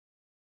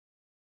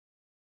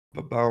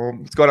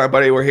Boom. What's going on,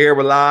 buddy? We're here.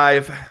 We're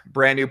live.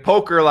 Brand new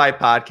Poker Live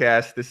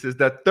podcast. This is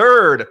the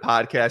third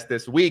podcast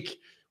this week.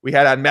 We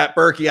had on Matt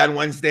Berkey on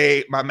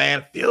Wednesday. My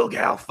man Phil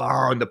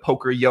Galfond, the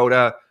Poker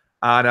Yoda,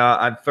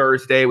 on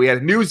Thursday. We had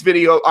a news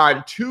video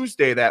on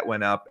Tuesday that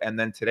went up. And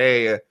then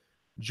today,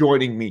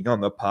 joining me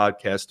on the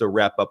podcast to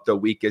wrap up the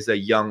week is a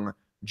young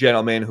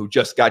gentleman who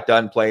just got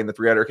done playing the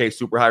 300K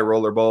Super High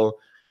Roller Bowl.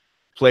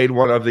 Played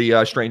one of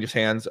the strangest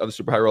hands of the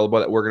Super High Roller Bowl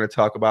that we're going to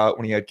talk about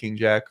when he had King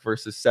Jack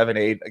versus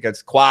 7-8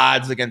 against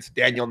quads against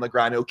Daniel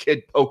Negreanu,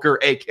 Kid Poker,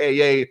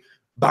 a.k.a.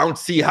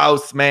 Bouncy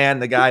House Man,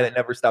 the guy that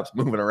never stops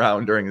moving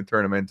around during the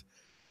tournament.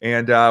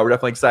 And we're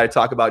definitely excited to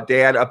talk about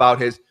Dan, about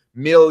his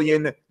 $1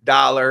 million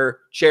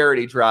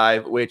charity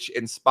drive, which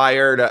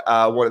inspired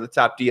one of the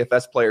top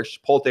DFS players,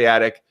 Chipotle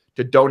Addict,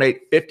 to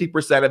donate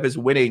 50% of his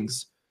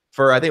winnings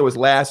for, I think it was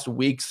last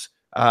week's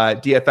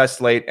DFS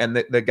slate, and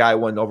the guy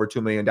won over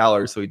 $2 million,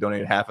 so he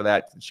donated half of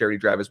that to the charity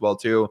drive as well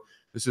too.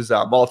 This is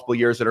multiple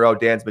years in a row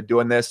Dan's been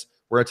doing this.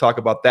 We're going to talk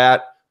about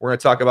that. We're going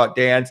to talk about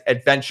Dan's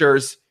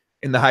adventures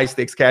in the high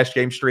stakes cash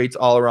game streets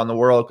all around the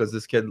world, because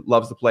this kid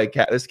loves to play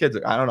this kid's,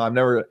 I don't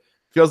know,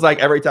 feels like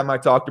every time I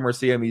talk to him or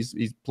see him,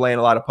 he's playing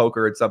a lot of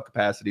poker in some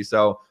capacity.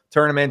 So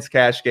tournaments,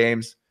 cash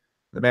games,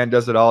 the man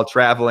does it all,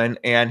 traveling,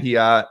 and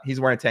he's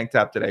wearing a tank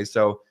top today,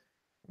 so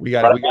we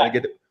got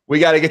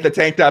to get the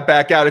tank top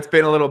back out. It's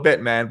been a little bit,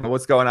 man. But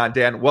what's going on,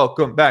 Dan?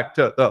 Welcome back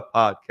to the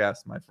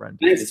podcast, my friend.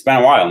 Thanks. It's been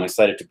a while. I'm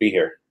excited to be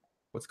here.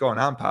 What's going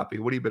on, Poppy?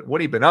 What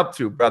have you been up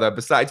to, brother?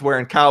 Besides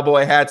wearing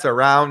cowboy hats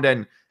around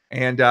and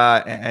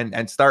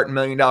starting $1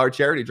 million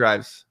charity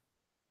drives.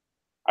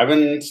 I've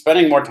been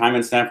spending more time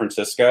in San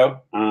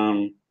Francisco.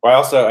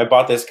 I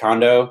bought this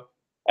condo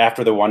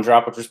after the one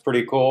drop, which was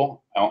pretty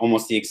cool.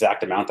 Almost the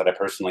exact amount that I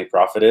personally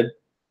profited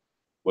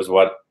was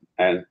what.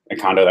 And a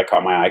condo that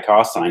caught my eye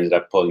cost, and I ended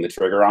up pulling the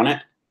trigger on it.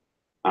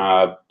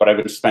 But I've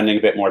been spending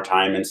a bit more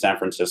time in San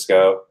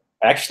Francisco.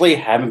 I actually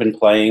haven't been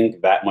playing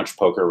that much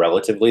poker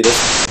relatively this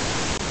year.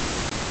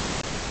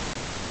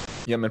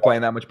 You haven't been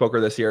playing that much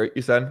poker this year,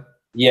 you said?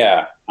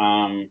 Yeah.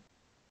 I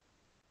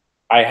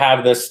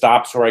have the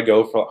stops where I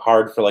go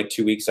hard for like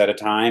 2 weeks at a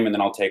time, and then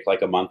I'll take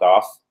like a month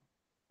off.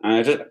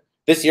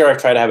 This year,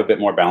 I've tried to have a bit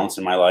more balance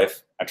in my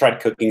life. I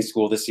tried cooking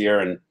school this year,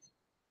 and it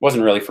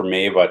wasn't really for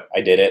me, but I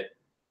did it.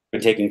 Been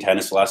taking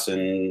tennis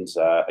lessons.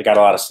 I got a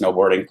lot of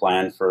snowboarding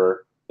planned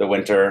for the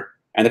winter,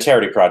 and the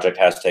charity project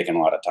has taken a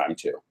lot of time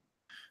too.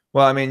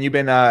 Well, I mean, you've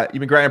been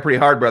grinding pretty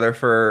hard, brother,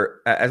 for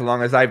as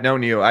long as I've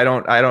known you. I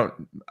don't know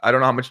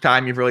how much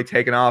time you've really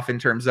taken off in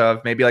terms of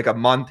maybe like a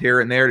month here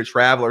and there to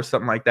travel or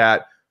something like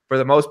that. For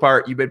the most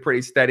part, you've been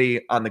pretty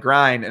steady on the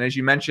grind. And as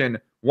you mentioned,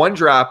 one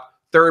drop,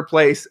 third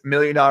place, $1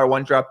 million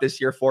one drop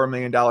this year, $4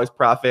 million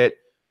profit.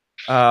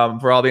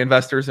 For all the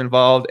investors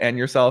involved and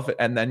yourself.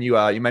 And then you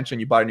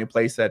mentioned you bought a new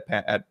place at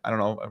I don't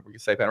know if we can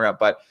say Panorama,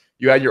 but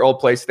you had your old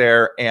place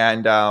there,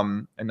 and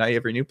now you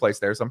have your new place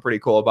there. So I'm pretty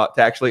cool about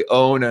to actually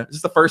own. Is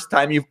this the first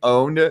time you've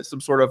owned some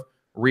sort of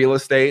real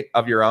estate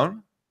of your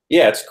own?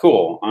 Yeah, it's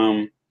cool.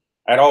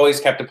 I'd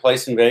always kept a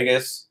place in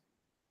Vegas,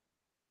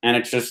 and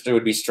it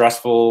would be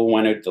stressful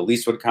when the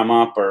lease would come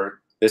up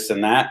or this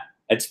and that.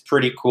 It's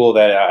pretty cool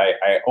that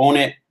I own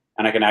it,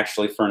 and I can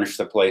actually furnish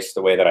the place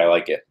the way that I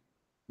like it.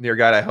 Dear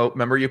God,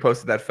 remember you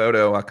posted that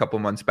photo a couple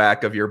months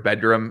back of your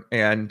bedroom,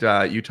 and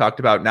you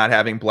talked about not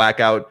having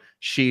blackout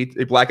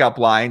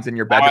blinds in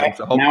your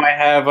bedroom. Now I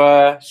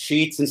have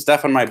sheets and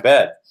stuff on my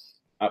bed.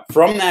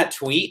 From that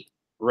tweet,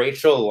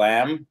 Rachel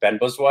Lamb,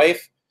 Benbo's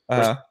wife,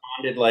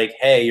 responded like,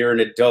 "Hey, you're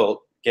an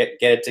adult. Get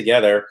it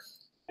together."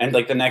 And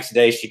like the next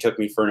day, she took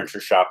me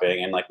furniture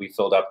shopping, and like we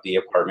filled up the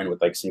apartment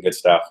with like some good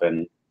stuff,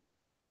 and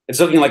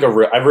it's looking like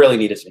I really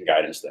needed some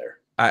guidance there.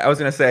 I was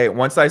going to say,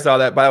 once I saw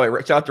that, by the way,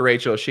 shout out to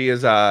Rachel. She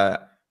is, I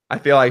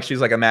feel like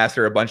she's like a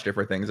master of a bunch of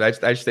different things. I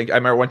just think, I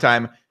remember one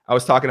time I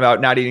was talking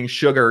about not eating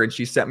sugar, and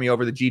she sent me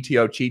over the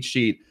GTO cheat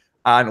sheet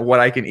on what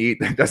I can eat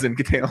that doesn't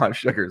contain a lot of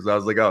sugar. So I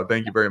was like, oh,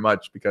 thank you very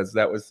much, because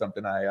that was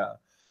something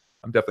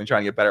I'm definitely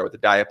trying to get better with the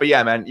diet. But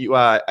yeah, man,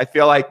 I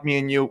feel like me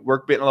and you,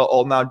 we're getting a little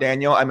old now,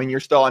 Daniel. I mean, you're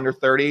still under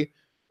 30.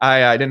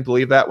 I didn't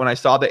believe that when I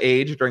saw the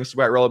age during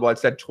Super High Rollerball. It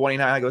said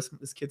 29. I go,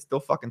 this kid's still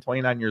fucking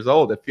 29 years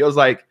old. It feels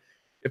like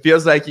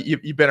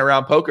you've been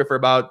around poker for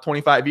about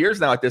 25 years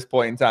now at this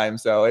point in time.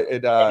 So a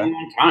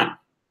long time.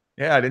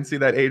 Yeah, I didn't see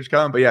that age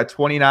come. But yeah,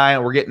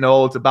 29. We're getting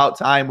old. It's about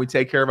time we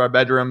take care of our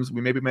bedrooms.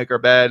 We maybe make our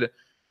bed.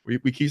 We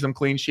keep some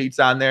clean sheets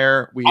on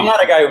there. I'm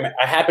not a guy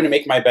I happened to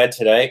make my bed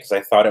today because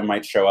I thought it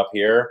might show up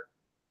here.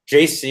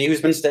 JC,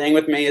 who's been staying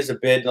with me, is a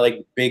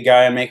big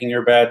guy on making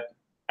your bed.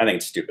 I think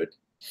it's stupid.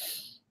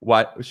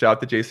 What? Shout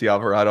out to JC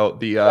Alvarado.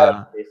 The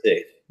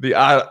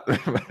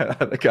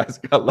guy's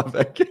gotta love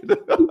that kid.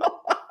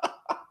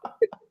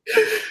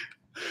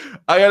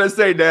 I gotta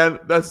say, Dan,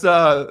 that's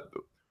I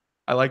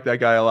like that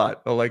guy a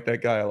lot. Put it like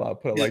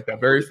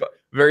that.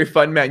 Very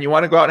fun man. You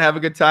want to go out and have a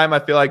good time? I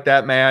feel like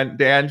that man,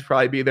 Dan, should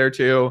probably be there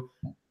too.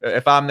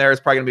 If I'm there, it's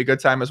probably gonna be a good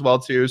time as well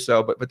too.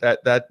 So, but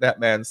that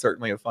man's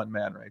certainly a fun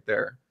man right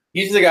there.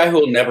 He's the guy who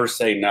will never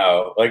say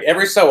no. Like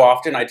every so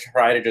often, I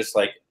try to just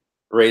like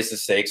raise the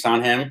stakes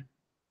on him,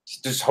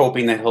 just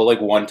hoping that he'll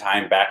like one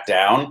time back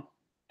down,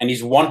 and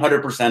he's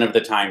 100% of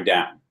the time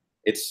down.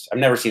 I've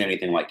never seen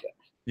anything like it.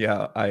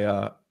 Yeah,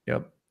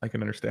 yep, I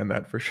can understand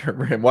that for sure.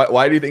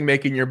 Why do you think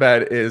making your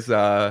bed is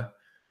why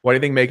do you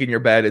think making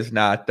your bed is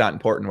not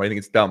important? Why do you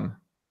think it's dumb?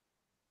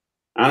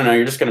 I don't know.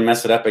 You're just gonna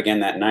mess it up again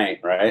that night,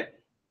 right?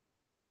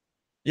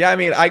 Yeah, I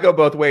mean, I go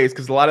both ways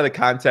because a lot of the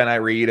content I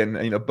read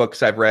and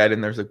books I've read,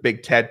 and there's a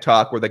big TED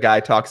talk where the guy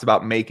talks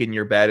about making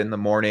your bed in the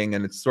morning,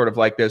 and it's sort of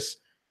like this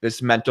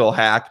mental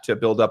hack to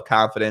build up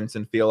confidence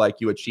and feel like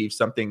you achieve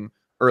something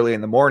early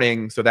in the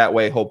morning, so that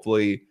way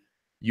hopefully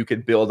you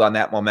can build on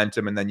that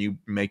momentum, and then you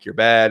make your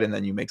bed, and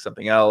then you make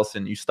something else,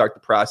 and you start the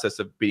process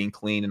of being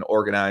clean and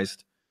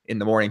organized in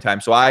the morning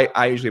time. So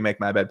I usually make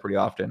my bed pretty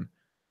often.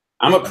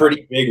 I'm a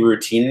pretty big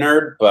routine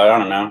nerd, but I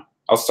don't know.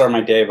 I'll start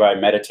my day by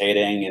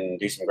meditating and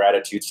do some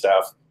gratitude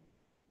stuff.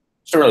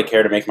 Just don't really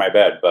care to make my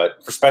bed,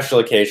 but for special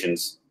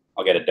occasions,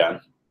 I'll get it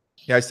done.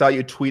 Yeah, I saw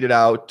you tweeted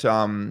out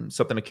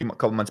something a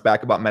couple months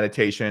back about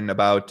meditation.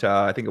 About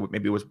I think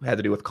maybe it had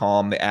to do with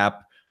Calm, the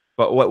app.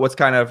 But what's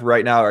kind of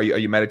right now? Are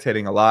you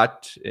meditating a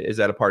lot? Is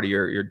that a part of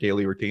your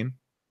daily routine?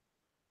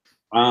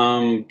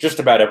 Just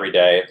about every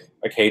day.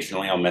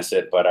 Occasionally, I'll miss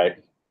it, but I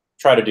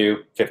try to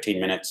do 15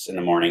 minutes in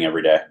the morning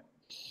every day.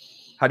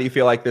 How do you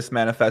feel like this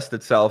manifests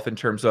itself in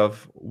terms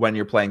of when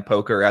you're playing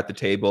poker at the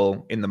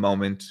table, in the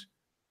moment,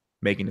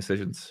 making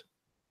decisions?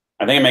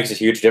 I think it makes a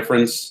huge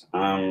difference.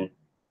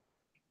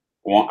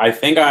 Well, I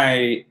think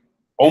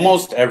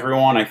almost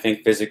everyone, I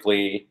think,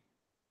 physically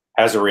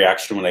has a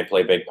reaction when they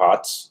play big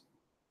pots.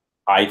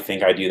 I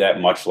think I do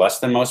that much less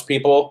than most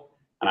people.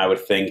 And I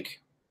would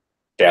think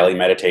daily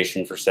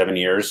meditation for 7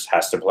 years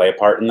has to play a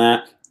part in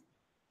that.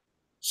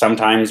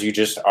 Sometimes you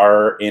just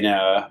are in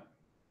a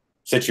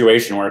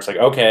situation where it's like,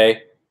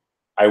 okay,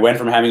 I went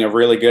from having a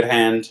really good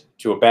hand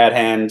to a bad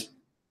hand.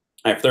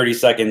 I have 30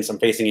 seconds. I'm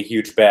facing a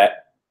huge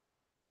bet.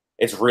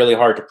 It's really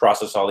hard to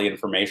process all the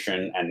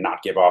information and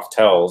not give off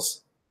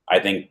tells. I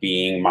think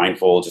being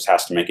mindful just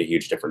has to make a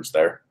huge difference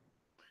there.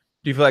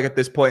 Do you feel like at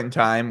this point in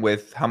time,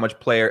 with how much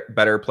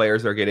better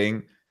players are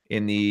getting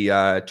in the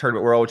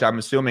tournament world, which I'm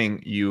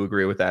assuming you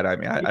agree with that? I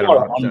mean, I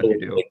don't know if you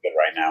do. Good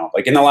right now.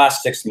 Like in the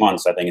last 6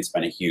 months, I think it's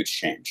been a huge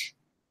change.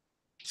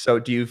 So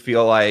do you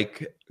feel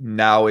like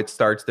now it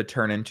starts to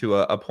turn into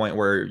a point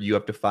where you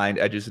have to find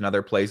edges in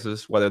other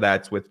places, whether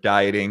that's with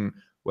dieting,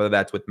 whether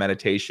that's with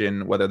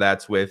meditation, whether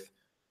that's with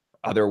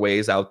other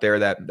ways out there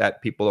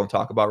that people don't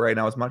talk about right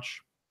now as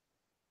much?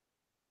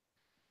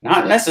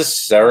 Not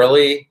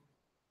necessarily.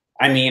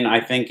 I mean, I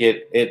think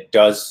it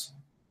does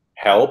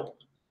help,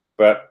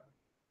 but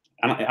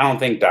I don't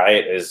think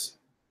diet is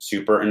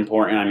super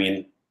important. I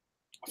mean,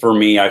 for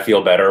me, I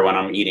feel better when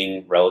I'm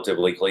eating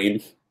relatively clean.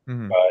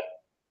 Mm-hmm. But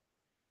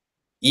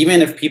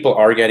even if people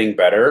are getting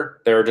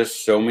better, there are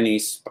just so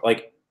many,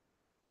 like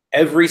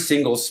every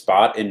single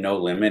spot in No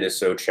Limit is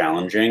so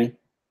challenging.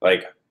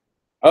 Like,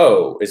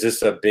 oh, is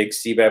this a big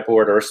c-bet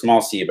board or a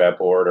small c-bet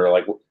board? Or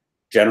like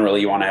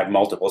generally you want to have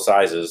multiple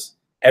sizes.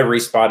 Every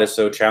spot is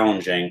so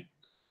challenging.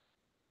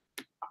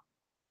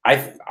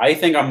 I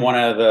think I'm one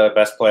of the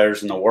best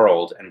players in the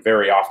world, and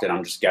very often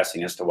I'm just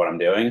guessing as to what I'm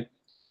doing.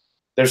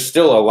 There's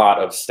still a lot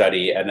of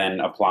study and then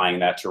applying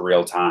that to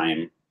real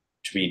time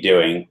to be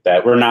doing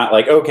that. We're not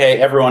like,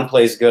 okay, everyone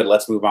plays good,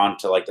 let's move on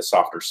to like the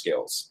softer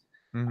skills.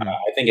 Mm-hmm.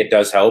 I think it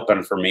does help,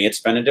 and for me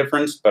it's been a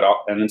difference,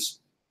 and it's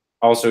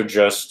also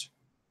just,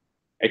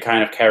 it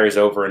kind of carries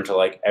over into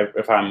like,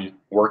 if I'm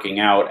working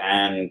out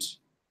and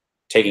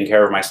taking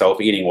care of myself,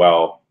 eating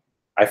well,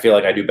 I feel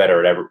like I do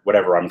better at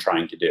whatever I'm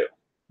trying to do.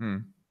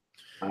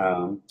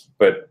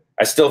 But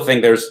I still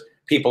think there's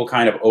people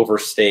kind of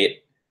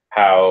overstate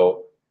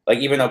how, like,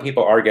 even though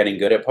people are getting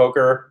good at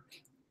poker,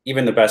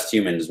 even the best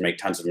humans make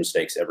tons of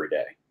mistakes every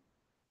day.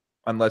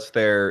 Unless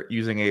they're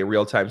using a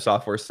real-time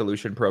software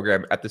solution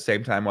program at the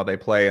same time while they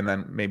play, and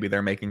then maybe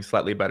they're making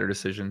slightly better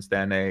decisions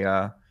than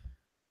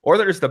or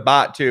there's the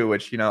bot too,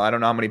 which, I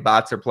don't know how many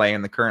bots are playing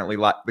in the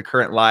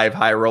current live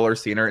high roller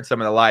scene or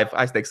some of the live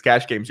high stakes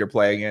cash games you're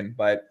playing in,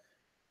 but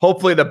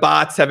hopefully the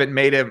bots haven't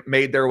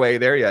made their way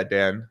there yet,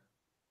 Dan.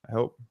 I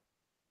hope.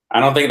 I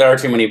don't think there are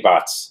too many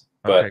bots,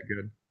 but okay,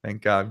 good.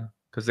 Thank God.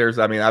 Because there's,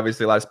 I mean,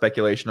 obviously a lot of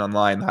speculation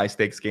online, the high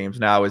stakes games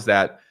now, is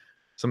that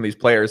some of these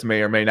players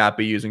may or may not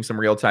be using some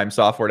real-time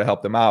software to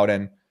help them out.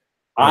 And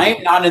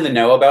I'm not in the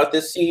know about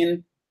this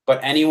scene, but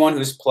anyone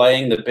who's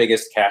playing the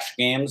biggest cash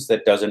games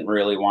that doesn't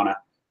really want to,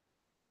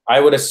 I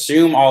would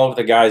assume all of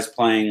the guys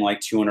playing like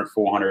 200,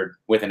 400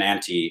 with an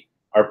ante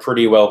are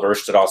pretty well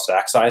versed at all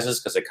stack sizes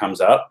because it comes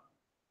up.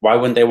 Why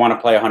wouldn't they want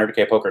to play a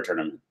 100K poker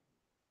tournament?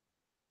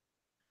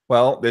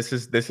 Well, this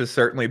has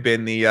certainly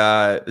been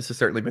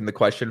the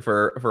question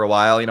for a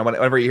while.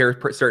 Whenever you hear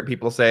certain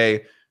people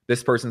say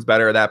this person's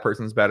better, or that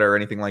person's better, or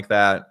anything like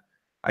that,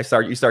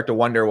 you start to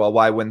wonder, well,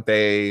 why wouldn't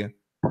they?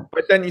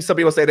 But then some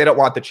people say they don't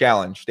want the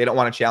challenge. They don't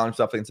want to challenge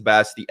something that's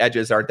best. The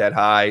edges aren't that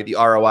high. The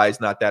ROI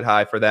is not that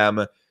high for them,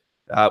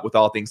 with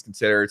all things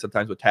considered.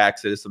 Sometimes with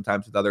taxes,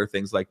 sometimes with other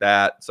things like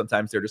that.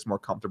 Sometimes they're just more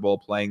comfortable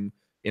playing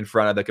in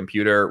front of the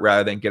computer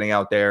rather than getting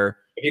out there.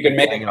 If you can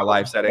make in a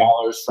live setting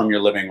dollars from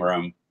your living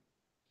room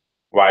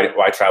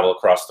why travel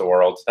across the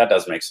world? That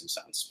does make some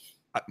sense.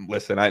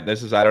 Listen, I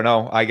don't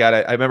know. I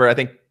remember, I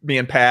think me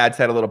and Pads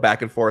had a little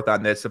back and forth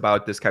on this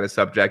about this kind of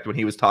subject when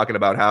he was talking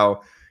about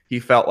how he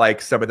felt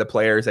like some of the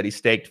players that he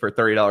staked for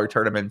 $30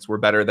 tournaments were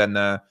better than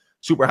the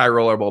super high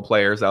roller bowl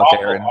players out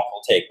there. And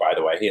awful take, by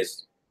the way.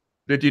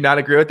 Did you not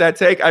agree with that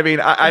take? I mean,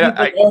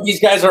 these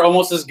guys are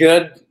almost as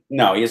good.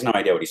 No, he has no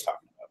idea what he's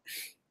talking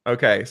about.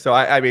 Okay, so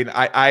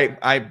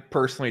I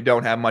personally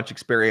don't have much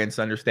experience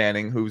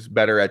understanding who's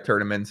better at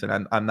tournaments,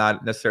 and I'm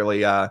not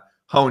necessarily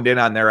honed in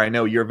on there. I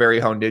know you're very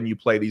honed in. You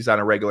play these on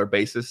a regular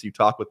basis. You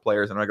talk with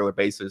players on a regular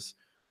basis.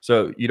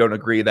 So you don't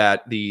agree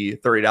that the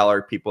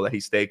 $30 people that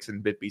he stakes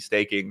and BitB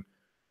staking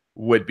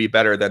would be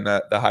better than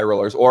the high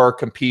rollers or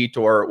compete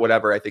or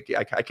whatever. I think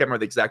I can't remember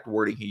the exact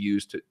wording he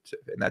used to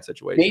in that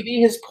situation. Maybe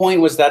his point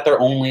was that they're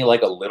only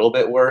like a little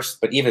bit worse,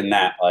 but even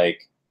that,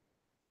 like,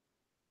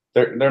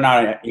 they're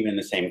not even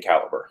the same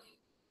caliber.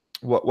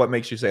 What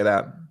makes you say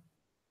that?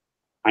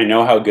 I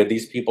know how good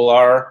these people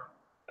are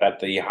at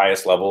the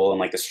highest level, and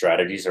like the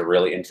strategies are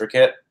really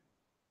intricate.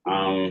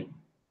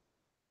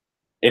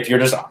 If you're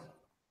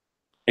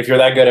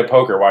that good at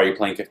poker, why are you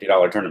playing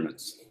 $50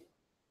 tournaments?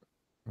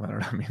 I don't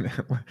know. I mean,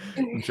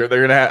 I'm sure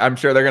they're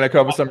gonna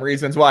come up with some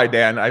reasons why,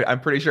 Dan.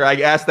 I'm pretty sure I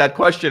asked that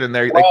question, and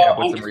they came up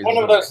with some reasons.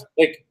 One of those,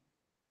 like,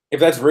 if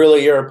that's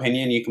really your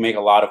opinion, you can make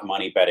a lot of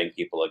money betting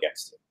people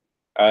against it.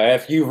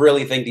 If you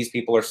really think these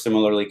people are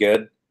similarly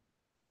good,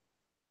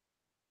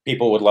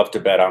 people would love to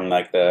bet on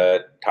like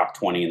the top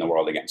 20 in the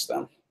world against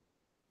them.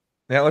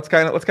 Yeah, let's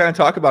kind of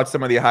talk about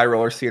some of the high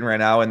roller scene right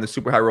now in the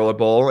Super High Roller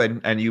Bowl,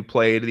 and you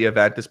played the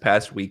event this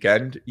past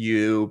weekend.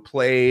 You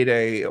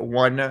played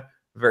one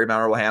very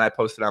memorable hand I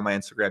posted on my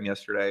Instagram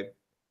yesterday.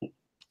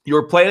 You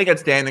were playing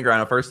against Daniel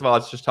Negreanu. First of all,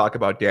 let's just talk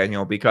about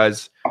Daniel,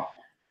 because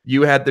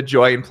you had the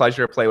joy and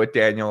pleasure to play with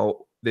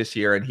Daniel this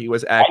year, and he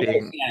was acting. I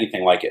didn't see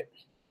anything like it.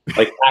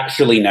 Like,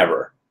 actually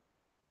never.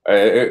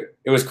 It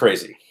was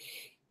crazy.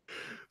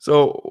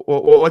 So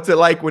what's it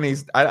like when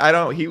he's, I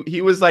don't,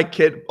 he was like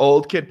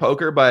old kid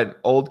poker, but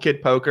old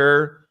kid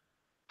poker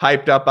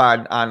hyped up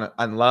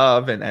on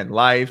love and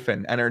life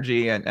and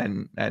energy.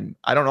 And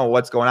I don't know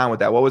what's going on with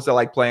that. What was it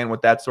like playing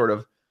with that sort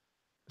of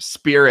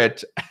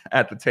spirit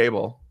at the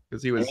table?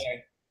 Because he was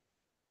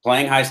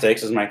playing high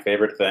stakes is my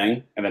favorite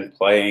thing. And then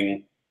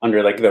playing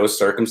under like those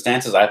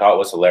circumstances, I thought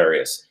was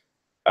hilarious.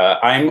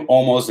 I'm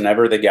almost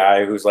never the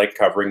guy who's like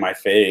covering my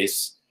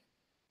face,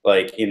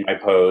 like in my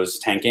pose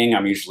tanking.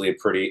 I'm usually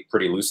pretty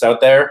loose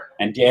out there.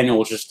 And Daniel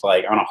was just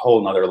like on a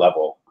whole nother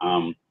level.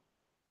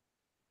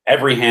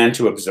 Every hand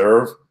to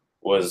observe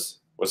was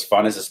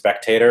fun as a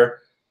spectator.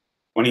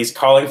 When he's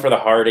calling for the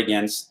heart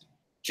against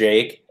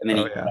Jake, and then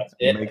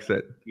he makes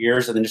it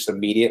years, and then just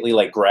immediately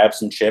like grabs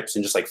some chips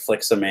and just like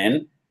flicks them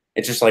in.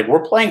 It's just like,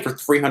 we're playing for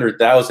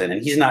 300,000,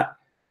 and he's not.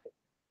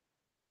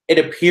 It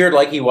appeared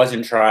like he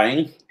wasn't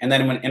trying, and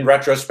then when in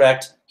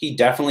retrospect, he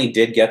definitely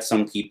did get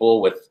some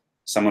people with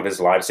some of his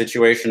live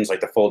situations,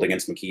 like the fold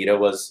against Makita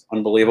was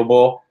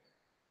unbelievable.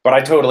 But I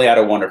totally had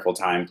a wonderful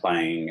time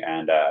playing,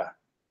 and I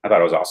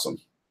thought it was awesome.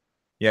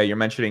 Yeah, you're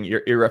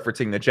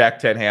referencing the Jack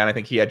 10 hand. I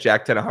think he had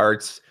Jack 10 of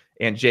hearts,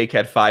 and Jake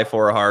had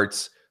 5-4 of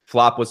hearts.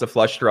 Flop was a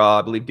flush draw.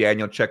 I believe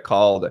Daniel check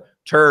called.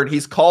 Turn,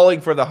 he's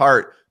calling for the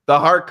heart. The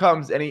heart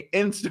comes, and he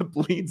instant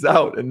bleeds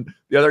out, and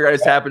the other guy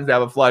just happens to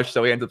have a flush,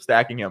 so he ends up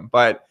stacking him.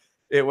 But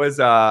it was,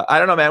 I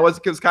don't know, man. It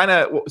was kind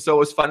of, so it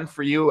was fun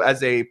for you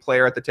as a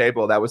player at the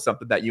table. That was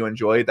something that you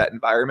enjoyed, that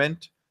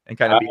environment, and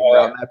kind of being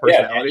around that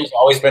personality. Yeah, he's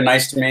always been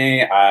nice to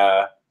me.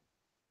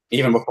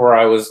 Even before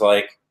I was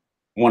like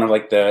one of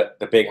like the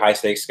big high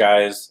stakes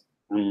guys.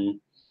 And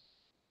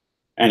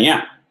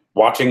yeah,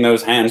 watching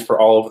those hands for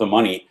all of the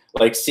money,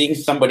 like seeing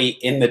somebody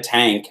in the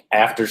tank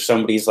after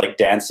somebody's like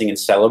dancing and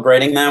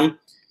celebrating them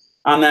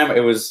on them. It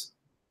was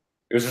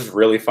just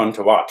really fun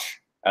to watch.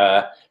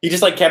 He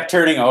just like kept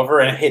turning over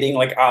and hitting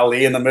like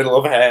Ali in the middle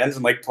of hands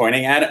and like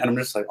pointing at it. And I'm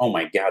just like, oh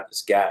my God,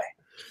 this guy.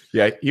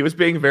 Yeah, he was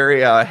being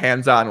very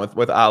hands-on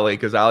with Ali,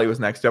 because Ali was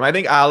next to him. I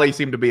think Ali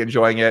seemed to be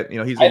enjoying it. You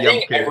know, he's a young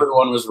kid.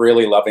 Everyone was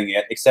really loving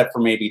it, except for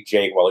maybe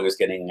Jake while he was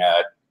getting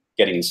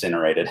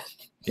incinerated.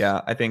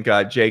 Yeah, I think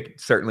Jake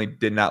certainly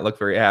did not look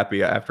very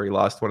happy after he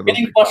lost one of those.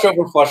 Getting flush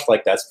over flush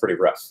like that's pretty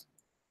rough.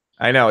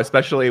 I know,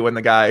 especially when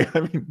the guy,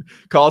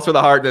 calls for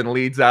the heart, then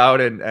leads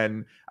out,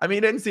 and I mean,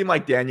 it didn't seem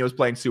like Daniel was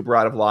playing super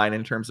out of line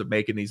in terms of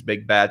making these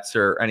big bets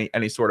or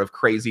any sort of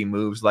crazy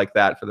moves like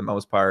that for the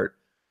most part.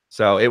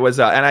 So it was,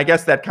 and I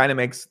guess that kind of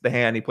makes the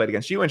hand he played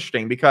against you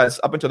interesting, because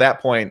up until that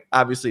point,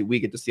 obviously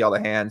we get to see all the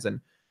hands, and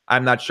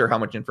I'm not sure how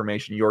much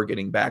information you're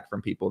getting back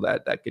from people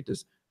that get to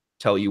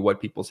tell you what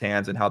people's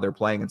hands and how they're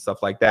playing and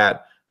stuff like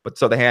that. But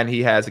so the hand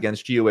he has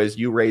against you is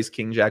you raise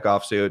King Jack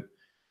offsuit.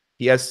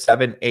 He has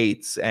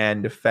 7-8s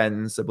and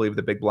defends, I believe,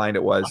 the big blind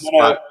it was.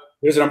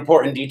 Here's an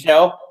important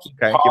detail. He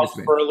paused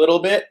for a little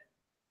bit,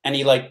 and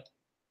he like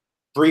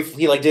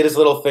briefly did his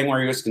little thing where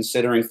he was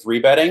considering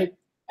 3-betting,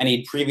 and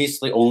he'd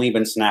previously only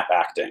been snap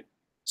acting.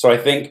 So I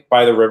think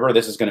by the river,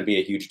 this is going to be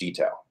a huge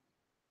detail.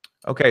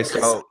 Okay,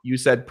 so you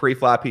said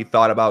pre-flop he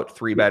thought about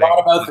 3-betting. He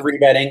thought about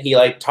 3-betting. He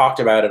like talked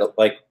about it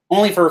like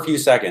only for a few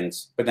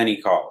seconds, but then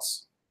he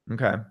calls.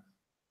 Okay.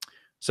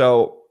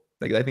 So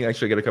I think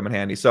actually going to come in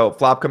handy. So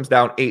flop comes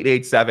down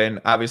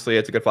 8-8-7. Obviously,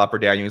 it's a good flop for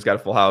Daniel. He's got a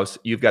full house.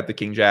 You've got the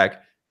king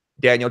jack.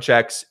 Daniel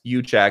checks.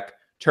 You check.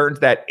 Turns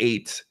that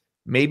 8.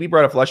 Maybe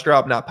brought a flush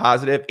draw, not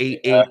positive.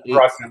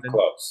 8-8-8-7.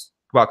 Clubs.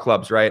 About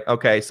clubs, right?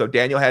 Okay. So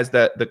Daniel has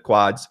the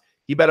quads.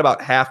 He bet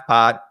about half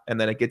pot, and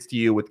then it gets to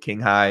you with king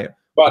high.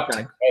 But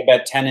I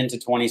bet 10 into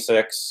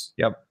 26.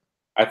 Yep.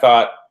 I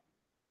thought,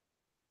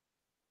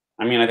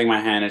 I think my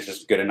hand is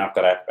just good enough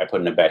that I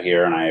put in a bet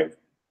here, and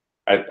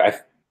I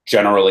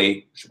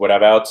generally would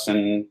have outs,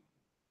 and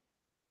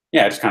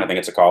yeah, I just kind of think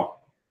it's a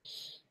call.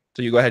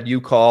 So you go ahead,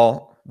 you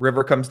call.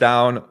 River comes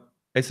down.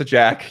 It's a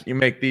jack. You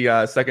make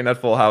the second nut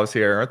full house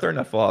here, or third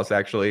nut full house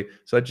actually.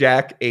 So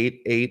jack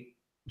 8-8,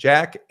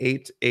 jack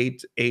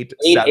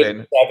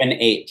 8-8-8-7.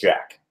 8-7-8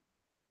 jack.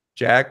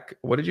 Jack,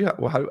 what did you?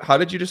 How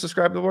did you just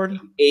describe the board?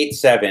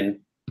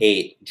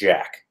 8-7-8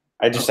 jack.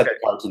 I just set the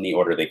cards in the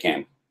order they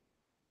came.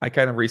 I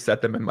kind of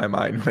reset them in my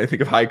mind when I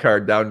think of high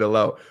card down to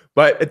low.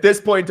 But at this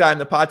point in time,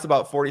 the pot's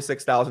about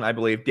 46,000, I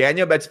believe.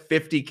 Daniel bets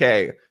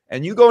 50K,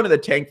 and you go into the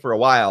tank for a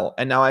while.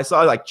 And now I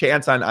saw like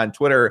Chance on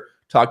Twitter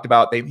talked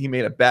about he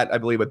made a bet, I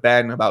believe, with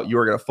Ben about you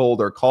were going to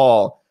fold or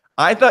call.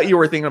 I thought you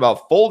were thinking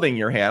about folding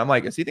your hand. I'm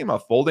like, is he thinking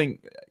about folding?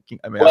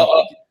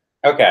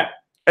 Okay.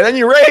 And then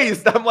you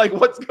raised. I'm like,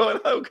 what's going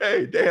on?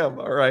 Okay, damn.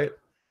 All right.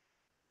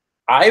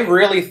 I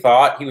really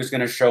thought he was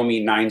going to show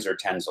me 9s or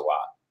 10s a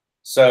lot.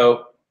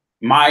 So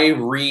my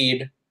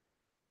read,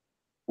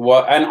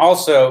 and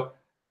also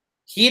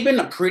he'd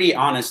been pretty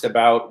honest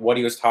about what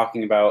he was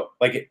talking about.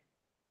 Like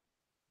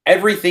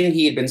everything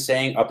he had been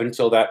saying up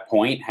until that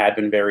point had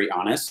been very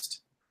honest.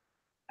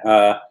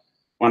 When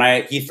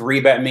he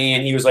 3-bet me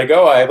and he was like,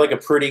 oh, I have like a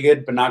pretty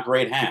good but not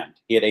great hand.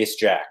 He had ace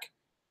jack.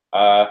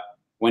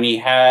 When he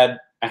had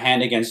a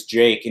hand against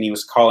Jake and he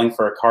was calling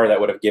for a card that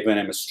would have given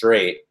him a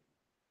straight,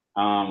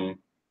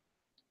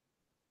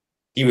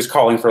 he was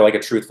calling for like a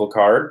truthful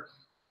card.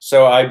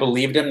 So I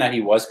believed him that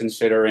he was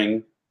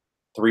considering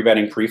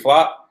 3-betting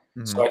pre-flop.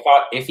 Mm-hmm. So I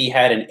thought if he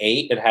had an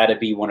 8, it had to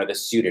be one of the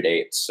suited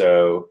 8s.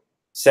 So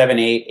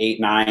 7-8,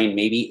 8-9,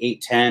 maybe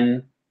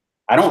 8-10.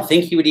 I don't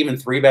think he would even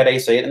 3-bet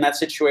ace-8 in that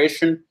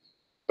situation,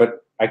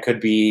 but I could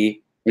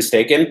be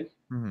mistaken.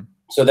 Mm-hmm.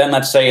 So then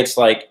let's say it's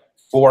like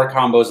 4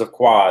 combos of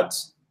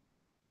quads.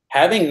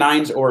 Having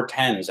 9s or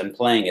 10s and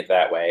playing it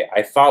that way,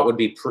 I thought would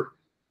be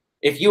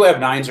if you have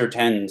 9s or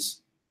 10s,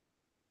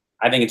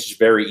 I think it's just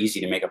very easy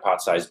to make a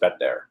pot size bet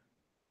there.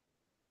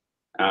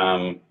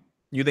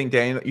 You think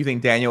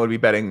Daniel would be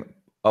betting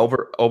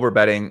over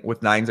betting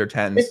with 9s or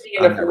 10s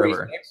on the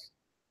river?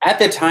 At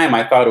the time,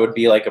 I thought it would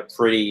be like a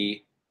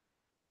pretty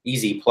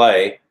easy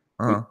play.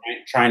 Uh-huh.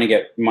 Trying to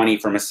get money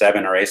from a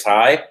 7 or ace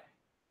high,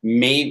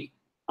 maybe.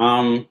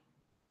 So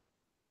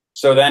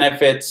then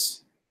if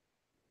it's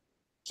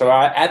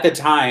at the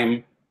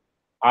time,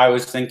 I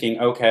was thinking,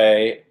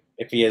 okay,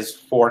 if he has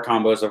 4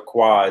 combos of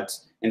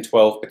quads and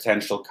 12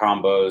 potential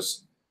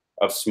combos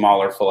of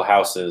smaller full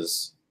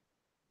houses,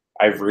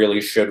 I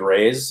really should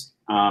raise.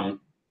 I'm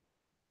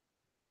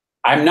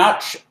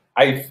not.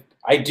 I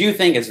do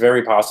think it's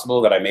very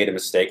possible that I made a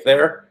mistake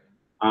there.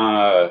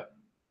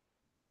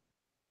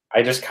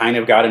 I just kind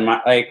of got in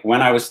my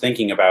when I was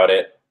thinking about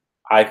it,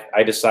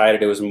 I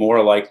decided it was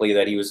more likely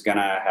that he was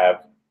gonna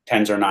have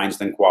 10s or 9s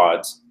than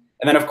quads.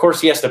 And then, of course,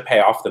 he has to pay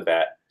off the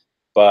bet.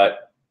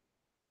 But,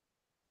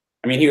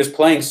 he was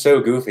playing so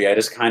goofy. I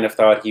just kind of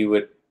thought he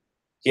would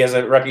 – he has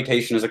a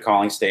reputation as a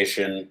calling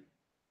station.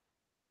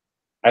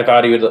 I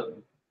thought he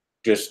would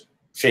just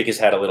shake his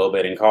head a little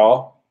bit and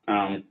call.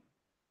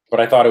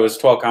 But I thought it was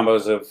 12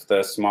 combos of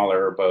the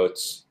smaller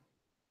boats,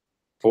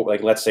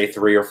 let's say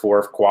 3 or 4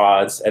 of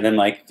quads, and then,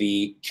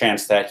 the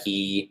chance that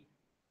he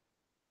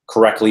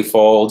correctly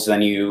folds,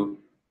 then you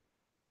 –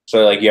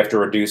 so you have to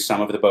reduce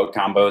some of the boat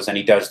combos, and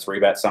he does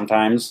 3-bet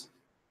sometimes.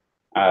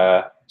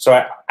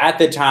 So at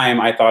the time,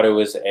 I thought it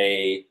was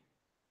a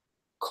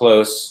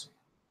close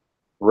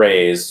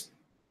raise.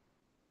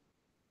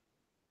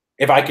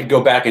 If I could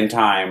go back in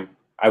time,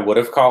 I would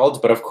have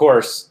called. But of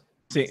course,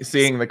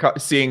 seeing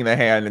the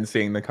hand and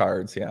seeing the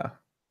cards, yeah.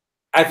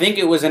 I think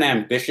it was an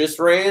ambitious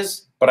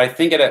raise, but I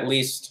think it at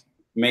least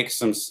makes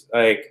some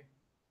the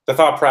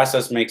thought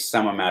process makes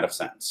some amount of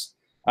sense.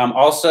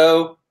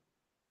 Also,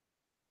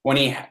 when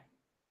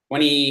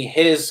he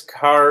hit his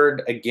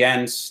card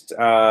against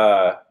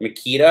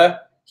Makita,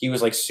 he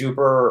was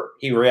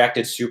he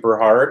reacted super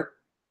hard.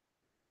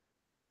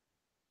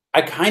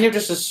 I kind of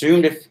just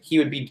assumed if he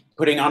would be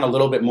putting on a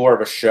little bit more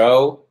of a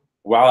show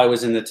while I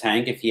was in the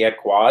tank if he had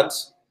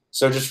quads.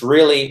 So just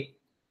really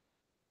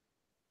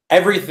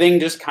everything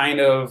just kind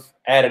of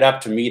added up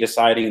to me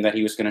deciding that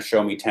he was going to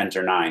show me 10s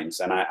or 9s,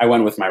 and I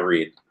went with my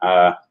read.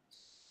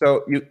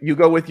 So you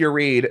go with your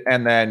read,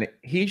 and then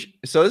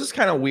so this is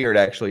kind of weird,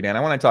 actually, Dan. I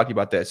want to talk to you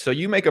about this. So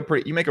you make a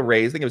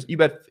raise. I think it was you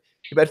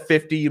bet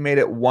 50. You made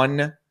it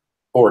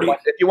 140.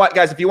 If you want,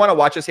 guys, if you want to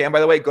watch this hand, by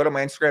the way, go to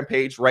my Instagram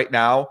page right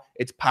now.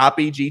 It's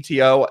Poppy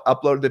GTO.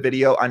 Uploaded the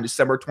video on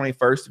December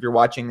 21st. If you're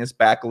watching this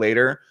back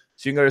later,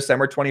 so you can go to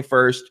December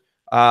 21st.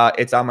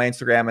 It's on my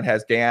Instagram. It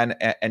has Dan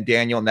and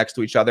Daniel next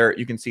to each other.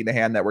 You can see the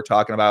hand that we're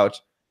talking about,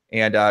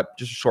 and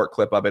just a short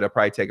clip of it. It'll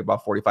probably take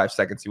about 45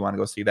 seconds. You want to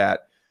go see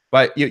that.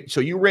 But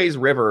you raise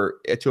River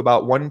to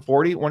about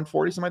 140,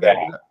 something like that.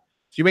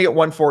 So you make it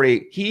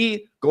 140.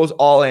 He goes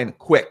all in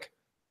quick.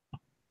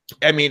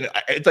 I mean,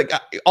 it's like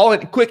all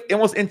in quick,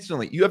 almost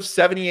instantly. You have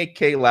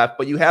 78K left,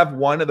 but you have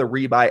one of the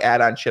rebuy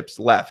add-on chips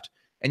left,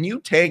 and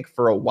you tank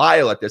for a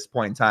while at this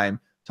point in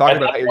time. Talking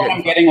about how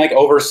you're getting like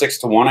over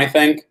 6-1, I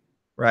think.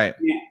 Right.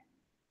 Yeah.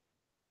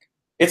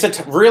 It's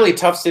a really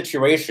tough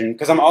situation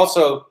because I'm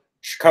also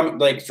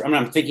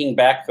I'm thinking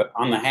back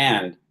on the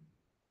hand,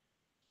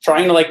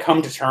 trying to like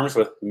come to terms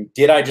with,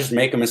 did I just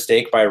make a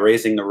mistake by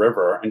raising the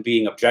river, and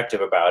being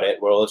objective about it?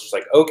 Well, it's just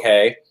like,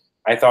 okay,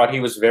 I thought he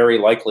was very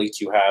likely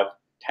to have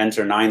 10s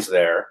or 9s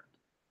there.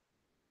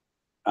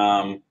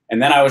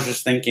 And then I was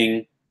just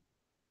thinking,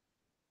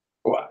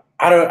 well,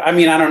 I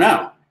don't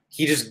know.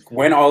 He just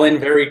went all in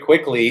very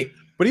quickly.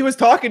 But he was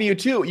talking to you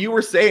too. You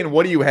were saying,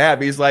 what do you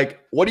have? He's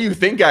like, what do you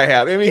think I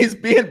have? I mean, he's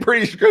being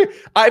pretty straight.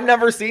 I've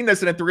never seen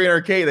this in a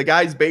 300K. The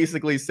guy's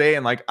basically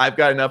saying, like, I've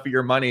got enough of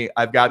your money.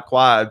 I've got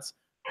quads.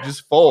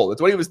 Just fold.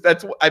 That's what he was.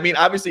 I mean,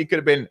 obviously it could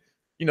have been,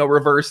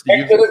 reversed.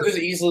 It could have just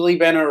easily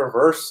been a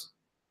reverse.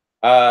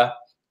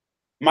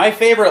 My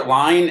favorite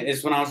line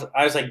is when I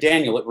was like,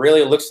 Daniel, it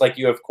really looks like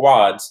you have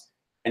quads.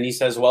 And he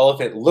says, well,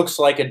 if it looks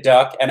like a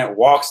duck and it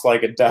walks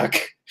like a duck.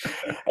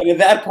 And at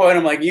that point,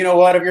 I'm like, you know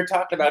what? If you're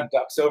talking about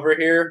ducks over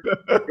here,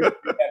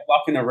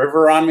 bluffing the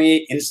river on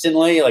me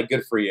instantly, like,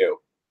 good for you.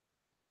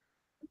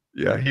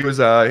 Yeah, he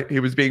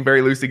was being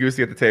very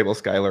loosey-goosey at the table,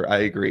 Skylar. I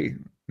agree.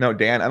 No,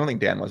 Dan, I don't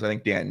think Dan was. I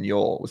think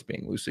Daniel was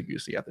being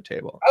loosey-goosey at the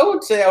table. I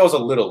would say I was a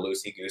little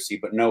loosey-goosey,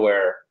 but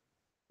nowhere.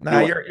 Nah,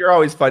 you're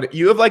always fun.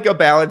 You have like a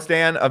balance,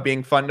 Dan, of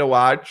being fun to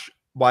watch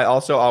while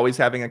also always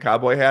having a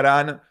cowboy hat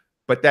on.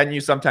 But then you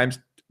sometimes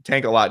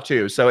tank a lot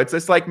too. So it's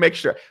this like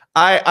mixture.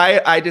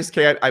 I just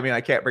can't. I mean,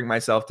 I can't bring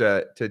myself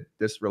to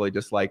just really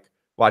dislike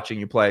watching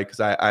you play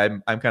because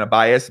I'm kind of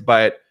biased,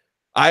 but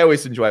I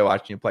always enjoy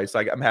watching you play. So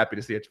I'm happy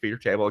to see at your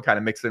feature table and kind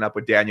of mix it up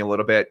with Daniel a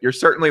little bit. You're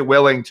certainly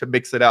willing to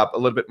mix it up a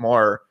little bit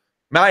more,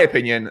 in my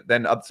opinion,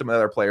 than some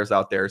other players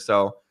out there.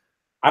 So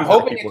I'm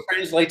hoping it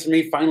translates to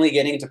me finally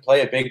getting to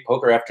play a big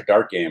poker after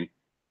dark game.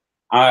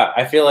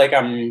 I feel like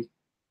I'm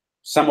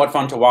somewhat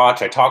fun to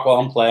watch. I talk while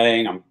I'm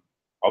playing.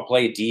 I'll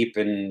play deep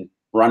and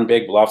run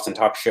big bluffs and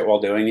talk shit while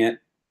doing it.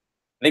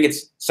 I think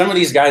it's some of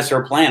these guys who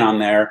are playing on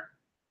there,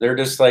 they're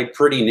just like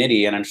pretty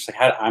nitty, and I'm just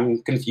like,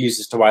 I'm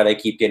confused as to why they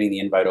keep getting the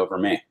invite over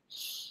me.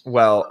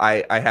 Well,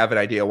 I have an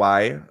idea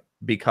why,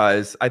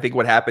 because I think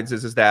what happens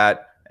is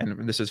that,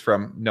 and this is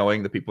from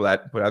knowing the people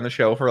that put on the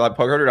show for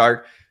Poker After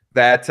Dark,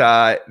 that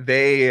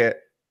they,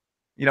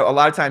 a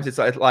lot of times it's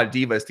a lot of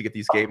divas to get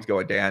these games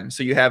going, Dan.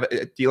 So you have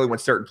dealing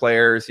with certain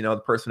players,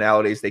 the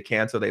personalities, they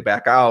cancel, they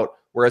back out,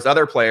 whereas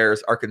other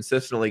players are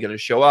consistently going to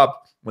show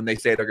up when they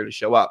say they're going to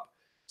show up.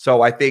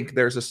 So I think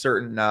there's a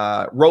certain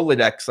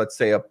Rolodex, let's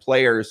say, of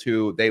players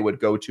who they would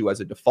go to as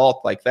a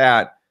default like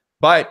that.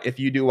 But if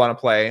you do want to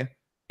play,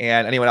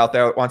 and anyone out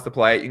there wants to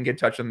play, you can get in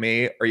touch with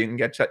me, or you can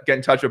get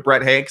in touch with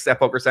Brett Hanks at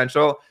Poker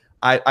Central.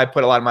 I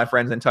put a lot of my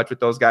friends in touch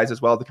with those guys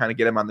as well to kind of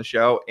get them on the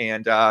show.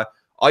 And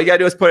all you got to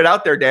do is put it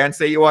out there, Dan.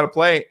 Say you want to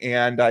play.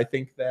 And I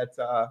think that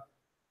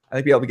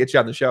be able to get you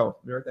on the show.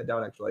 Let me write that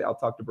down, actually. I'll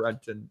talk to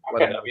Brent. And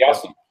okay, that'd be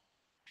awesome.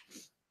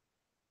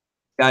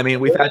 I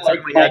mean, we've had some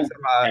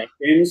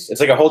games.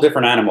 It's like a whole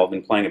different animal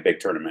than playing a big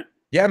tournament.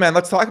 Yeah, man.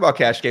 Let's talk about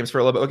cash games for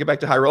a little bit. We'll get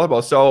back to high roller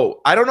ball. So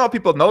I don't know if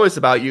people know this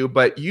about you,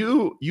 but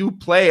you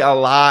play a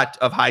lot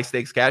of high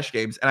stakes cash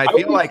games, and I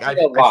feel like I've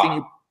seen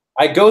you.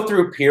 I go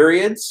through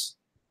periods.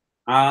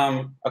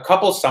 A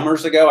couple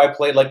summers ago, I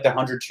played like the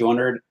 100,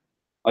 200,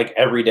 like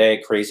every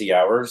day, crazy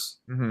hours.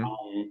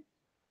 Mm-hmm.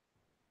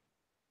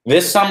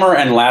 This summer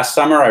and last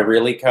summer, I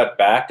really cut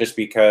back just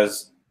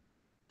because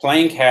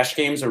playing cash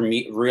games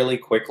really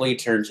quickly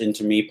turns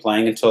into me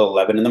playing until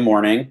 11 in the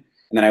morning.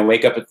 And then I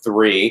wake up at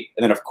 3.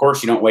 And then, of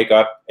course, you don't wake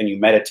up and you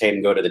meditate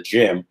and go to the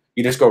gym.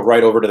 You just go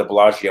right over to the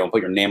Bellagio and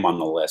put your name on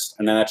the list.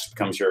 And then that just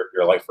becomes your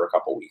life for a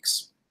couple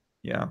weeks.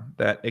 Yeah,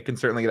 that it can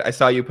certainly get. I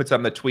saw you put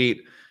something in the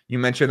tweet. You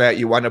mentioned that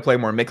you wanted to play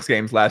more mixed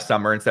games last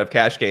summer instead of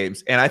cash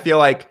games. And I feel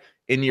like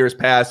in years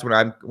past,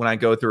 when I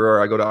go through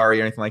or I go to Ari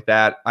or anything like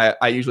that,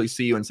 I usually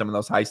see you in some of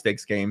those high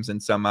stakes games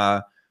and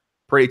some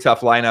pretty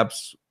tough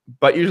lineups,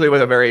 but usually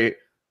with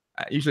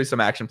usually some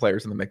action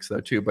players in the mix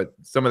though too. But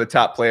some of the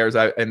top players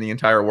in the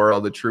entire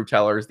world, the True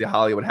Tellers, the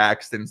Hollywood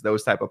Haxtons,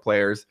 those type of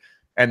players,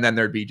 and then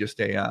there'd be just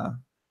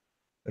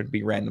there'd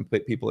be random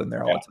people in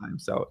there all the time.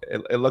 So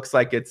it looks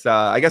like it's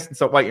I guess.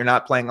 So what, you're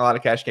not playing a lot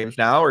of cash games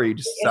now, or are you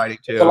just deciding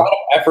to? It's a lot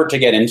of effort to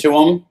get into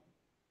them.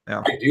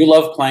 Yeah. I do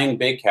love playing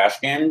big cash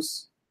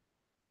games.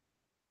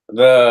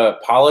 The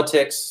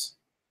politics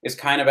is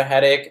kind of a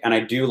headache, and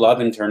I do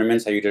love in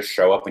tournaments how you just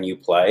show up and you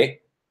play.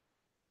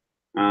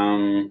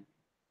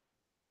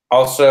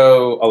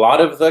 Also, a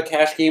lot of the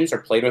cash games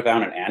are played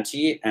without an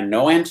ante, and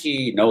no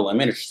ante, no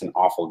limit is just an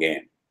awful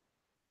game.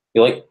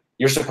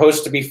 You're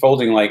supposed to be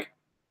folding like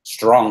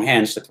strong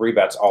hands to 3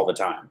 bets all the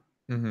time.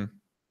 Mm-hmm.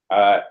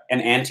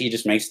 An ante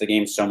just makes the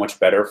game so much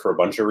better for a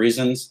bunch of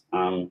reasons.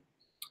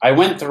 I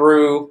went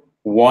through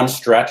one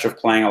stretch of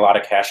playing a lot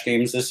of cash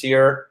games this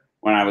year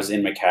when I was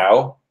in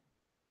Macau.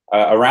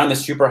 Around the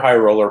Super High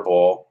Roller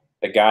Bowl,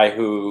 the guy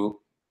who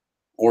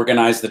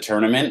organized the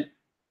tournament,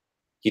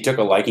 he took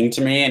a liking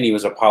to me, and he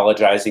was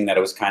apologizing that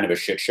it was kind of a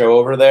shit show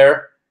over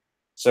there.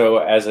 So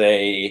as like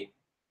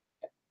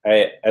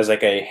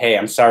a hey,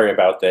 I'm sorry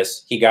about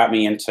this, he got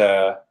me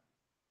into.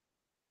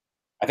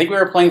 I think we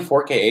were playing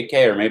 4K,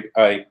 8K, or maybe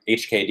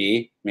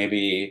HKD,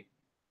 maybe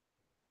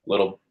a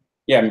little.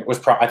 Yeah, it was.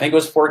 I think it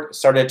was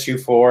started at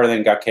 2-4,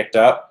 then got kicked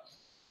up,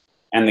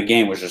 and the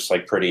game was just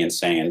like pretty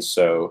insane.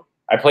 So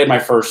I played my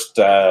first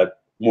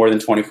more than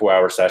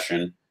 24-hour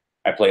session.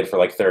 I played for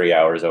like 30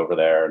 hours over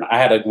there, and I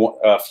had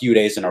a few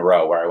days in a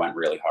row where I went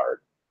really hard.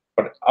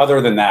 But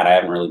other than that, I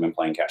haven't really been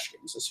playing cash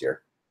games this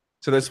year.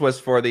 So this was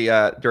for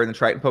the during the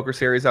Triton Poker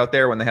Series out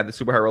there when they had the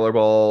Super High Roller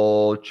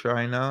Bowl.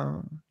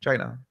 China.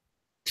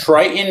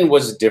 Triton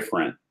was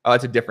different. Oh,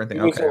 it's a different thing.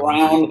 It was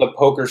around the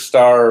Poker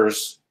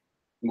Stars.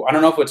 I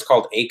don't know if it's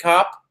called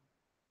ACOP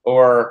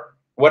or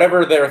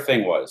whatever their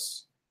thing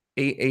was.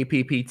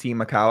 APPT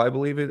Macau, I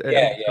believe it.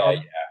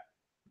 Yeah.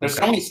 There's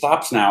so many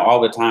stops now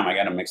all the time. I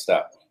got them mixed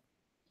up.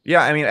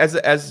 Yeah, I mean, as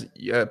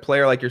a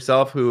player like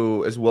yourself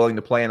who is willing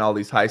to play in all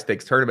these high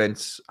stakes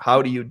tournaments,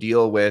 how do you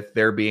deal with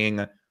there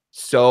being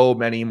so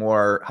many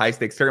more high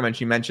stakes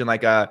tournaments? You mentioned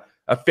like a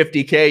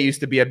 50K used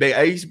to be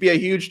a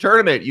huge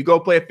tournament. You go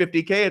play a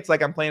 50K, it's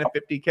like I'm playing a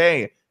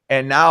 50K.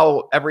 And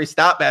now every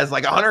stop has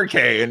like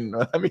 100K. And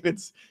I mean,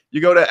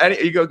 you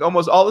go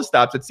almost all the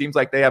stops, it seems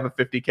like they have a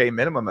 50K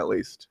minimum at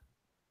least.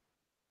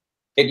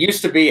 It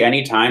used to be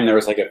anytime there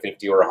was like a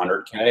 50 or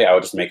 100K, I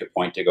would just make a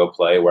point to go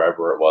play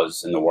wherever it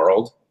was in the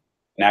world.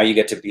 Now you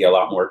get to be a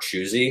lot more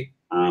choosy.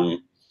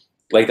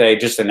 Like they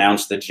just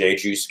announced the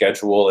Jeju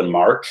schedule in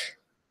March.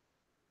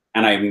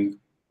 And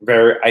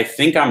I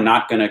think I'm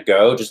not going to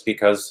go just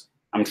because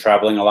I'm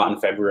traveling a lot in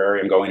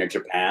February. I'm going to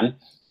Japan.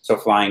 So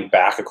flying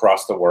back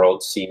across the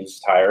world seems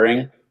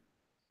tiring.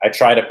 I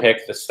try to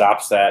pick the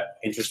stops that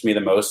interest me the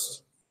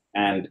most.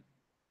 And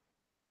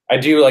I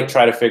do like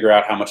try to figure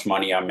out how much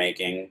money I'm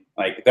making.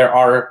 Like there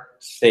are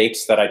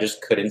stakes that I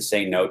just couldn't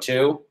say no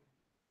to.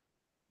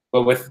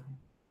 But with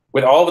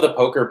all of the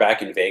poker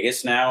back in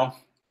Vegas now,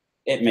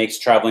 it makes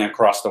traveling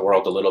across the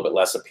world a little bit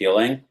less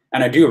appealing.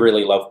 And I do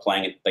really love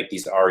playing like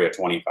these Aria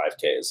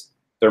 25Ks.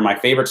 They're my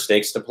favorite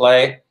stakes to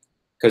play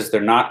because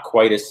they're not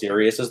quite as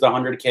serious as the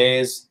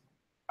 100Ks.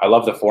 I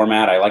love the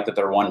format. I like that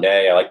they're one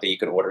day. I like that you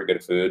can order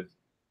good food.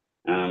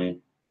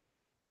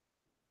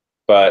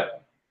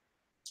 But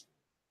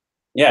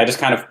yeah, I just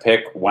kind of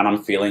pick when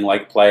I'm feeling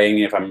like playing.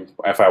 If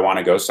I want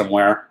to go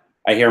somewhere,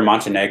 I hear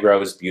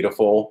Montenegro is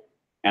beautiful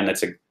and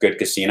it's a good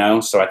casino.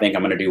 So I think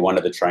I'm going to do one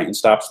of the Triton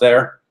stops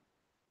there.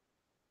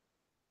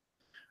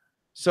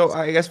 So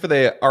I guess for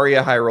the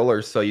Aria High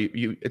Rollers, so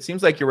it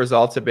seems like your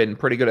results have been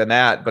pretty good in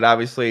that, but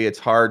obviously it's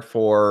hard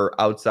for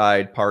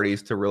outside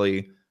parties to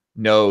really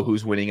know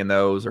who's winning in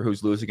those or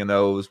who's losing in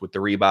those with the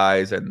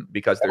rebuys, and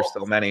because there's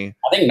so many.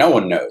 I think no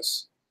one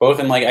knows, both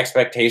in like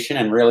expectation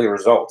and really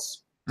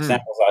results.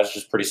 Sample size is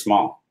just pretty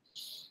small.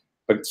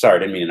 But sorry, I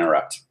didn't mean to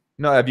interrupt.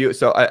 No, have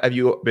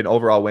you been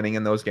overall winning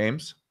in those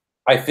games?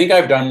 I think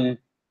I've done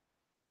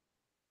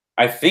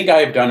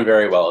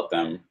very well at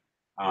them.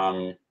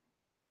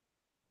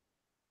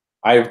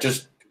 I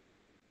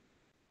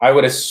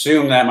would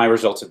assume that my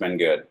results have been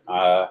good.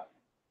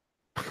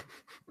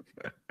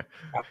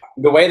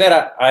 The way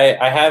that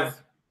I have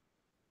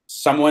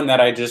someone that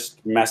I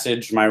just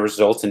message my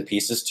results in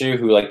pieces to,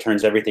 who like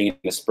turns everything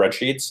into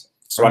spreadsheets.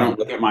 So I don't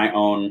look at my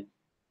own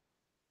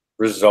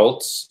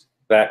results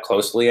that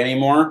closely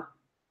anymore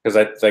because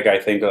I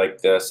think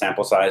like the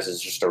sample size is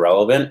just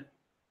irrelevant.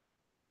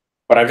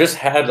 But I've just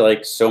had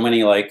like so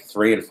many like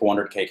 300 and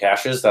 400K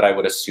cashes that I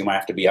would assume I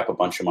have to be up a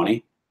bunch of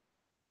money.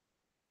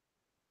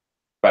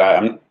 But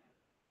I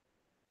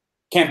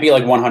can't be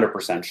like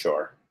 100%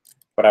 sure,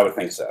 but I would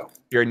think so.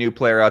 If you're a new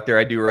player out there,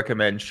 I do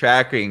recommend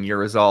tracking your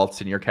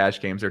results in your cash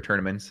games or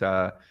tournaments,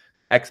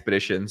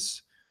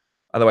 expeditions.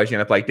 Otherwise, you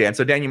end up like Dan.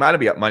 So Dan, you might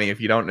be up money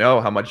if you don't know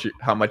how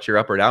much you're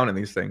up or down in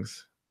these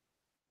things.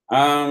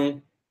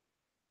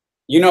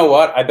 You know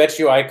what? I bet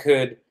you I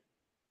could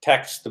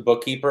text the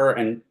bookkeeper,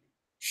 and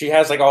she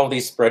has like all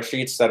these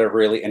spreadsheets that are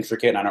really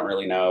intricate, and I don't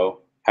really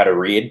know how to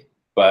read,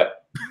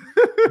 but.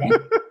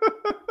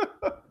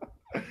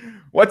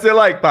 What's it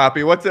like,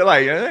 Poppy? What's it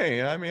like?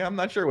 Hey, I mean, I'm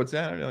not sure what's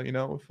that.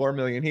 4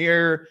 million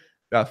here,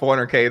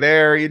 400K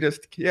there.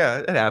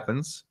 It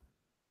happens.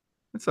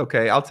 It's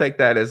okay. I'll take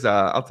that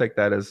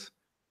as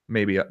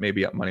maybe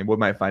up money. We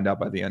might find out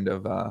by the end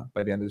of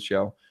the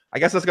show. I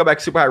guess let's go back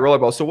to Super High Roller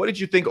Bowl. So what did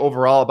you think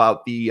overall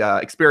about the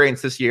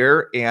experience this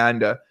year,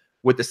 and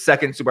with the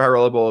second Super High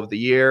Roller Bowl of the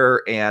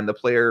year and the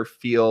player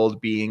field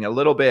being a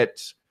little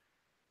bit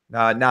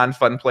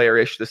non-fun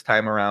player-ish this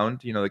time around?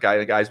 The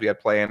guys we had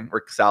playing,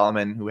 Rick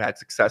Solomon, who had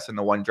success in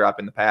the one drop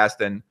in the past.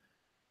 And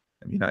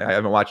I mean, I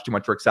haven't watched too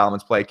much Rick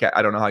Solomon's play.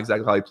 I don't know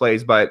exactly how he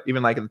plays, but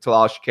even like the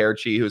Talal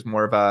Shakerchi, who's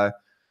more of a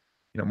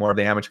more of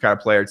the amateur kind of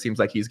player. It seems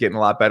like he's getting a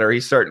lot better.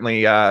 He's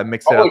certainly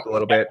mixed it up a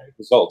little bit.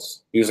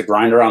 Results. He was a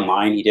grinder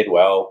online. He did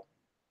well.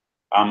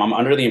 I'm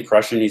under the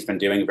impression he's been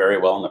doing very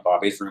well in the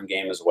Bobby's Room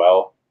game as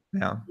well.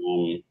 Yeah.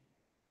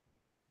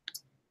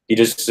 He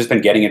just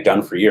been getting it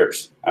done for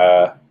years.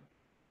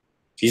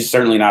 He's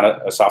certainly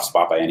not a soft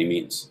spot by any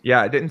means.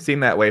 Yeah, it didn't seem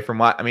that way from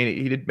what I mean.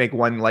 He did make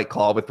one like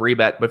call with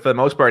 3-bet, but for the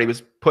most part, he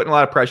was putting a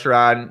lot of pressure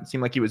on. It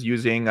seemed like he was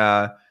using.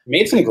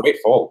 Made some great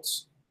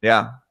folds.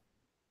 Yeah.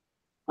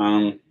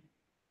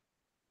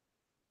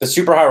 The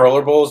Super High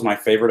Roller Bowl is my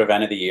favorite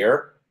event of the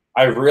year.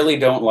 I really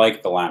don't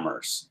like the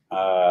Lammers.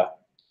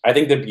 I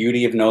think the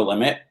beauty of No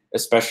Limit,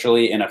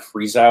 especially in a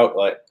freeze out,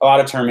 like a lot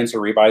of tournaments are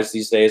rebuys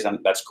these days, and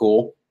that's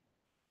cool.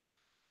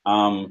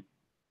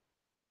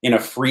 In a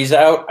freeze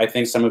out, I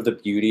think some of the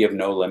beauty of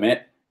No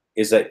Limit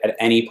is that at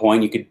any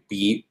point you could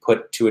be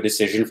put to a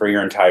decision for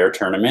your entire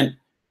tournament,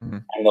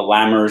 and the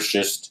Lammers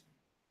just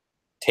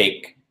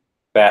take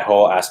that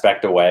whole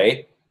aspect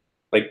away.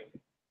 Like,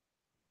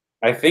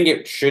 I think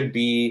it should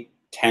be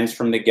tense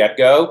from the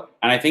get-go,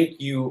 and I think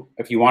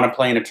if you want to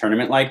play in a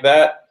tournament like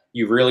that,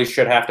 you really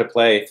should have to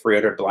play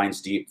 300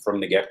 blinds deep from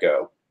the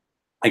get-go.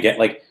 I get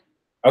like,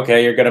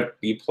 okay, you're going to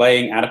be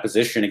playing out of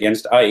position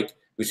against Ike,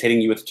 who's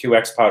hitting you with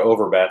 2x pot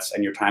overbets,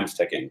 and your time's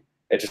ticking.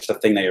 It's just a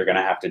thing that you're going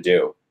to have to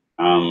do.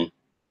 I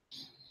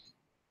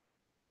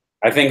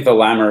think the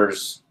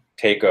Lammers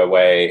take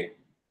away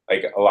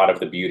like a lot of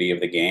the beauty of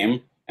the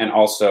game, and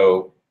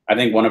also I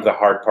think one of the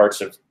hard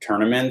parts of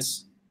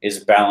tournaments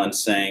is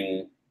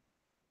balancing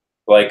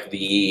like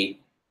the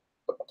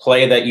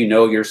play that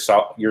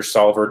your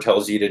solver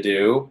tells you to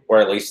do, or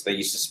at least that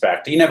you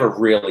suspect. You never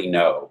really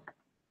know.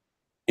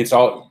 It's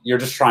all, you're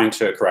just trying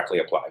to correctly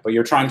apply, but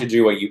you're trying to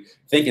do what you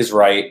think is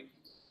right.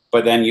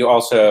 But then you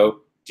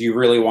also, do you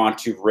really want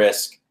to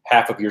risk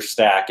half of your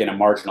stack in a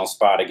marginal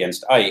spot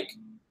against Ike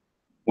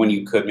when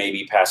you could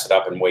maybe pass it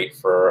up and wait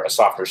for a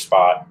softer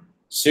spot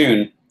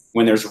soon?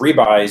 When there's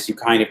rebuys, you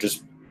kind of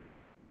just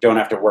don't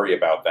have to worry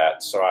about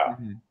that. So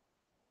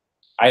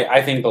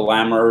I think the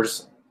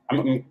Lammers,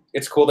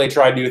 it's cool they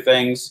tried new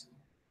things.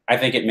 I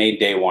think it made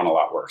day one a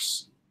lot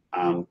worse.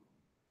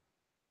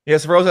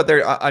 Yes, for those out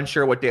there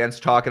unsure what Dan's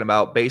talking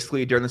about,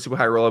 basically during the Super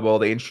High Roller Bowl,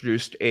 they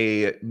introduced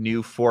a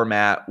new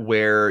format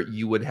where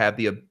you would have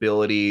the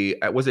ability.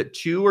 Was it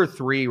 2 or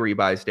 3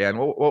 rebuys, Dan?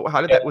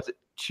 How did that? Was it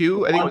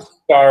 2? I think it was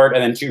start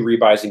and then 2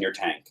 rebuys in your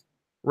tank.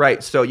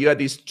 Right. So you had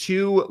these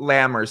 2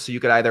 Lammers, so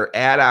you could either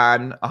add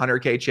on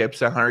 100K chips,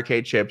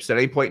 100K chips at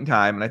any point in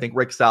time. And I think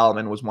Rick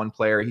Solomon was one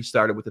player. He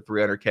started with the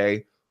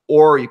 300K,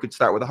 or you could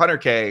start with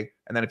 100K,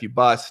 and then if you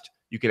bust,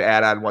 you could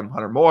add on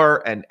 100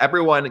 more, and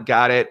everyone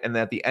got it. And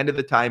then at the end of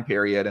the time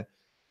period,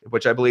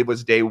 which I believe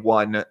was day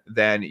 1,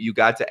 then you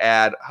got to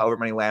add however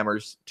many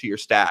Lammers to your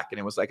stack, and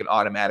it was like an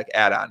automatic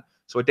add-on.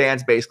 So what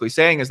Dan's basically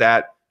saying is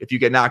that if you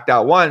get knocked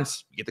out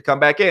once, you get to come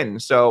back in.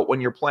 So when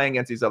you're playing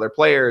against these other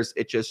players,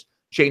 it just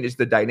changes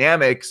the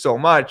dynamic so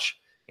much.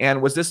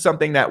 And was this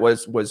something that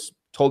was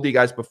told to you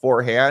guys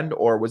beforehand,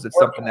 or was it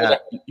something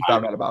that you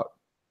found out about?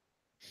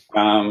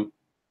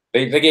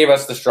 They gave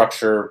us the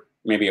structure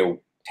maybe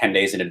 10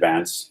 days in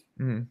advance.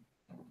 I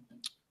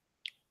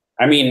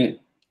mean,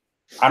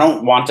 I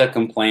don't want to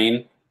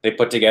complain. They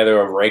put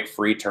together a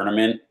rake-free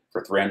tournament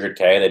for 300K.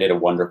 They did a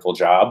wonderful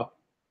job,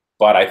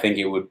 but I think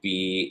it would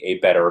be a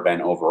better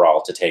event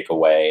overall to take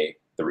away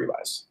the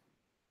rebuys.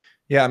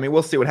 Yeah, I mean,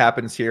 we'll see what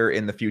happens here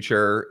in the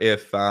future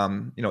if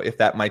if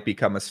that might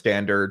become a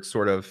standard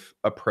sort of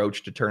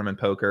approach to tournament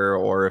poker,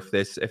 or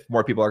if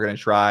more people are going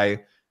to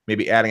try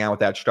maybe adding on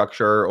with that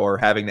structure or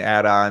having the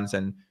add-ons.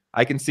 And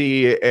I can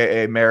see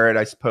a merit,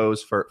 I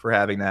suppose, for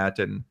having that.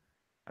 And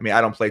I mean,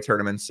 I don't play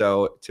tournaments,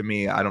 so to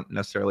me, I don't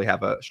necessarily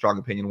have a strong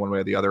opinion one way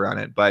or the other on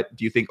it. But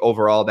do you think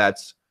overall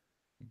that's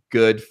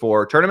good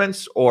for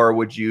tournaments, or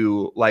would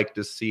you like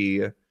to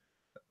see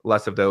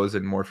less of those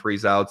and more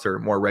freeze outs or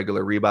more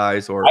regular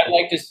rebuys? Or I'd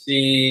like to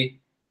see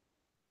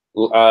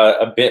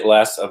a bit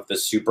less of the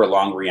super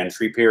long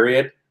reentry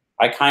period.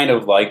 I kind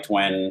of liked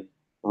when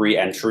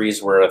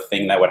reentries were a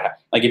thing that would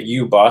happen. Like if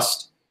you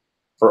bust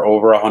for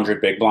over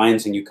 100 big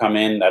blinds and you come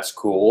in, that's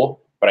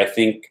cool. But I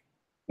think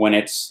when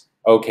it's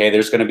okay,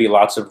 there's going to be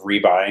lots of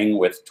rebuying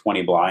with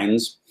 20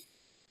 blinds,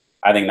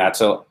 I think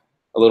that's a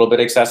little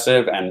bit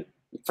excessive. And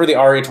for the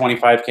RE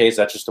 25Ks,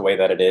 that's just the way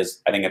that it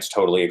is. I think it's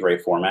totally a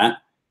great format.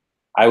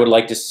 I would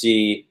like to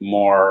see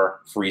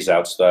more freeze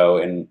outs though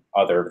in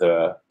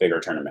the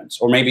bigger tournaments,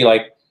 or maybe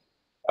like,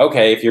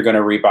 okay, if you're going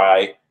to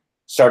rebuy,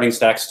 starting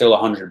stack still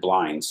 100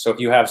 blinds. So if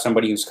you have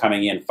somebody who's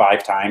coming in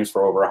 5 times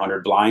for over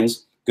 100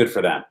 blinds, good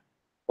for them.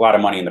 A lot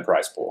of money in the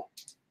prize pool.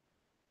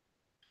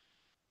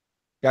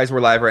 Guys,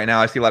 we're live right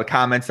now. I see a lot of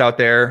comments out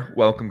there.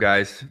 Welcome,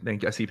 guys.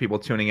 Thank you. I see people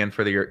tuning in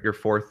for your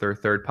 4th or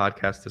 3rd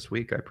podcast this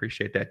week. I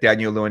appreciate that.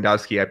 Daniel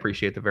Lewandowski, I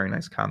appreciate the very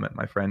nice comment,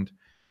 my friend.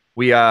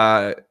 We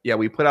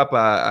put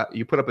up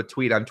you put up a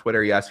tweet on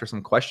Twitter. You asked for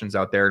some questions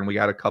out there, and we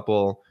got a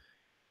couple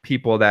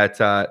people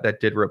that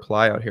did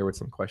reply out here with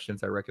some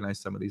questions. I recognize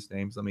some of these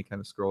names. Let me kind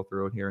of scroll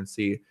through it here and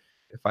see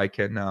if I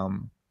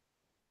can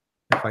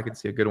if I could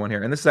see a good one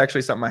here. And this is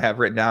actually something I have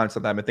written down,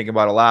 something I've been thinking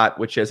about a lot,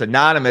 which is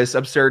anonymous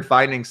absurd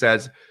finding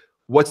says,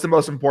 what's the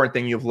most important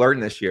thing you've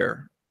learned this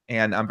year?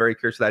 And I'm very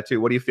curious of that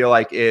too. What do you feel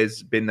like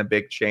is been the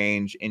big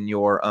change in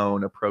your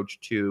own approach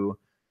to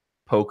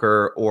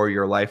poker or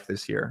your life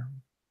this year?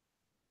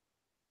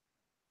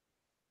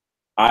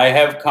 I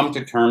have come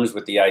to terms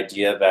with the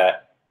idea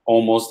that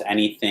almost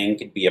anything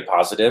could be a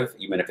positive,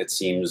 even if it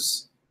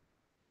seems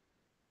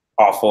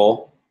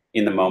awful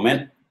in the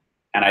moment.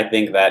 And I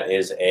think that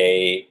is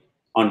a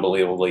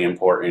unbelievably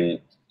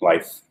important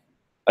life.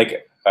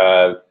 Like,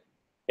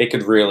 it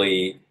could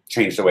really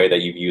change the way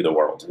that you view the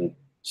world. And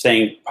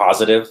staying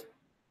positive,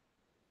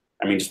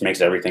 I mean, just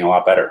makes everything a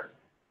lot better.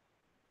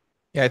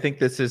 Yeah, I think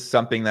this is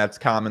something that's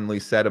commonly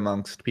said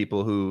amongst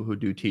people who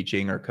do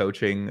teaching or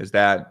coaching, is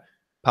that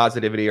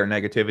positivity or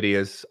negativity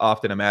is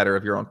often a matter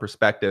of your own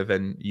perspective,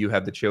 and you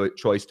have the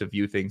choice to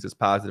view things as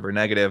positive or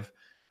negative.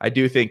 I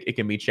do think it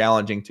can be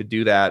challenging to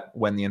do that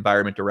when the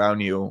environment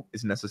around you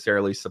isn't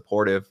necessarily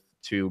supportive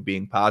to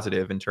being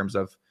positive in terms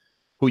of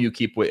who you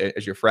keep with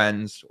as your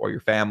friends or your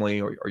family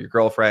or your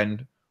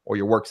girlfriend or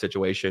your work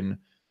situation.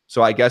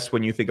 So I guess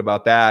when you think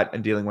about that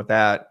and dealing with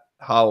that,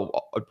 how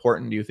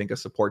important do you think a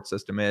support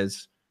system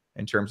is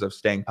in terms of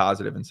staying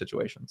positive in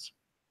situations?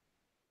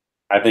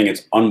 I think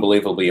it's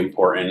unbelievably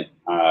important.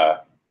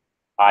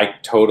 I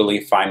totally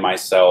find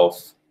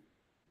myself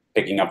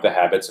picking up the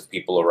habits of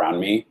people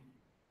around me.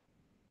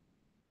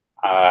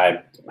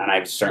 And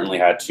I've certainly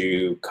had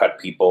to cut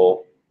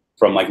people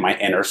from like my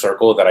inner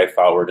circle that I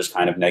thought were just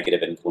kind of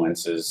negative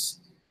influences,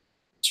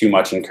 too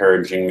much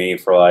encouraging me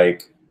for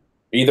like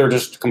either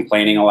just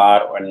complaining a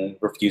lot and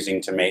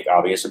refusing to make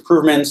obvious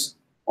improvements,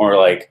 or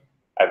like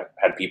I've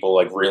had people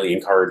like really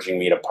encouraging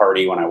me to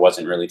party when I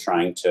wasn't really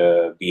trying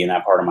to be in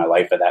that part of my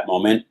life at that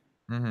moment.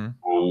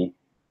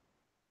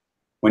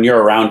 When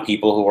you're around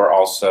people who are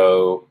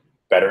also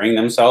bettering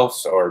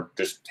themselves or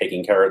just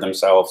taking care of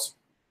themselves,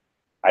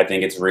 I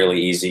think it's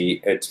really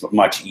easy. It's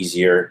much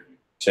easier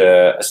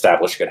to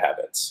establish good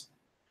habits.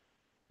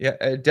 Yeah,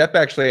 Depp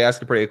actually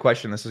asked a pretty good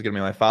question. This is going to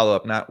be my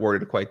follow-up, not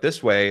worded quite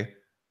this way,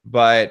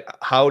 but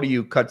how do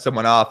you cut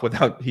someone off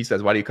without, he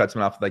says, why do you cut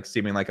someone off like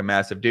seeming like a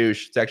massive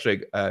douche? It's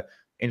actually an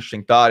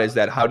interesting thought, is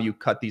that how do you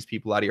cut these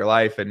people out of your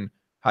life, and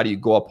how do you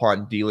go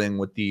upon dealing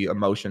with the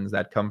emotions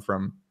that come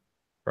from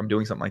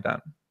doing something like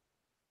that?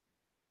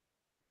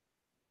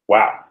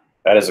 Wow,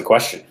 that is a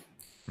question.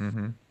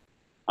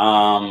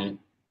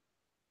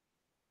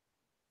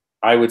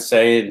 I would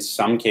say in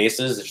some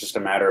cases, it's just a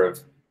matter of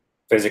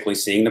physically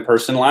seeing the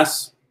person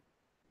less.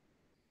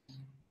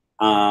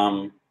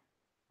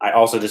 I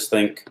also just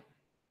think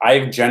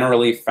I've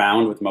generally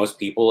found with most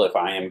people, if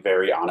I am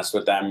very honest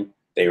with them,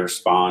 they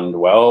respond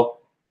well.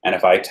 And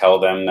if I tell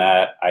them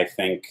that I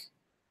think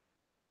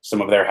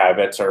some of their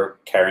habits are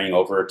carrying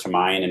over to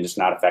mine and just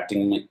not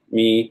affecting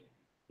me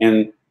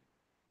in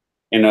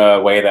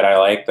a way that I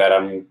like, that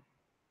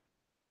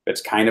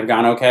it's kind of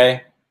gone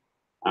okay.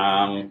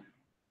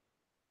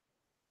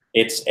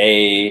 It's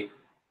a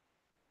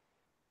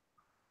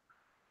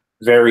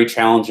very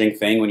challenging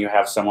thing when you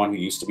have someone who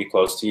used to be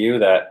close to you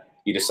that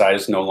you decide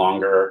is no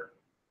longer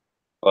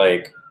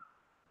like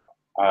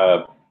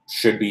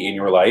should be in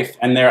your life.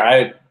 And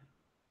I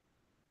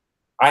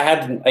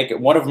had like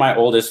one of my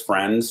oldest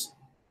friends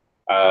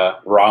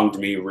wronged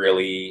me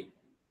really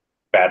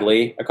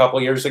badly a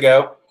couple years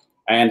ago.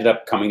 I ended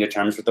up coming to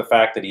terms with the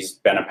fact that he's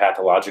been a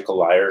pathological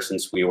liar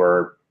since we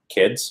were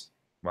kids.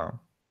 Wow.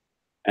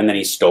 And then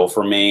he stole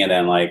from me and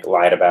then like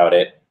lied about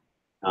it.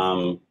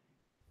 And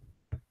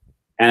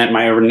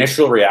my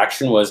initial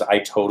reaction was, I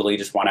totally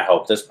just want to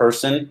help this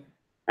person.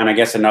 And I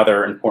guess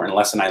another important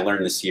lesson I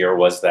learned this year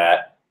was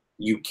that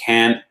you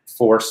can't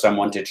force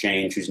someone to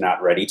change who's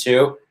not ready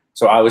to.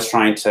 So I was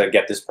trying to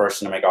get this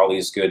person to make all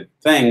these good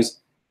things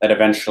that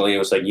eventually it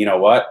was like, you know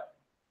what?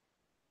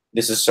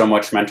 This is so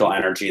much mental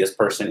energy. This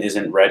person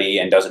isn't ready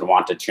and doesn't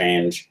want to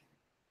change.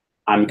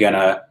 I'm going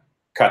to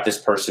cut this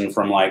person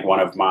from like one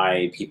of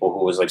my people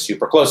who was like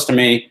super close to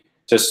me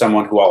to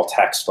someone who I'll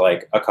text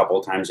like a couple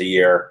of times a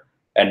year.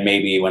 And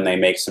maybe when they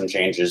make some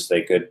changes,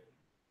 they could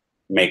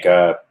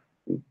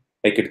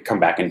come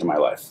back into my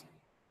life.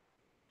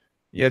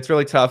 Yeah, it's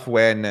really tough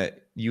when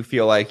you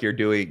feel like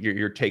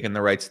you're taking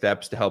the right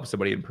steps to help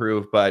somebody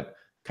improve, but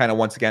kind of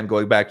once again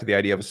going back to the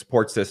idea of a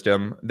support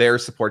system, their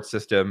support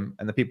system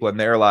and the people in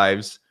their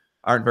lives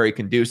aren't very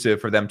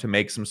conducive for them to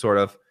make some sort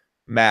of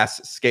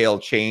mass scale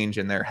change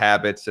in their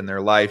habits and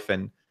their life.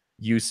 And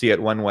you see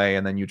it one way,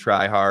 and then you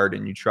try hard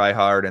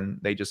and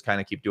they just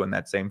kind of keep doing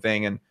that same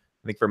thing. And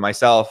I think for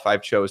myself,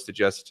 I've chose to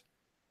just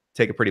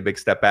take a pretty big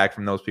step back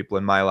from those people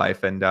in my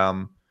life. And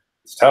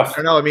it's tough. I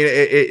don't know. I mean,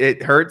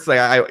 it hurts.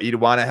 Like you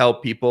want to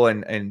help people,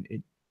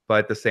 but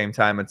at the same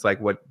time, it's like,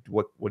 what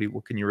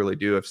can you really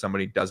do if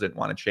somebody doesn't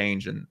want to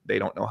change and they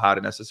don't know how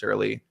to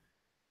necessarily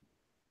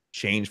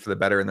change for the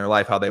better in their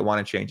life, how they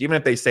want to change, even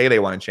if they say they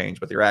want to change,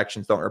 but their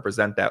actions don't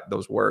represent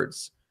those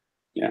words.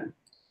 Yeah,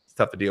 it's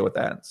tough to deal with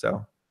that.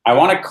 So I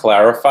want to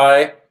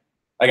clarify.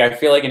 Like, I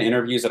feel like in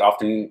interviews that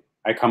often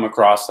I come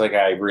across like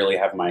I really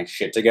have my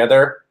shit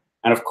together.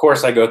 And of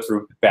course I go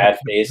through bad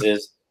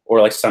phases, or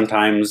like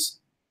sometimes,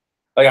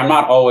 like I'm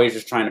not always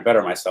just trying to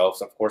better myself.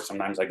 So of course,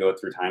 sometimes I go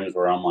through times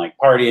where I'm like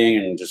partying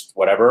and just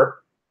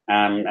whatever.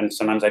 And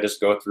sometimes I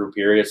just go through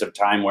periods of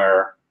time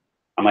where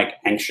I'm like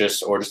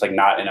anxious or just like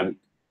not in a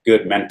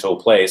good mental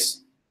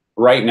place.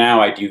 Right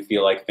now, I do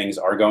feel like things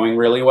are going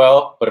really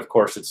well, but of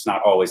course, it's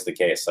not always the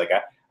case. Like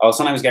I'll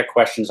sometimes get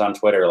questions on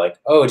Twitter like,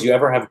 "Oh, do you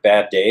ever have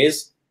bad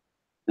days?"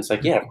 And it's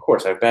like, yeah, of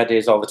course, I have bad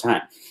days all the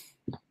time.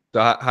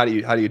 So how do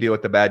you deal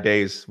with the bad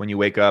days when you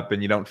wake up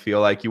and you don't feel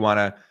like you want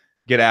to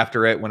get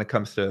after it when it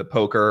comes to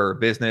poker or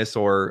business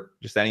or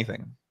just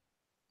anything?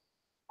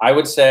 I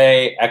would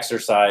say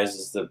exercise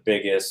is the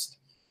biggest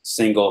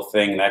single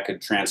thing that could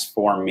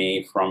transform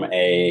me from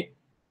a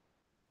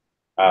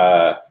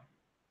uh,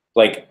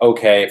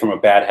 from a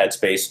bad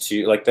headspace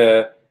to like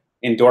the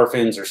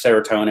endorphins or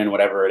serotonin,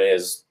 whatever it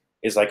is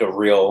like a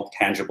real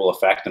tangible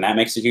effect, and that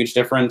makes a huge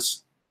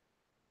difference.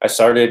 I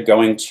started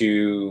going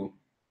to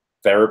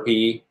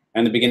therapy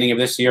in the beginning of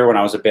this year when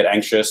I was a bit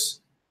anxious,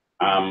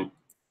 to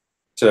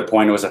the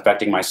point it was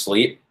affecting my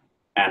sleep,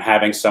 and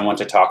having someone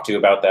to talk to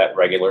about that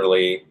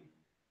regularly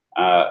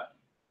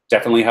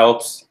definitely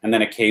helps. And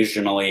then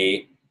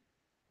occasionally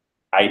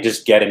I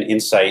just get an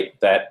insight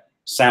that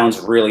sounds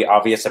really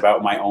obvious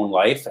about my own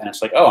life. And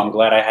it's like, oh, I'm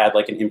glad I had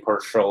like an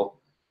impartial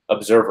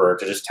observer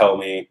to just tell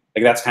me.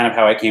 Like that's kind of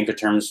how I came to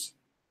terms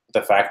with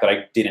the fact that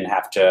I didn't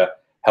have to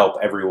help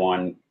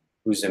everyone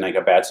who's in like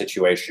a bad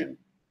situation.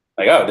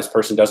 Like, oh, this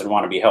person doesn't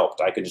want to be helped.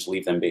 I could just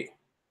leave them be.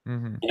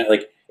 Mm-hmm. You know,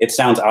 like it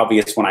sounds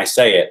obvious when I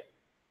say it,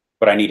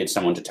 but I needed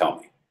someone to tell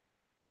me.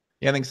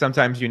 Yeah, I think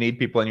sometimes you need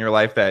people in your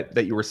life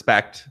that you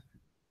respect,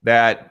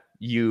 that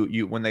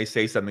you when they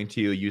say something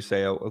to you, you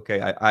say, "Oh,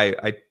 okay,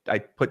 I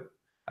put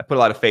a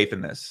lot of faith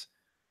in this."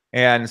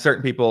 And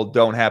certain people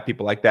don't have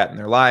people like that in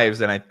their lives,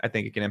 and I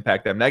think it can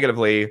impact them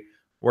negatively.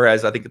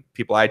 Whereas I think the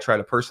people I try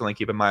to personally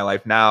keep in my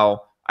life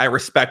now, I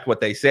respect what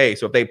they say.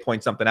 So if they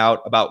point something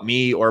out about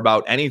me or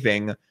about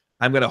anything,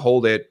 I'm going to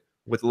hold it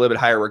with a little bit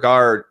higher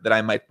regard that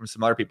I might from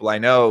some other people I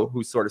know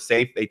who sort of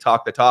say they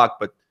talk the talk,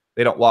 but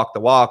they don't walk the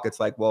walk. It's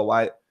like, well,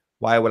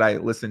 why would I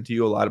listen to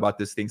you a lot about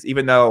these things?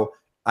 Even though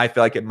I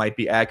feel like it might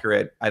be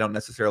accurate, I don't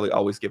necessarily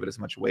always give it as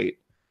much weight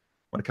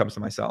when it comes to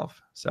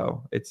myself.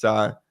 So it's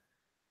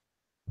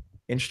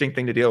interesting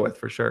thing to deal with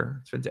for sure.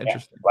 It's been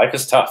interesting. Yeah, life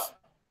is tough.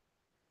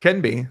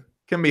 Can be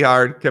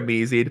hard, can be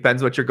easy.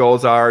 Depends what your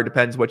goals are,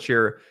 depends what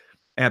your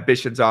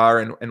ambitions are,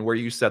 and where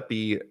you set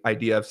the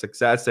idea of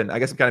success. And I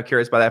guess I'm kind of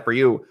curious about that for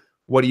you.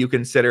 What do you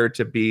consider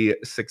to be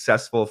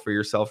successful for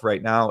yourself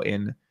right now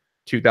in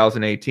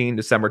 2018,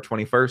 December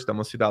 21st,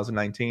 almost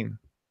 2019?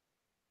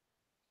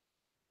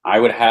 I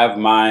would have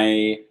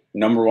my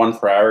number one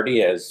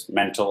priority as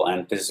mental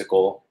and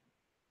physical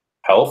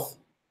health.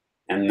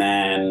 And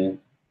then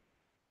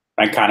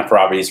I kind of for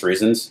obvious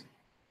reasons.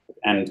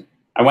 And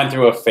I went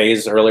through a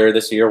phase earlier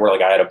this year where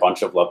like I had a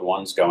bunch of loved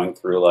ones going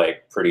through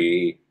like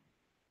pretty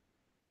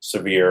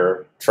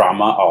severe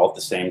trauma all at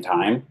the same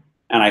time.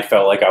 And I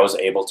felt like I was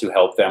able to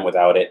help them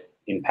without it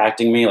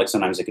impacting me. Like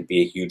sometimes it could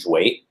be a huge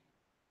weight.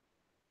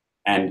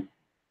 And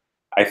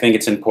I think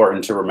it's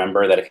important to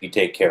remember that if you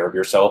take care of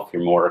yourself,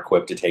 you're more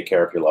equipped to take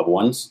care of your loved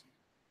ones.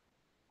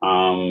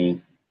 I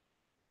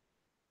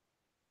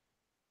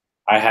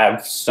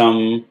have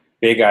some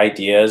big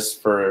ideas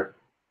for.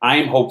 I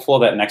am hopeful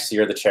that next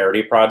year the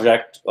charity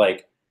project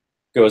like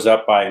goes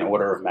up by an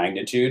order of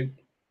magnitude.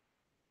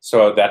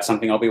 So that's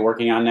something I'll be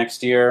working on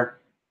next year.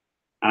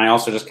 And I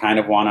also just kind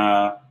of want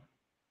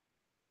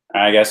to,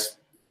 I guess,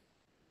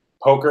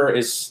 poker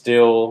is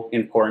still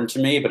important to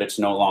me, but it's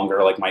no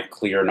longer like my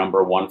clear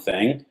number one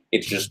thing.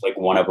 It's just like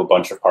one of a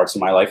bunch of parts of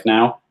my life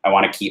now. I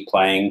want to keep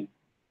playing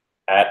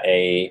at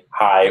a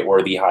high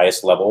or the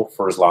highest level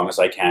for as long as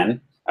I can.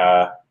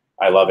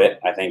 I love it.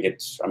 I think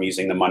I'm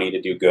using the money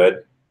to do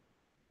good.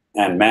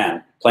 And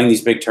man, playing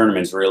these big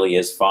tournaments really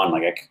is fun.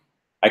 Like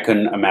I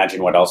couldn't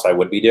imagine what else I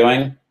would be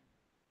doing.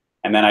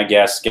 And then I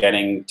guess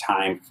getting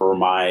time for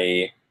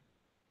my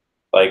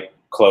like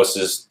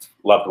closest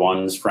loved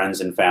ones,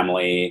 friends and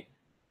family,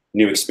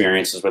 new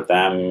experiences with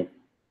them,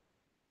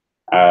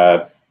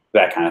 that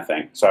kind of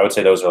thing. So I would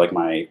say those are like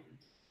my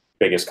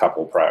biggest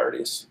couple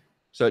priorities.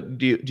 So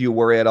do you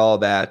worry at all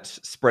that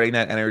spreading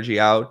that energy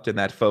out and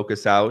that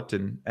focus out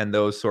and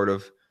those sort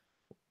of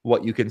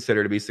what you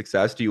consider to be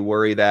success, do you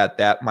worry that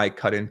that might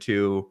cut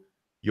into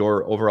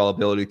your overall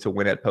ability to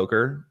win at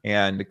poker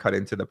and cut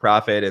into the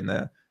profit and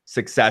the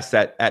success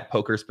at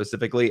poker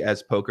specifically,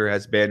 as poker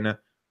has been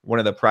one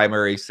of the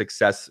primary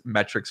success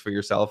metrics for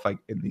yourself like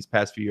in these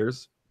past few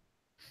years?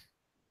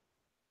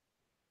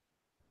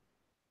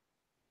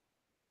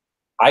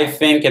 I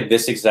think at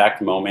this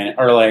exact moment,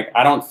 or like,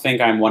 I don't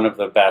think I'm one of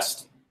the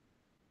best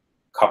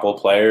couple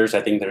players.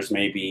 I think there's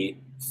maybe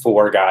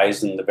 4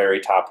 guys in the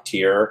very top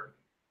tier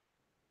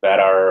that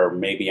are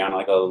maybe on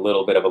like a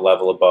little bit of a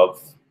level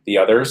above the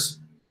others.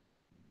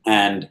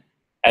 And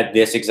at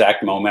this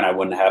exact moment, I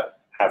wouldn't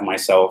have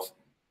myself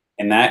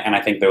in that. And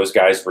I think those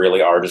guys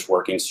really are just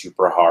working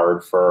super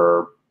hard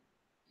for,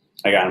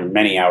 like, on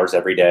many hours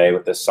every day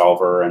with this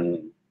solver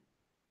and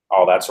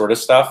all that sort of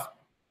stuff.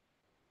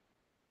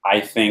 But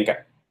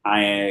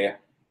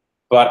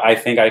I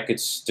think I could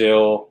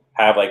still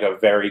have like a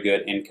very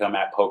good income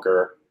at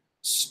poker,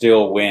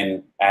 still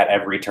win at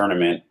every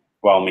tournament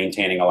while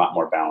maintaining a lot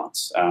more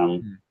balance.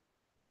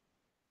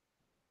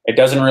 It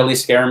doesn't really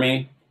scare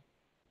me.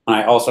 And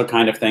I also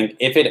kind of think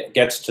if it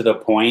gets to the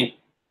point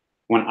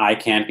when I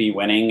can't be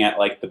winning at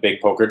like the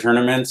big poker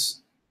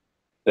tournaments,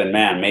 then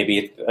man,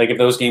 maybe like if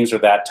those games are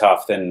that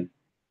tough, then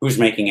who's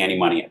making any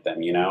money at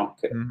them, you know?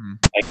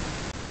 Like,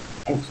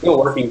 I'm still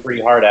working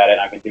pretty hard at it.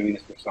 I've been doing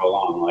this for so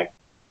long. Like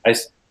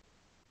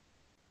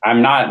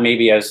I'm not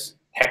maybe as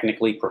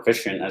technically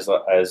proficient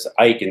as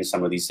Ike in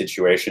some of these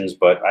situations,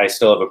 but I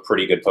still have a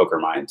pretty good poker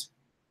mind.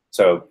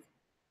 So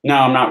no,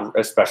 I'm not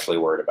especially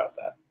worried about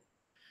that.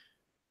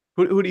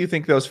 Who do you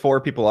think those 4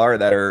 people are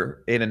that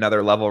are in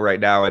another level right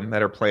now and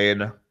that are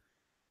playing a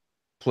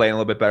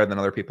little bit better than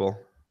other people?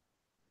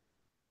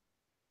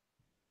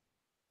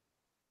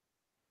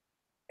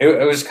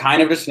 It was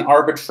kind of just an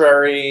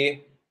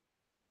arbitrary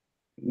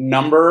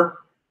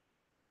number.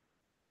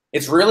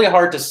 It's really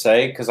hard to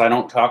say because I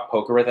don't talk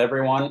poker with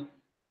everyone.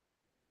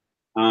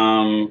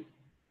 I'm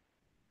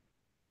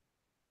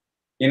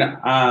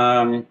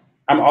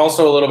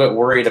also a little bit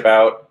worried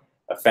about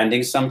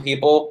offending some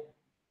people.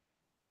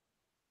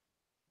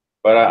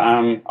 But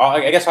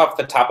I guess off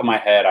the top of my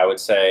head, I would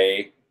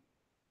say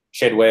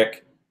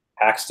Chidwick,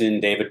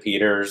 Paxton, David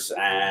Peters,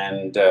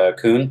 and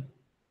Kuhn.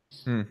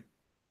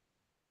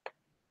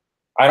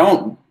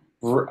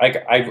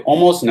 I've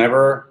almost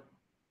never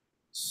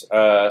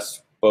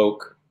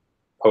spoke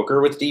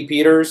poker with D.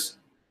 Peters,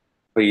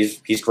 but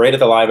he's great at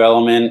the live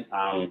element.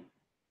 And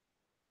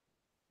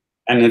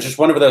it's just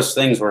one of those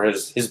things where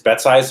his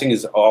bet sizing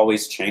is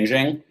always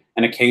changing.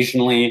 And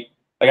occasionally,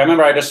 like I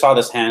remember I just saw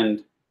this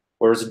hand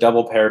where it was a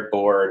double paired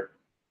board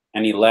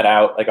and he let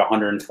out like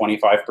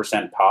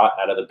 125% pot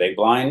out of the big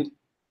blind.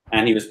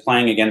 And he was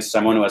playing against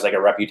someone who has like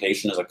a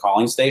reputation as a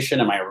calling station.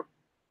 And my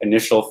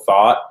initial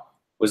thought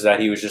was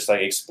that he was just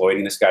like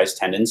exploiting this guy's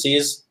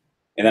tendencies.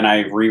 And then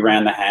I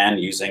reran the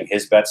hand using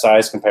his bet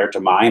size compared to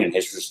mine, and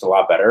his was just a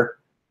lot better.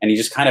 And he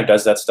just kind of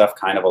does that stuff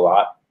kind of a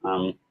lot.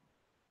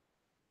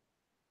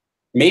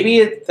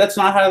 Maybe that's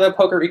not how the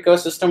poker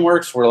ecosystem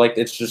works, where like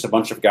it's just a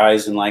bunch of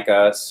guys in like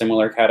a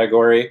similar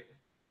category.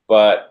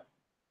 But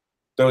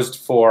those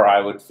 4 I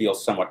would feel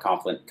somewhat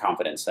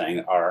confident saying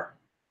are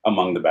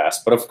among the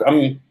best. But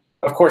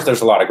of course,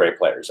 there's a lot of great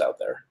players out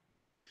there.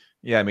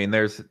 Yeah, I mean,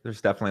 there's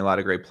definitely a lot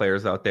of great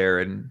players out there,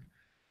 and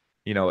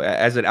you know,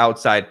 as an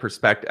outside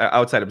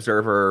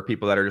observer, or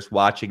people that are just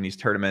watching these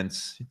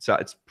tournaments,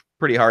 it's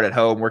pretty hard at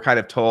home. We're kind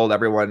of told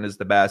everyone is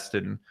the best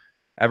and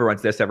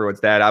everyone's this,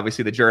 everyone's that.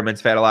 Obviously, the Germans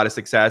have had a lot of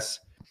success,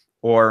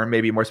 or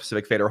maybe more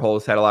specific, Fedor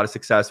Holz had a lot of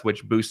success,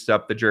 which boosts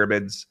up the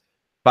Germans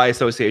by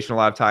association a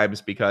lot of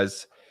times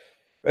because,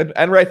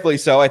 and rightfully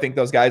so. I think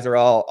those guys are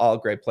all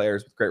great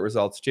players with great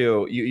results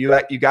too. You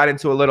got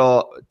into a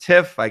little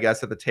tiff, I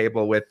guess, at the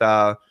table with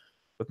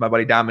my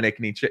buddy Dominic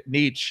Nietzsche.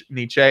 I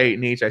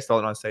still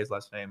don't know how to say his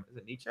last name. Is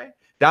it Nietzsche?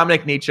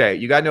 Dominic Nietzsche.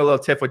 You got into a little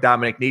tiff with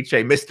Dominic Nietzsche,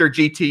 Mr.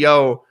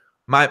 GTO,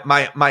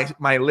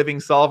 my living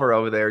solver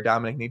over there,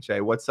 Dominic Nietzsche.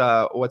 What's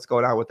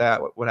going on with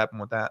that? What happened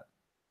with that?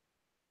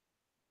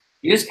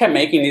 He just kept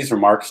making these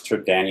remarks to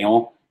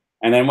Daniel,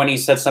 and then when he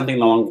said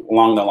something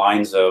along the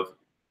lines of,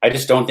 "I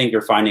just don't think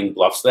you're finding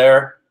bluffs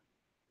there,"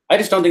 I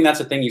just don't think that's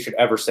a thing you should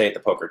ever say at the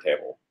poker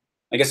table.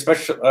 Like,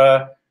 especially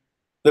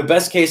the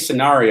best case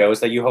scenario is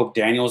that you hope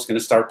Daniel's going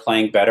to start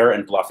playing better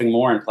and bluffing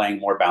more and playing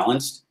more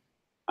balanced.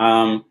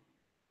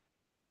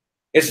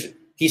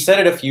 He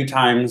said it a few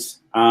times.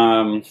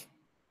 I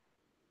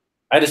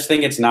just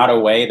think it's not a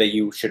way that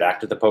you should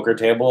act at the poker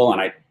table,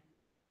 and I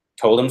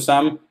told him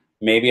some.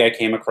 Maybe I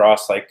came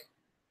across like,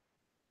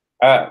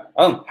 how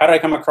did I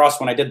come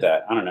across when I did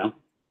that? I don't know.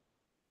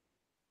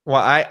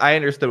 Well, I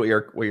understood what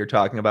you're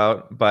talking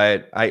about,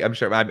 but I'm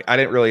sure I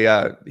didn't really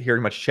hear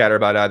much chatter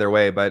about it either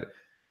way. But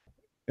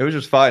it was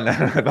just fun.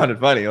 I found it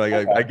funny.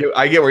 Like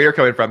I get where you're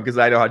coming from because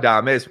I know how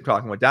Dom is from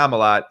talking with Dom a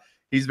lot.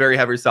 He's very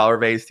heavy solver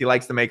based. He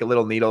likes to make a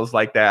little needles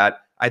like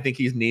that. I think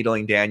he's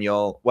needling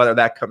Daniel. Whether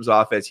that comes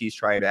off as he's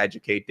trying to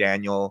educate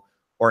Daniel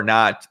or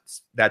not,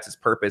 that's his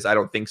purpose. I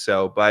don't think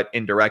so. But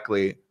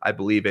indirectly, I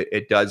believe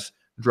it does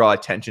draw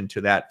attention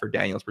to that for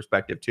Daniel's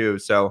perspective too.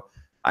 So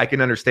I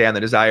can understand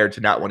the desire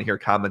to not want to hear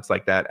comments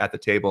like that at the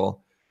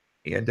table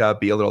and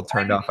be a little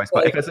turned off. I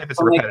suppose if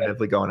it's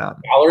repetitively going on.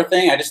 Dollar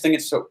thing. I just think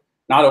it's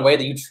not a way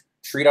that you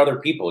treat other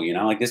people. You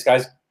know, like this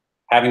guy's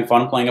having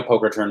fun playing a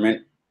poker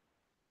tournament,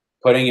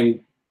 putting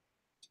him.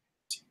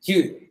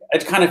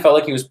 It kind of felt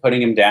like he was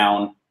putting him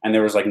down, and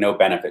there was like no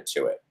benefit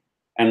to it.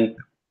 And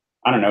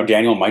I don't know.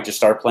 Daniel might just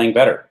start playing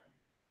better.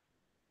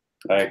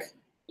 Like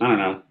I don't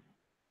know.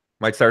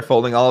 Might start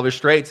folding all of his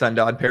straights on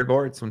paired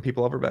boards when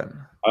people overbet.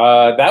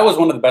 That was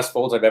one of the best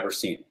folds I've ever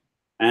seen.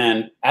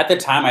 And at the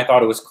time, I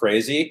thought it was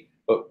crazy.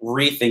 But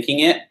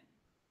rethinking it,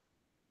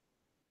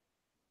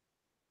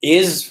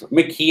 is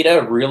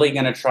Makita really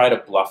going to try to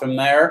bluff him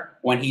there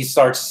when he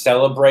starts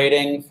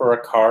celebrating for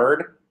a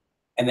card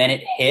and then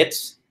it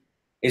hits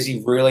Is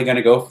he really going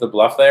to go for the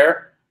bluff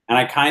there? And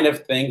I kind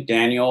of think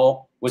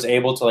Daniel was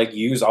able to like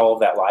use all of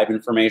that live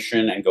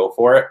information and go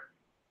for it.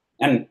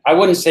 And I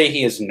wouldn't say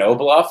he has no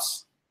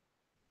bluffs,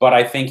 but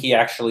I think he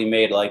actually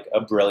made like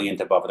a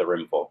brilliant above the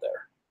rim fold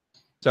there.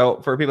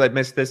 So for people that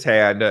missed this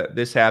hand,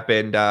 this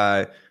happened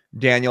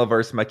Daniel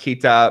versus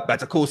Makita.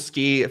 That's a cool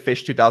ski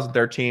fish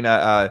 2013,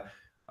 a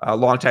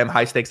longtime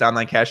high stakes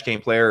online cash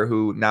game player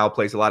who now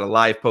plays a lot of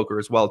live poker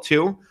as well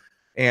too.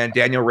 And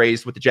Daniel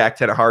raised with the Jack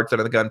 10 of hearts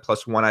under the gun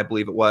 +1, I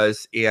believe it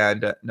was.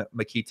 And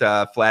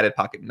Makita flatted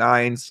pocket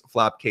nines.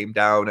 Flop came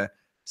down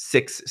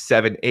 6,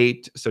 7,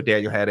 8. So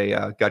Daniel had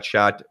a gut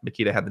shot.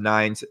 Makita had the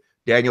nines.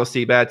 Daniel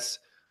C bets.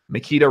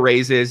 Makita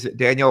raises.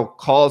 Daniel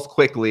calls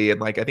quickly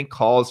and I think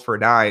calls for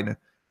 9.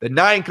 The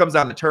 9 comes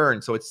on the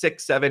turn. So it's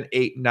 6, 7,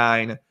 8,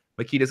 9.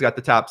 Makita's got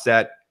the top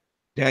set.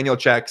 Daniel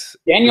checks.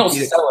 Daniel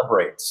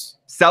celebrates.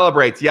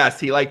 Celebrates. Yes.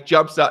 He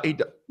jumps up.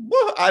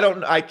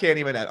 I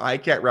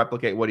can't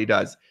replicate what he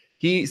does.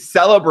 He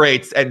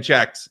celebrates and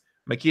checks.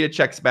 Makita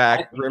checks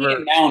back. River he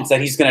announced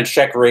that he's going to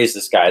check raise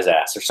this guy's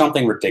ass or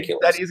something ridiculous.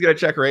 That he's going to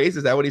check raise?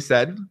 Is that what he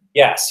said?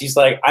 Yes. He's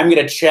like, I'm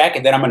going to check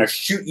and then I'm going to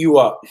shoot you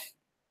up.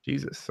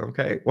 Jesus.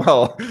 Okay.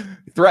 Well,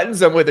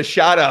 threatens him with a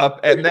shot up,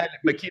 and then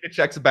Makita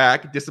checks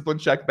back. Discipline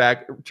check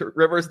back.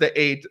 Rivers the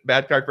 8.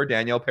 Bad card for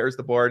Daniel. Pairs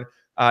the board.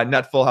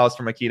 Nut full house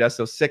for Makita.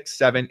 So 6,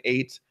 7,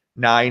 8,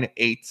 9,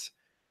 8.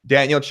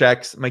 Daniel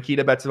checks.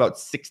 Makita bets about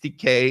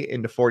 60K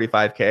into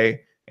 45K.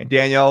 And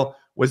Daniel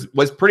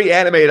was pretty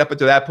animated up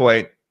until that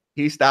point.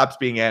 He stops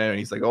being animated.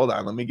 He's like, hold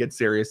on, let me get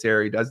serious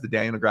here. He does the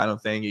Daniel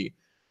Negreanu thing. He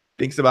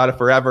thinks about it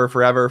forever,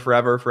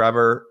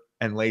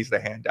 and lays the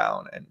hand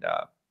down. And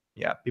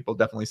yeah, people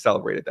definitely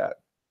celebrated that.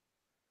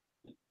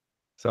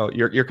 So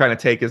your kind of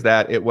take is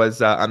that it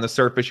was on the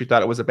surface, you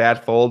thought it was a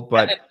bad fold,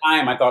 but at the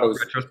time I thought it was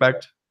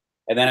retrospect.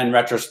 And then in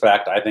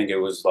retrospect, I think it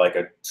was like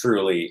a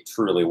truly,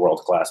 truly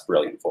world-class,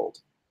 brilliant fold.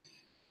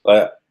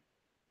 And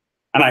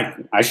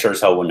I sure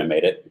as hell wouldn't have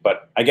made it.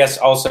 But I guess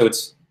also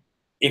it's,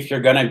 if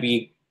you're going to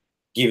be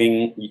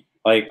giving,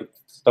 like,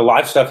 the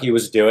live stuff he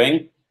was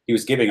doing, he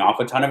was giving off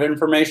a ton of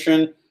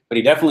information, but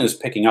he definitely was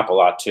picking up a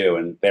lot too,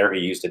 and there he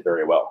used it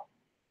very well.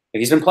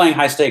 He's been playing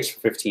high stakes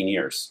for 15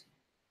 years.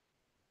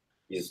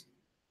 He's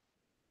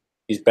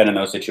been in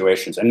those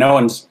situations, and no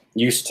one's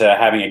used to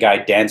having a guy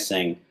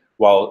dancing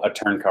while a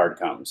turn card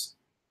comes.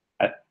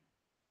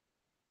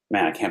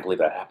 Man, I can't believe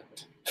that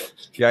happened.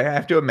 Yeah, I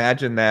have to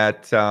imagine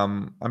that.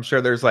 I'm sure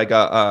there's like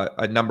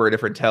a number of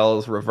different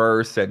tells,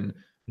 reverse, and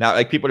now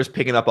like people just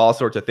picking up all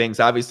sorts of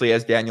things. Obviously,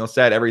 as Daniel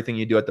said, everything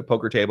you do at the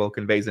poker table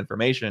conveys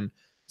information.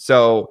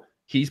 So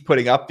he's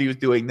putting up these,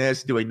 doing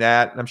this, doing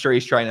that. And I'm sure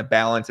he's trying to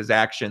balance his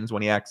actions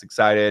when he acts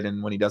excited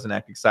and when he doesn't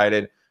act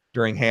excited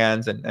during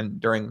hands and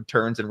during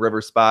turns and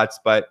river spots.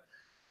 But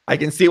I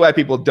can see why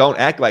people don't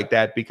act like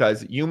that,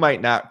 because you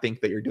might not think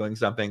that you're doing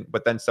something,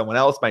 but then someone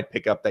else might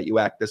pick up that you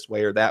act this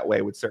way or that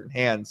way with certain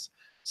hands.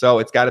 So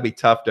it's got to be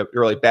tough to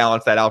really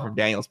balance that out from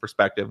Daniel's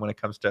perspective when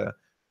it comes to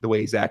the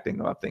way he's acting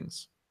about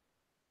things.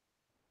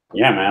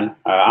 Yeah, man.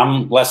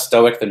 I'm less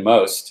stoic than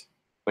most,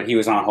 but he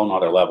was on a whole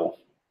nother level.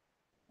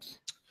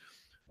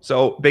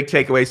 So big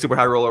takeaway, Super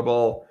High Roller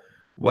Bowl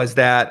was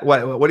that.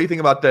 What do you think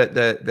about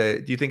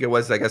the? Do you think it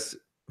was, I guess,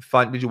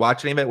 fun? Did you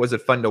watch any of it? Was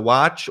it fun to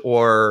watch,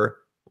 or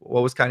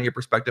what was kind of your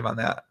perspective on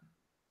that?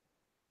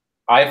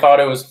 I thought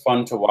it was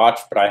fun to watch,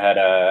 but I had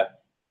a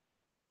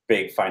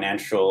big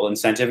financial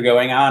incentive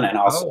going on, and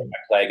also I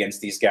play against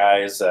these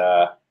guys.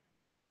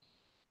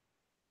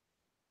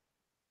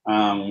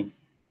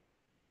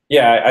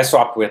 Yeah, I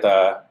swapped with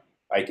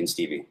Ike and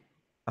Stevie.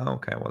 Oh,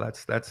 okay, well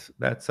that's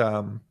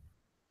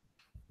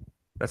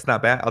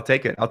not bad. I'll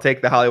take it. I'll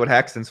take the Hollywood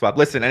Haxton swap.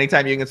 Listen,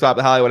 anytime you can swap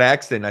the Hollywood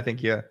Haxton, I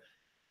think you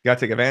got to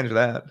take advantage of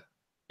that.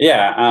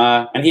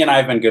 Yeah, and he and I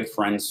have been good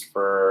friends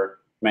for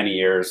many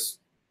years.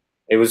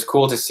 It was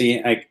cool to see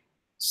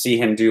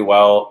him do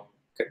well.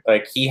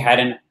 Like, he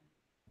hadn't.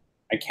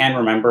 I can't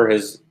remember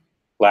his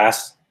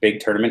last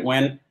big tournament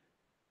win.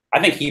 I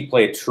think he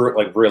played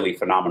really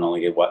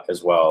phenomenally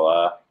as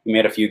well. He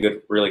made a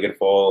few really good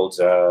folds.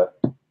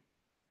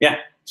 Yeah,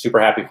 super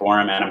happy for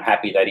him, and I'm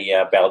happy that he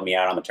bailed me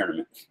out on the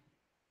tournament.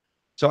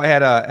 So I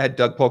had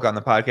Doug Polk on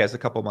the podcast a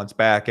couple months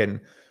back, and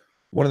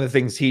one of the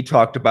things he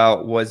talked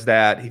about was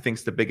that he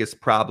thinks the biggest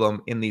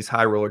problem in these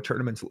high roller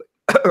tournaments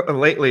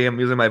lately, I'm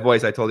using my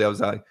voice. I told you I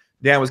was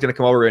Dan was going to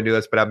come over and do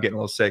this, but I'm getting a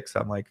little sick, so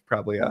I'm like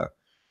probably I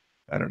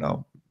don't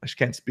know. I just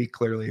can't speak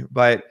clearly,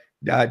 but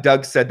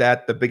Doug said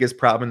that the biggest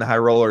problem in the high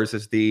rollers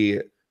is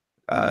the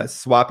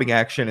swapping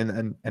action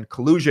and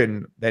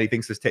collusion that he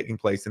thinks is taking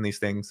place in these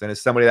things. And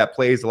as somebody that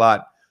plays a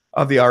lot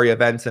of the ARIA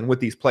events and with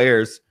these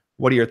players,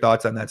 what are your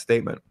thoughts on that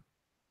statement?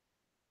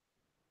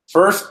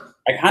 First,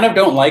 I kind of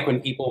don't like when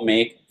people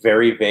make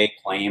very vague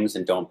claims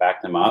and don't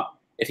back them up.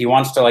 If he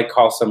wants to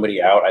call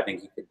somebody out, I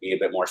think he could be a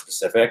bit more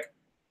specific.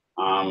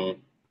 I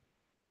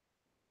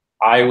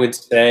would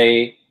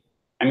say,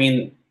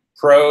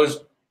 pros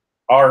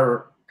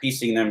are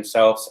piecing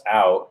themselves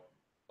out,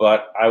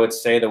 but I would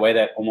say the way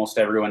that almost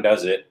everyone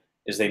does it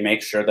is they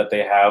make sure that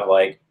they have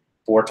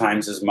 4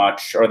 times as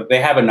much, or that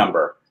they have a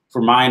number.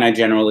 for mine, I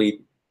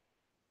generally,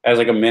 as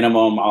like a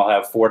minimum, I'll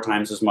have 4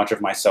 times as much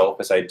of myself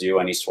as I do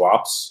any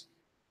swaps.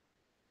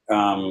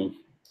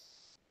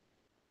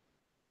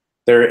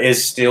 There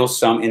is still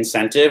some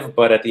incentive,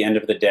 but at the end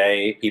of the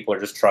day, people are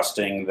just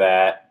trusting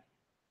that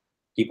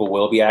people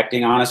will be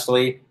acting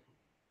honestly.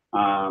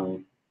 I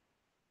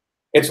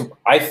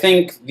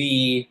think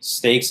the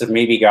stakes have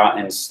maybe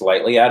gotten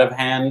slightly out of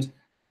hand,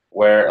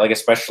 where like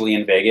especially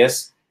in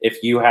Vegas,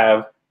 if you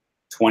have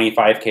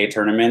 25K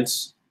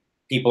tournaments,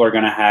 people are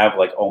going to have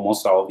like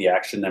almost all of the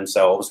action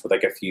themselves with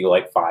like a few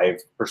like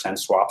 5%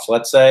 swaps,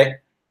 let's say.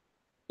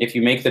 If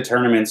you make the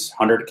tournaments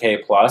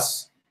 100K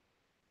plus,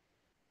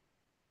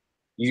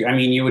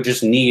 you would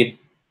just need,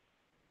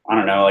 I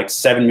don't know, like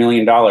 $7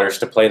 million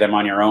to play them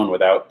on your own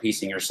without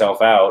piecing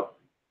yourself out.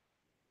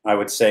 I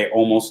would say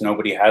almost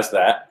nobody has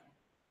that.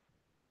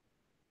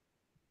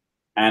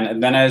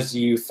 And then as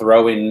you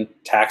throw in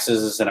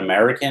taxes as an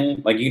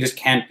American, like you just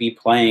can't be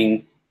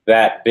playing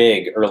that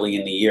big early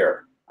in the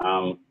year.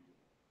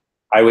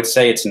 I would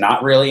say it's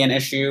not really an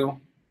issue.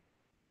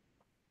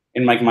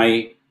 In like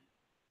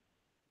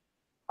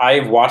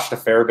I've watched a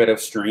fair bit of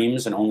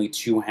streams, and only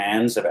 2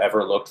 hands have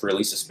ever looked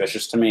really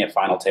suspicious to me at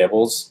final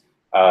tables.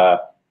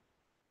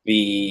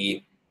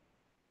 The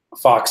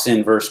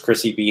Foxin versus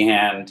Chrissy B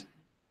hand.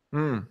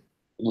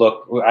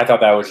 Look, I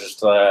thought that was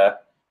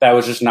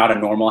just not a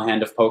normal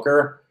hand of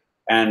poker.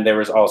 And there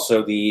was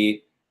also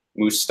the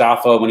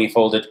Mustafa when he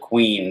folded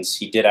queens.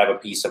 He did have a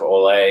piece of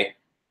Ole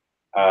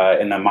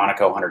in the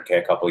Monaco 100K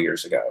a couple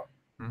years ago.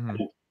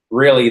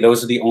 Really,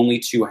 those are the only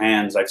 2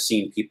 hands I've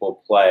seen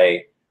people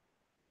play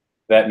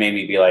that made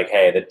me be like,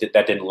 hey, that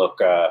didn't look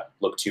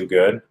too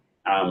good.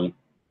 And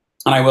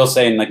I will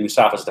say, in like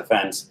Mustafa's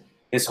defense,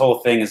 his whole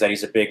thing is that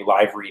he's a big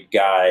live read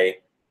guy,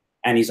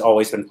 and he's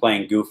always been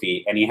playing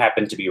goofy, and he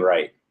happened to be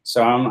right.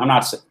 So I'm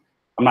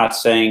not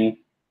saying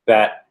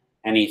that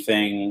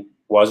anything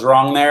was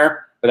wrong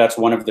there, but that's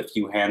one of the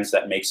few hands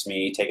that makes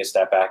me take a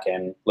step back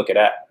and look at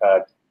it.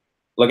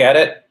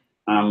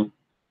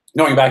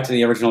 Going back to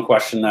the original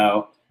question,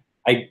 though,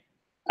 I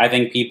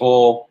think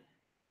people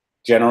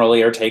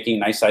generally are taking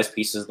nice sized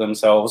pieces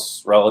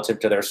themselves relative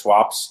to their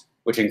swaps,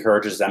 which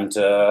encourages them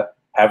to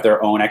have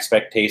their own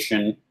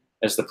expectation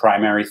as the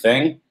primary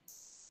thing.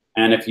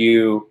 And if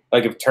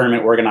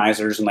tournament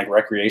organizers and like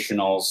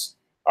recreationals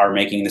are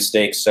making the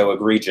stakes so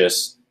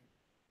egregious,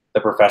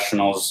 the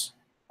professionals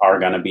are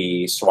going to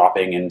be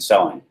swapping and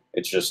selling.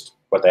 It's just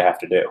what they have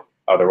to do.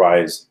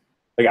 Otherwise,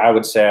 like I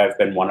would say I've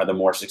been one of the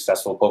more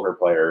successful poker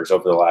players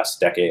over the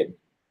last decade,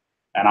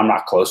 and I'm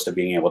not close to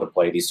being able to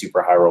play these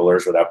super high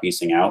rollers without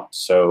piecing out.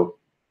 So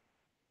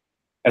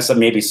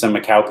maybe some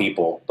Macau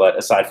people, but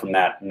aside from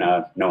that,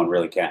 no one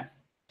really can.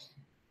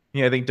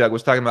 Yeah, I think Doug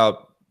was talking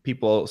about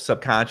people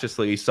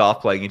subconsciously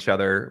soft playing each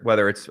other,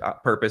 whether it's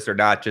purpose or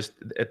not, just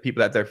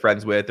people that they're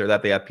friends with or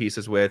that they have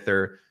pieces with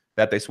or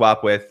that they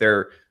swap with,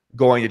 they're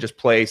going to just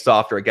play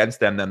softer against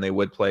them than they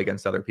would play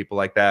against other people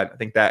like that. I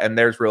think that, and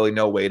there's really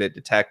no way to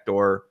detect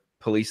or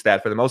police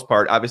that for the most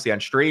part. Obviously on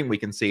stream we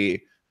can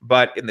see,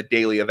 but in the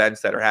daily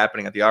events that are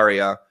happening at the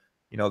Aria,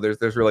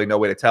 there's really no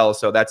way to tell.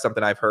 So that's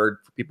something I've heard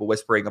people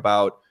whispering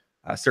about.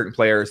 Certain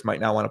players might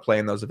not want to play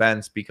in those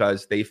events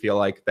because they feel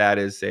like that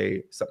is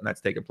something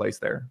that's taken place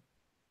there.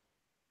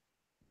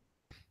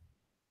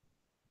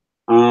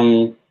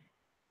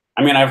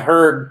 I've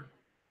heard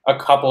a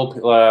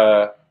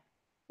couple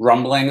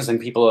rumblings and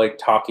people like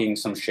talking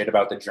some shit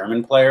about the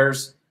German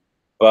players,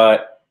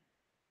 but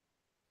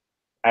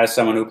as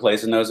someone who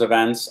plays in those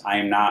events, I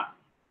am not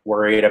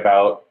worried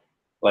about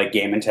like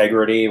game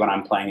integrity when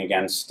I'm playing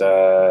against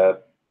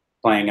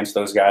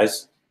those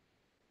guys.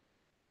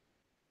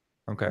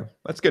 Okay,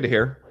 that's good to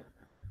hear.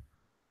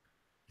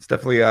 It's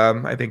definitely,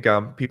 I think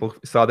people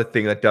saw the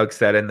thing that Doug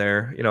said in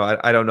there.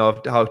 I don't know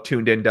how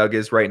tuned in Doug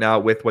is right now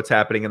with what's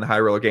happening in the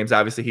high roller games.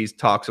 Obviously, he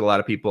talks to a lot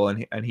of people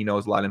and he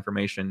knows a lot of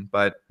information.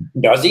 But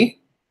does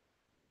he?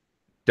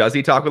 Does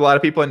he talk with a lot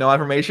of people and know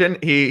information?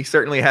 He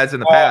certainly has in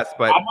the past.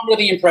 But I'm under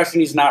the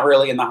impression he's not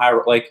really in the high.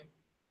 Like,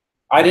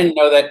 I didn't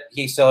know that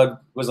he still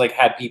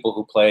had people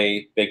who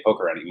play big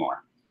poker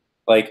anymore.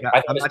 Like, yeah,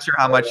 I'm not sure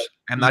how much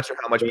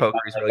poker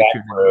he's really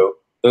tuned in.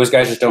 Those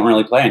guys just don't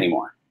really play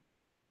anymore.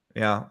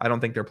 Yeah, I don't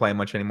think they're playing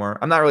much anymore.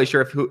 I'm not really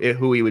sure if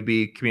who he would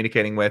be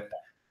communicating with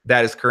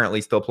that is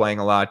currently still playing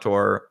a lot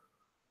or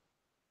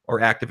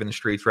active in the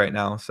streets right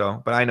now.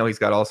 So, but I know he's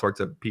got all sorts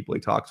of people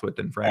he talks with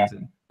and friends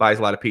and buys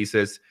a lot of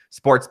pieces,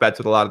 sports bets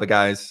with a lot of the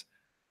guys.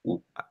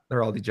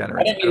 They're all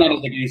degenerates. I didn't mean that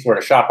as any sort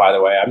of shot, by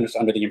the way. I'm just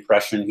under the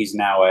impression he's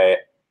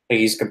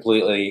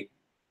completely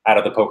out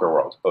of the poker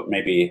world, but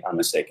maybe I'm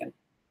mistaken.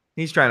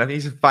 He's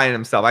finding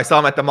himself. I saw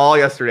him at the mall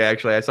yesterday.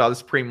 Actually, I saw the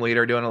Supreme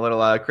Leader doing a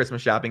little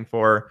Christmas shopping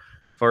for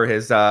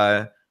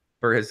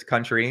his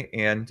country,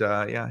 and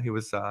yeah, he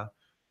was.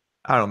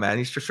 I don't know, man.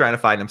 He's just trying to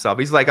find himself.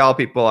 He's like all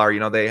people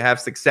are. They have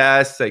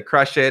success, they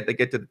crush it, they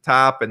get to the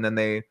top, and then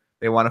they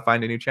want to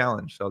find a new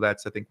challenge. So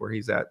that's, I think, where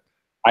he's at.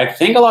 I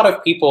think a lot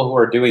of people who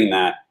are doing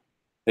that,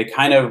 they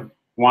kind of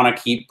want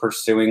to keep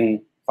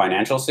pursuing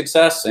financial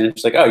success, and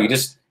it's like, oh, you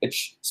just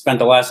spent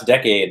the last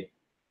decade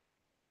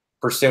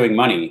pursuing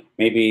money.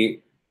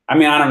 Maybe, I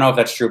mean, I don't know if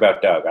that's true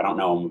about Doug. I don't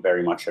know him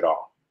very much at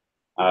all.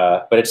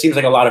 But it seems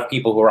like a lot of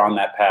people who are on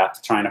that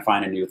path trying to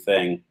find a new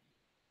thing,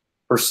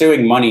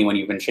 pursuing money when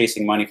you've been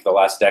chasing money for the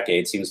last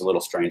decade seems a little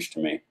strange to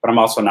me. But I'm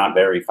also not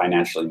very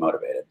financially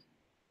motivated.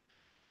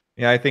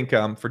 Yeah, I think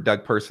for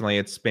Doug personally,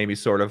 it's maybe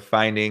sort of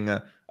finding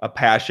a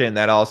passion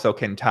that also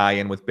can tie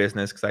in with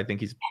business, because I think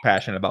he's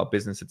passionate about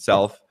business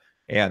itself.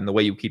 And the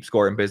way you keep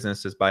score in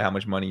business is by how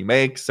much money you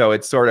make. So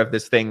it's sort of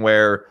this thing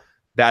where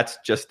that's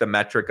just the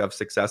metric of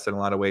success in a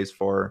lot of ways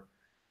for,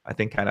 I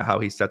think, kind of how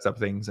he sets up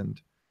things. And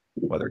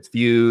whether it's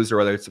views or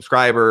whether it's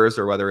subscribers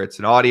or whether it's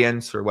an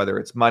audience or whether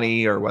it's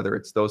money or whether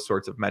it's those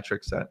sorts of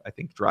metrics that I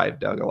think drive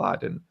Doug a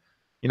lot. And,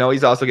 you know,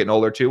 he's also getting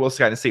older too. We'll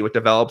kind of see what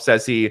develops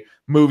as he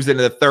moves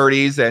into the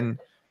 30s. And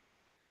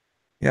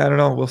yeah, I don't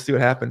know. We'll see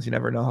what happens. You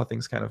never know how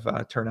things kind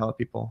of turn out with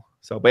people.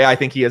 So, but yeah, I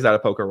think he is out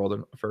of poker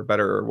world for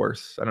better or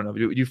worse. I don't know.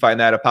 Do you find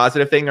that a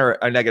positive thing or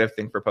a negative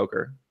thing for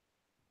poker?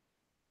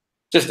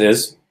 Just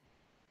is.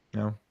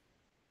 No.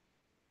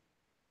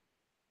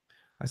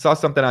 I saw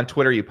something on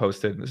Twitter you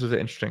posted. This was an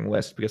interesting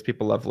list because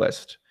people love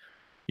lists.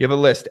 You have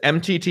a list.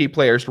 MTT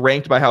players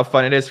ranked by how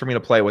fun it is for me to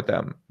play with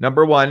them.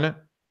 Number 1,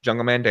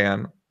 Jungle Man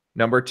Dan.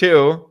 Number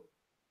 2,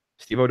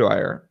 Steve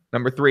O'Dwyer.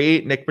 Number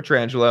 3, Nick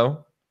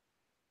Petrangelo.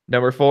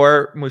 Number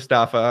 4,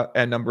 Mustafa.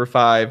 And number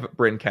 5,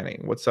 Bryn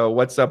Kenning. What's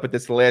up with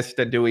this list?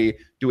 And do we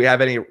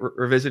have any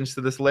revisions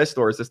to this list,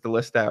 or is this the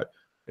list that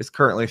is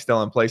currently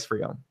still in place for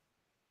you?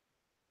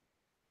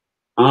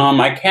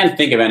 I can't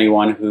think of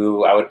anyone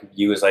who I would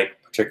view as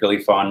like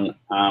particularly fun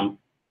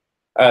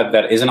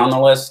that isn't on the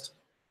list.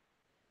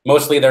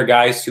 Mostly they're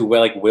guys who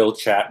will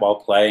chat while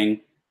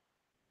playing.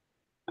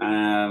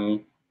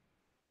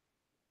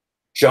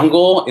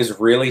 Jungle is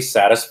really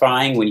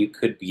satisfying when you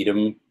could beat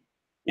him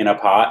in a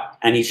pot,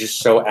 and he's just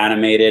so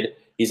animated.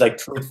 He's like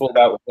truthful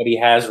about what he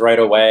has right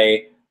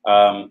away.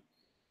 I've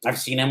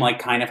seen him like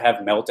kind of have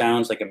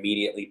meltdowns, like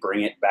immediately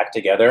bring it back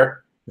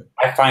together.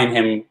 I find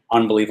him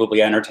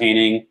unbelievably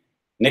entertaining.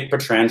 Nick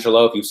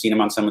Petrangelo, if you've seen him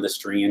on some of the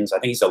streams, I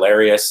think he's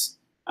hilarious.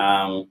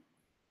 I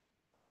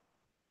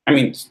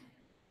mean,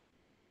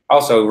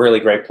 also a really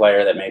great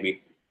player that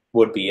maybe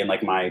would be in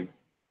like my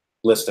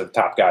list of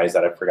top guys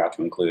that I forgot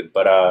to include.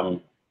 But I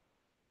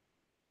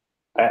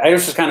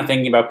was just kind of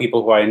thinking about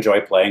people who I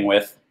enjoy playing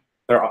with.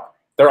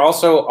 They're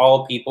also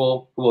all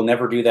people who will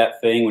never do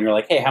that thing when you're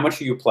like, hey, how much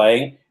are you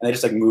playing? And they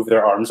just like move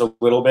their arms a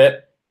little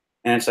bit.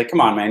 And it's like, come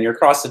on, man, you're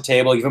across the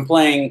table. You've been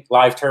playing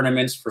live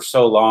tournaments for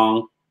so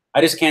long. I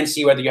just can't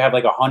see whether you have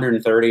like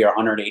 130 or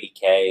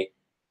 180K.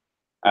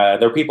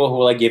 There are people who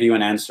will like give you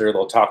an answer.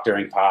 They'll talk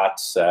during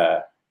pots.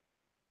 I'm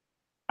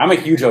a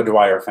huge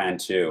O'Dwyer fan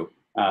too.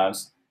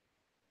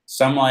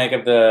 Some like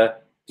of the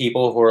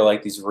people who are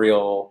like these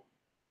real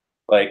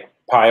like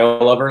pile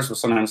lovers will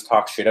sometimes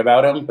talk shit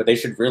about him, but they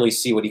should really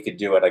see what he could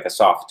do at like a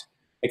soft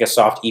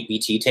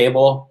EPT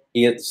table.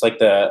 It's like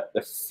the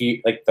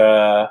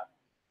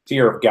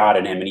fear of God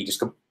in him, and he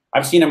just.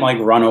 I've seen him like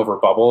run over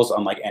bubbles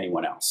unlike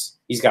anyone else.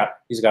 He's got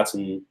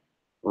some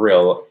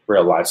real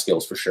life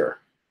skills for sure.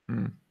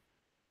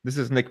 This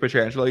is Nick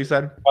Petrangelo, you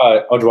said?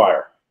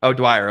 O'Dwyer.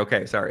 O'Dwyer.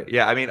 Okay, sorry.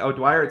 Yeah, I mean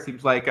O'Dwyer. It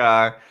seems like you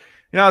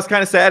know, it's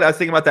kind of sad. I was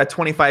thinking about that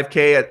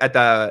 25K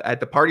at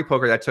the party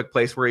poker that took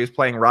place where he was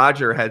playing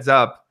Roger heads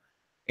up,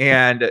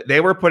 and they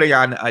were putting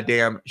on a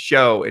damn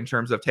show in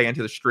terms of taking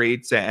to the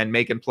streets and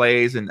making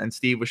plays, and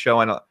Steve was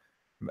showing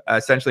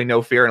essentially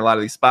no fear in a lot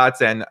of these spots.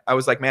 And I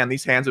was like, man,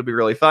 these hands would be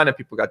really fun if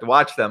people got to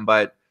watch them,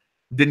 but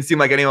didn't seem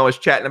like anyone was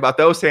chatting about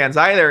those hands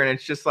either. And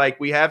it's just like,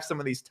 we have some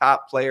of these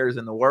top players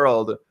in the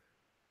world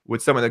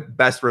with some of the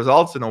best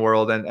results in the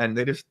world. And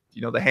they just,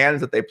 you know, the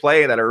hands that they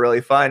play that are really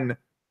fun,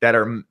 that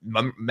are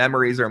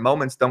memories or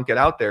moments, don't get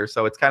out there.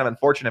 So it's kind of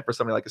unfortunate for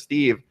somebody like a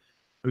Steve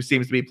who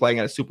seems to be playing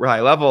at a super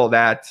high level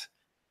that,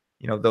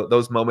 you know,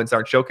 those moments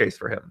aren't showcased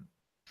for him.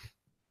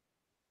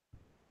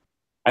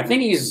 I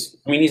think he's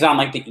on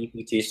like the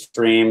EPT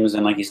streams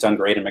and like he's done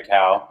great in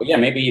Macau. But yeah,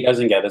 maybe he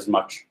doesn't get as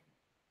much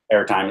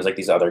airtime as like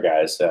these other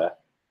guys.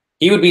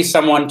 He would be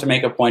someone to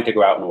make a point to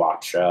go out and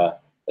watch,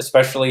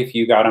 especially if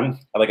you got him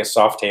at like a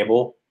soft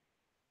table.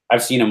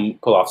 I've seen him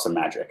pull off some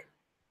magic.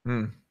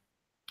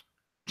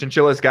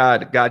 Chinchilla's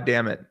God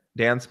damn it.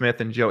 Dan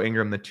Smith and Joe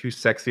Ingram, the two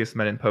sexiest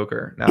men in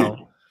poker.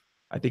 Now,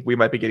 I think we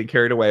might be getting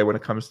carried away when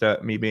it comes to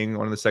me being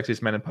one of the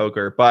sexiest men in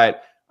poker,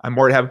 but I'm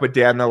more than happy to put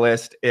Dan on the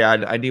list,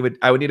 and I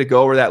would need to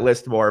go over that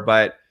list more.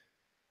 But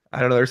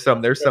I don't know. There's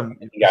some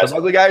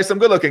ugly guys, some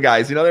good looking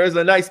guys. You know, there's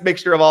a nice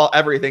mixture of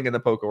everything in the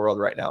poker world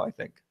right now, I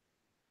think.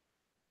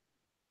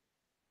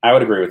 I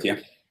would agree with you.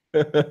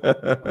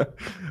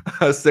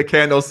 Sick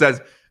Candle says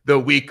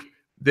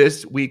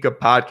this week of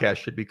podcast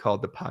should be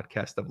called the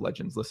Podcast of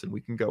Legends. Listen,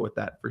 we can go with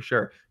that for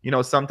sure. You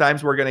know,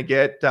 sometimes we're gonna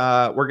get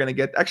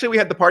actually we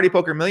had the Party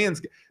Poker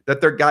Millions,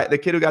 the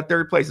kid who got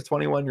third place, a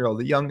 21-year-old,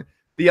 the young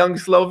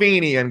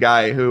Slovenian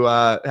guy who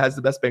has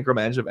the best bankroll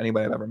management of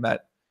anybody I've ever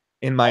met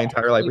in my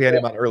entire life. We had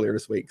him on earlier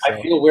this week. So.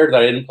 I feel weird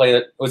that I didn't play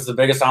it. It was the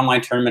biggest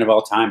online tournament of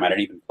all time. I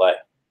didn't even play. It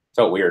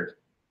felt weird.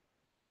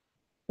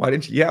 Why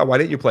didn't you? Yeah, why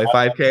didn't you play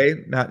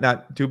 5K?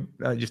 Not too.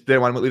 Just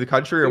didn't want to leave the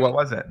country, or what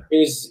was it? It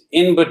was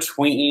in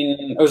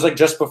between. It was like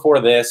just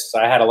before this.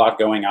 I had a lot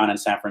going on in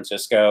San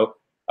Francisco.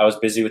 I was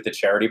busy with the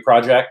charity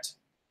project.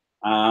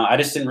 I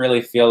just didn't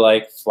really feel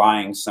like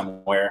flying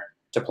somewhere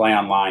to play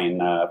online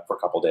for a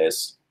couple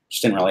days.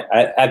 Just didn't really.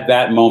 At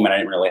that moment, I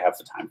didn't really have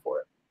the time for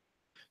it.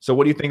 So,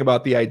 what do you think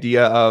about the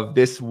idea of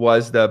this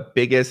was the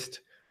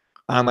biggest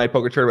online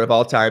poker tournament of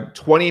all time?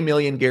 20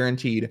 million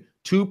guaranteed.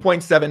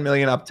 2.7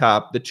 million up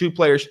top. The two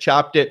players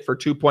chopped it for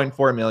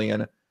 2.4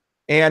 million.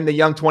 And the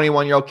young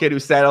 21-year-old kid who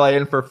satellite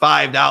in for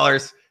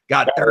 $5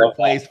 got third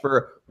place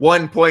for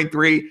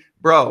 1.3.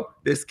 Bro,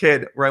 this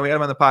kid, when we had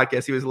him on the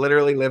podcast, he was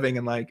literally living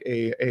in like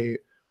a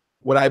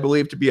what I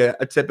believe to be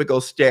a typical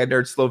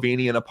standard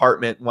Slovenian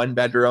apartment, one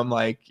bedroom,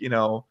 like, you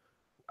know,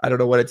 I don't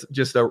know what it's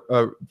just a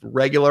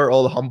regular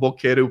old humble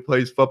kid who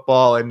plays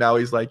football. And now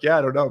he's like, yeah,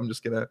 I don't know. I'm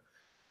just going to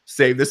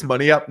save this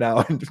money up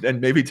now and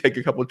maybe take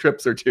a couple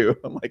trips or two.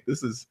 I'm like,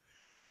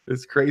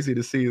 it's crazy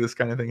to see this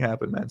kind of thing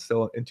happen, man,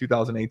 still in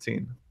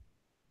 2018.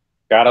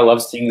 Gotta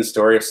love seeing the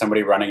story of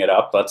somebody running it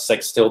up. That's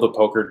like still the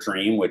poker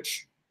dream,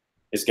 which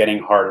is getting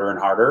harder and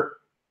harder.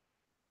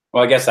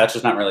 Well, I guess that's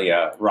just not really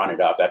a run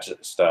it up. That's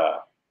just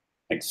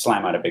like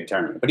slam out a big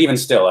tournament. But even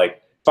still,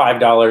 like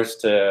 $5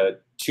 to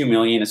 2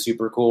 million is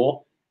super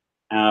cool.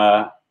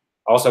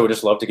 Also, would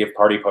just love to give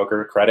Party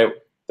Poker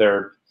credit.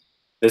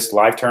 This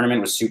live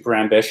tournament was super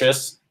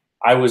ambitious.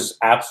 I was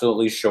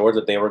absolutely sure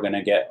that they were going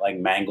to get like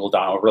mangled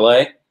on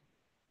overlay.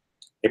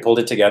 They pulled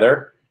it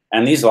together,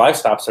 and these live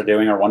stops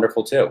are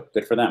wonderful too.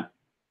 Good for them.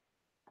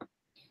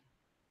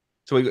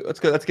 So let's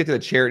get to the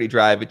charity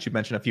drive that you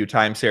mentioned a few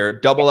times here.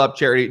 Double Up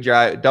charity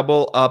drive,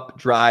 Double Up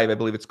Drive, I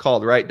believe it's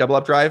called, right? Double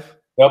Up Drive.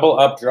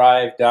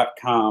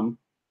 DoubleUpDrive.com.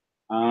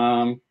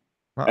 I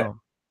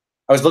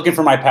was looking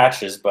for my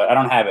patches, but I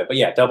don't have it. But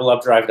yeah,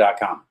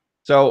 DoubleUpDrive.com.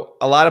 So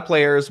a lot of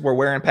players were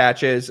wearing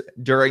patches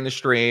during the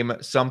stream.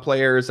 Some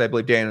players, I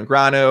believe Daniel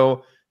Grano,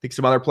 I think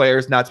some other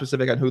players, not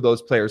specific on who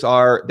those players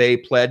are, they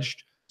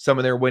pledged some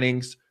of their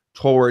winnings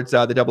towards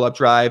the Double Up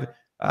Drive.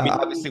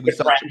 Obviously, we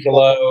saw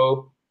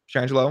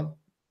Shangelo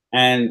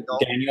and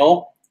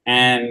Daniel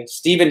and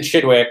Stephen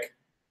Chidwick.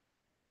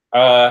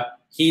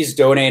 He's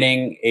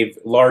donating a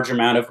large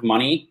amount of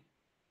money.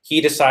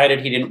 He decided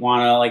he didn't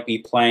want to like be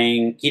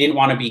playing. He didn't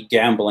want to be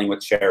gambling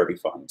with charity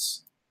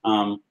funds,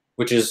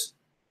 which is.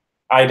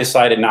 I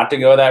decided not to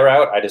go that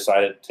route. I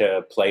decided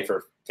to play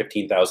for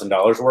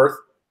 $15,000 worth.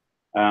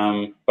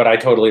 But I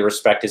totally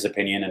respect his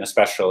opinion, and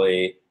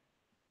especially,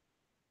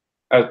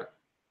 but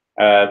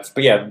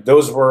yeah,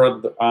 those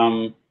were,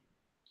 oh,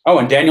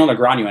 and Daniel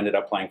Negreanu ended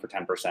up playing for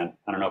 10%.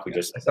 I don't know if we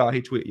just. I saw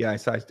he tweeted. Yeah, I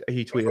saw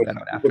he tweeted that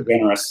out after.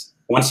 Generous.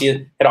 Once he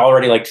had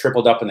already like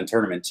tripled up in the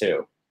tournament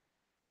too.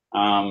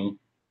 And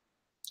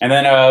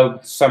then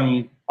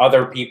some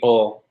other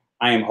people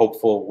I am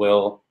hopeful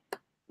will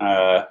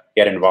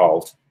get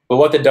involved. But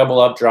what the Double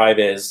Up Drive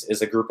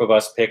is a group of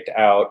us picked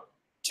out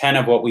 10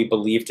 of what we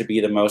believe to be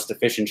the most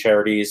efficient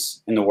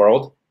charities in the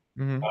world,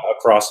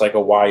 across like a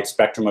wide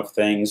spectrum of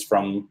things,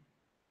 from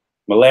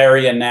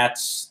malaria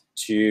nets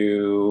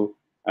to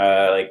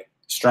like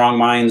Strong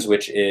Minds,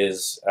 which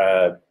is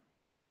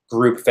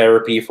group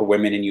therapy for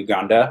women in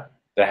Uganda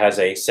that has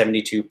a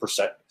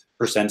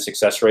 72%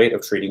 success rate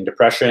of treating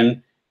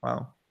depression.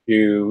 Wow.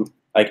 To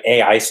like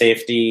AI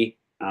safety.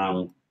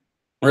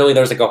 Really,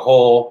 there's like a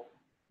whole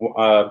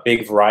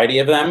big variety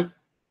of them.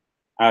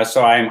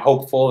 So I'm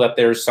hopeful that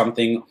there's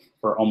something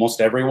for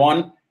almost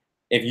everyone.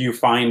 If you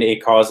find a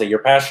cause that you're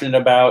passionate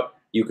about,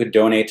 you could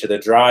donate to the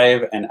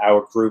drive, and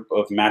our group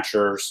of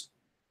matchers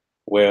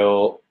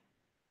will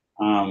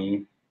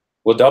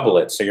double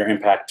it, so your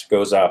impact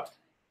goes up.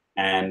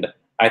 And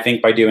I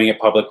think by doing it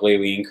publicly,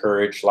 we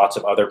encourage lots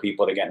of other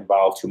people to get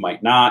involved who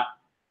might not.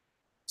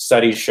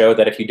 Studies show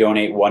that if you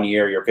donate 1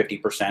 year, you're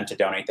 50% to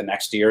donate the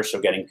next year. So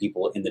getting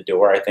people in the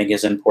door, I think,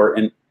 is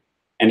important.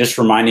 And just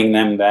reminding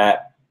them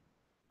that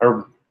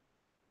our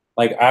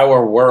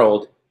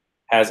world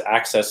has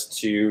access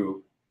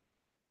to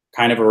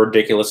kind of a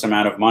ridiculous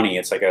amount of money.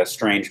 It's like a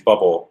strange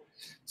bubble.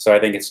 So I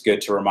think it's good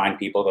to remind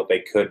people that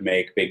they could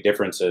make big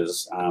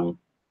differences.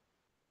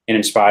 It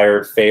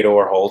inspired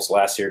Fedor Holtz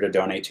last year to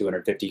donate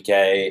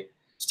 $250K.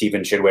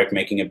 Stephen Chidwick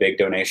making a big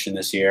donation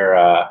this year.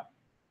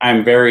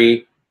 I'm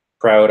very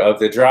proud of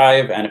the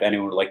drive, and if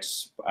anyone would like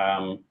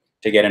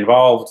to get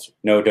involved,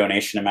 no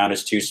donation amount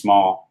is too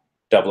small.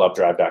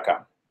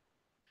 DoubleUpDrive.com.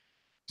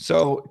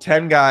 So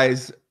 10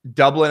 guys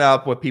doubling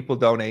up what people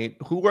donate.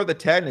 Who are the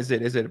 10? Is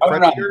it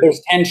no,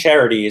 there's 10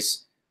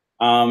 charities.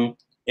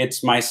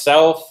 It's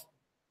myself,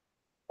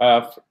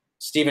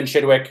 Stephen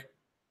Chidwick,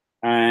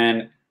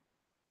 and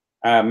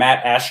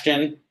Matt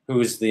Ashton,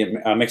 who's the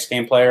mixed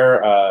game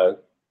player,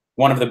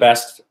 one of the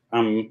best.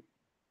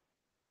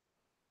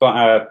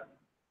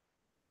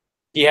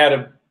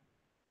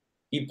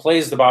 He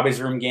plays the Bobby's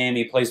Room game.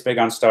 He plays big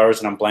on stars,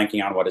 and I'm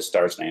blanking on what his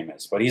star's name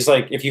is. But he's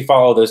like, if you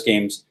follow those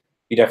games,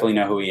 you definitely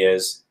know who he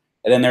is.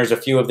 And then there's a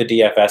few of the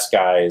DFS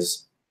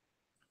guys,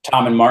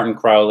 Tom and Martin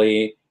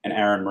Crowley and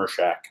Aaron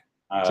Mershak.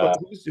 So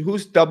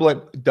who's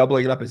doubling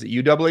it up? Is it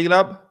you doubling it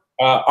up?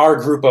 Our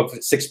group of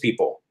 6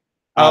 people.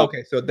 Oh,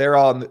 okay, so they're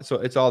all so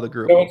it's all the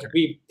group. So Okay.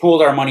 we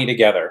pooled our money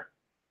together.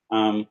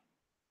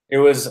 It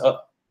was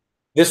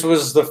this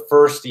was the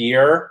first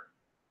year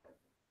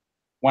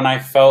when I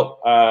felt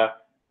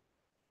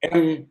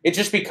it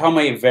just become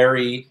a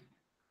very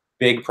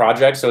big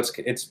project. So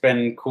it's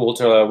been cool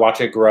to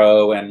watch it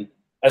grow. And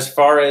as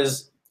far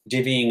as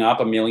divvying up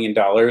 $1 million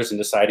and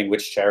deciding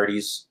which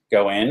charities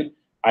go in,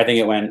 I think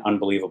it went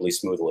unbelievably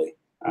smoothly.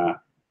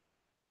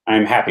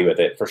 I'm happy with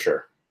it for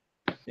sure.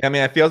 I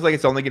mean, it feels like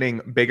it's only getting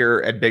bigger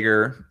and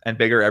bigger and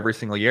bigger every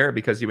single year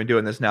because you've been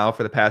doing this now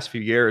for the past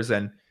few years.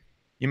 And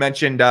you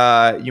mentioned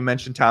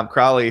Tom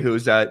Crowley,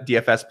 who's a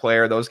DFS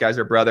player. Those guys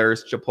are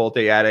brothers,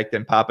 Chipotle Addict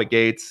and Papa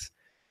Gates.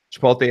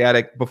 Chipotle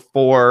Addict,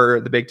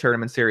 before the big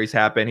tournament series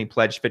happened, he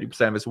pledged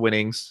 50% of his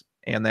winnings,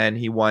 and then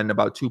he won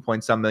about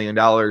 $2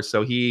 million.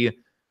 So he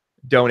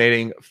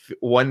donating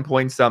 1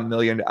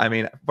 million. I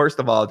mean, first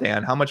of all,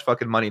 Dan, how much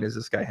fucking money does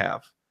this guy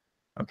have?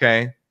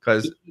 Okay,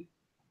 because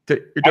you're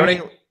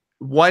donating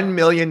 $1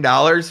 million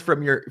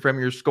from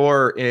your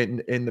score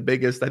in the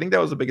biggest. I think that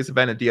was the biggest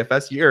event in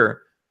DFS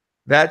year.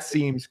 That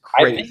seems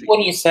crazy. I think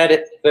when he said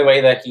it, the way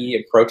that he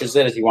approaches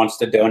it is he wants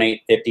to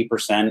donate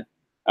 50%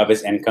 of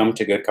his income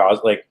to good cause,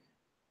 like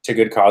to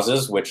good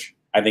causes, which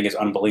I think is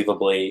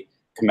unbelievably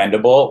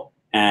commendable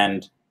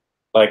and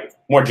like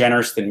more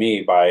generous than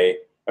me by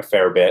a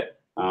fair bit.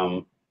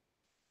 So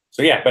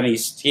yeah, but he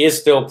is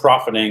still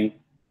profiting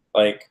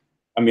like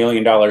 $1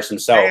 million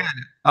himself.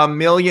 Man, $1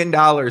 million.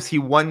 He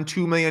won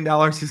 $2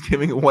 million. He's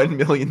giving $1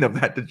 million of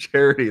that to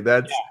charity.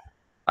 That's,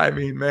 I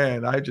mean,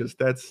 man,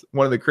 that's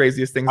one of the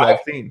craziest things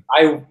I've seen.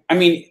 I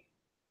mean,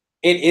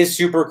 it is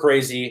super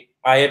crazy.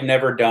 I have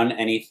never done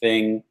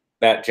anything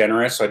that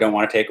generous, so I don't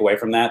want to take away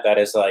from that. That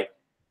is like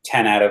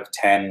 10 out of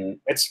 10.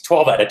 It's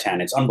 12 out of 10.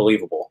 It's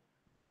unbelievable.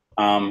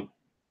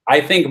 I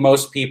think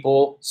most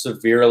people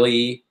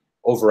severely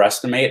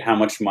overestimate how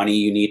much money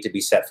you need to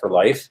be set for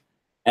life.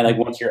 And like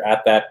once you're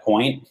at that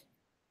point,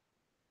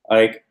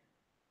 like,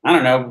 I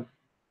don't know,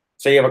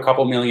 say you have a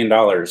couple $1 million.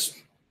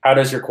 How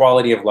does your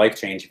quality of life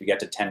change if you get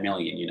to 10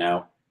 million, you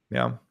know?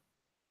 Yeah.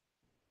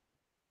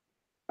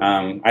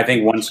 I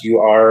think once you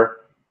are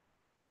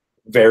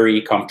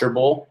very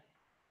comfortable,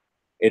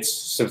 it's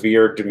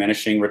severe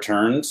diminishing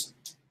returns.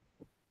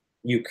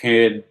 You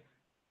could,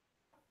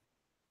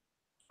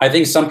 I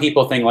think some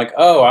people think like,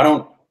 oh, I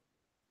don't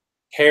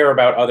care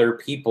about other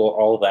people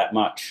all that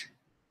much.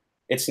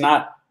 It's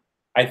not,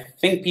 I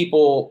think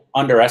people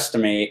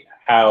underestimate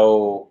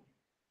how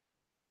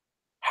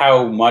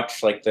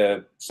much like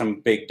some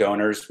big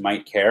donors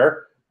might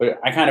care. But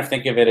I kind of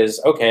think of it as,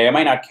 okay, I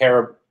might not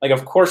care. Like,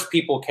 of course,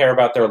 people care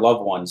about their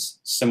loved ones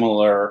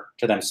similar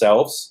to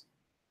themselves.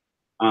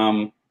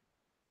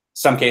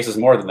 Some cases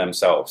more than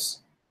themselves.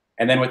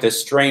 And then with this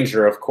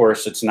stranger, of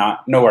course, it's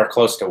not nowhere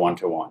close to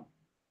 1-to-1.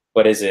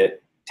 But is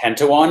it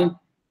 10-to-1?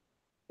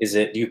 Is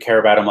it, do you care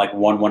about them like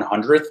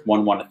 1/100th,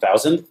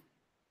 1/1000th?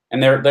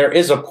 And there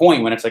is a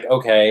point when it's like,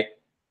 okay,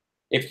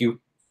 if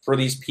you, for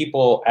these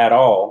people at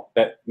all,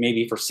 that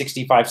maybe for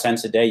 65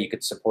 cents a day, you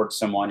could support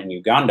someone in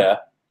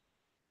Uganda.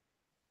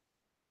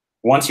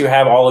 Once you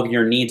have all of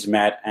your needs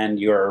met and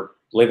you're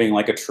living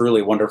like a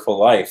truly wonderful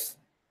life,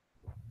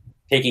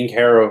 taking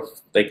care of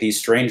like these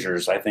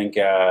strangers, I think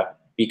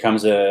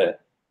becomes a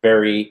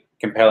very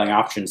compelling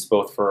option,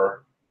 both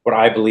for what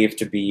I believe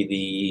to be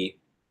the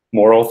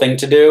moral thing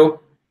to do,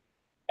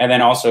 and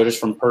then also just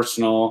from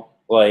personal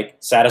like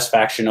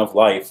satisfaction of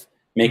life,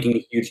 making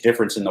a huge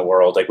difference in the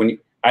world. Like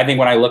I think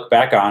when I look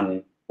back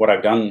on what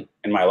I've done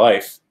in my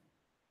life,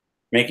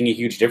 making a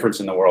huge difference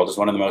in the world is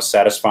one of the most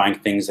satisfying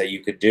things that you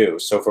could do.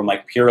 So from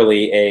like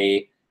purely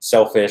a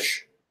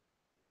selfish,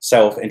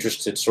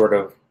 self-interested sort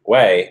of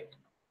way,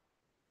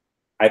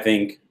 I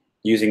think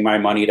using my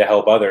money to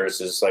help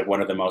others is like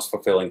one of the most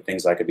fulfilling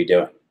things I could be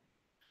doing.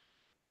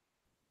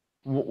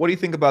 What do you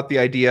think about the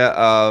idea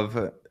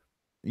of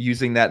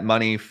using that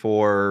money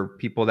for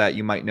people that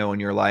you might know in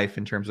your life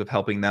in terms of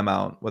helping them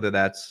out, whether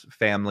that's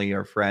family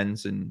or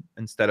friends, and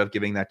instead of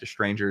giving that to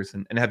strangers?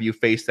 And have you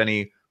faced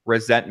any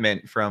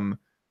resentment from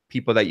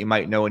people that you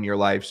might know in your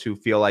lives who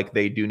feel like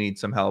they do need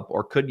some help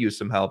or could use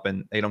some help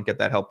and they don't get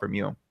that help from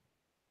you?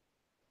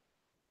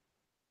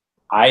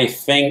 I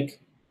think,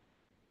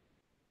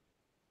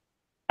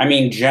 I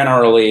mean,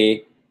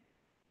 generally,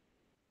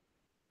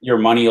 your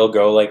money will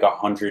go like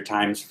 100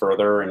 times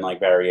further in like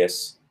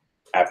various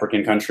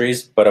African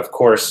countries. But of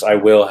course, I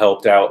will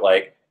help out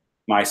like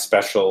my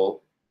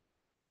special,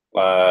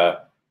 I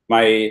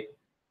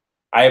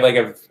have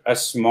like a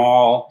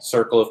small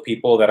circle of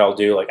people that I'll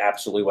do like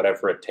absolutely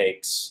whatever it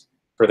takes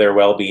for their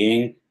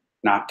well-being,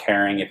 not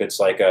caring if it's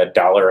like a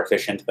dollar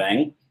efficient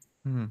thing.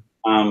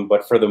 Mm-hmm.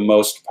 But for the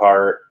most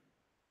part,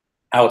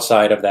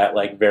 outside of that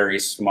like very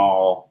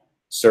small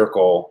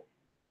circle,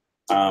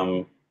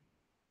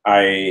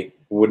 I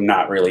would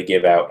not really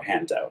give out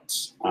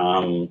handouts.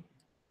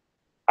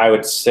 I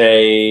would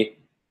say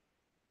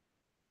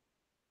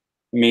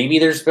maybe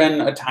there's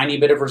been a tiny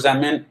bit of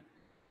resentment,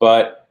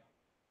 but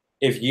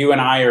if you and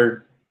I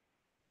are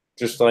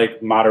just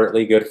like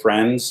moderately good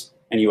friends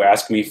and you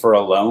ask me for a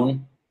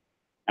loan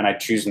and I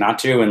choose not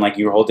to, and like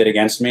you hold it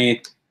against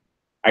me,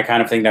 I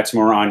kind of think that's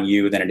more on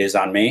you than it is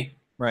on me.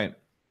 Right.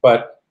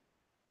 But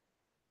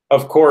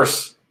of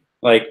course,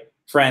 like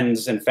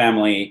friends and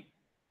family,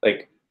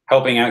 like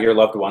helping out your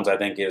loved ones, I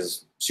think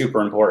is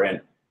super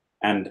important.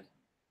 And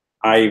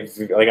I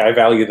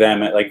value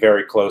them at like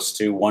very close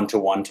to one to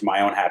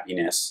my own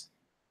happiness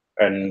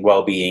and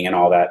well-being and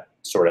all that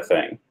sort of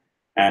thing.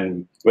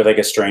 And with like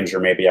a stranger,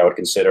 maybe I would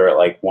consider it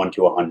like 1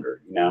 to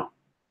 100, you know?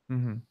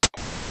 Mm-hmm.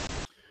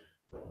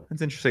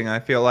 That's interesting. I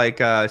feel like,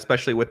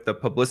 especially with the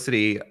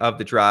publicity of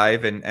the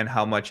drive and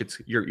how much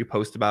you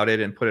post about it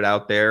and put it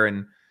out there,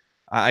 and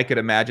I could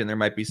imagine there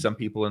might be some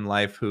people in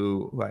life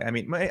who I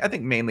mean, I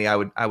think mainly I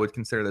would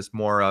consider this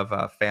more of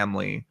a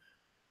family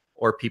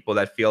or people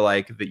that feel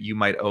like that you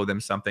might owe them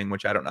something,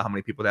 which I don't know how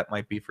many people that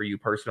might be for you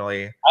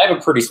personally. I have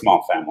a pretty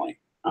small family,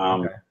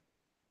 Okay.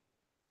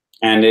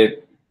 and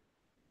it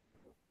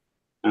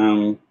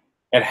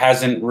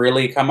hasn't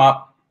really come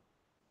up.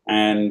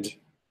 And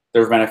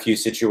there have been a few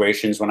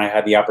situations when I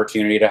had the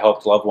opportunity to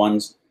help loved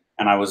ones,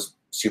 and I was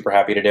super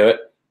happy to do it.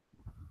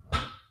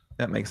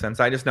 That makes sense.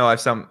 I just know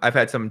I've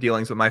had some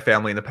dealings with my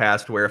family in the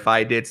past where if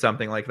I did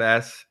something like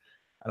this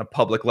on a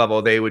public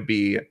level, they would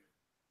be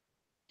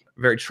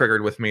very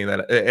triggered with me,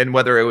 that, and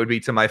whether it would be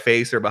to my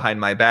face or behind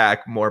my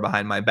back, more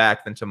behind my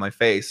back than to my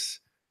face.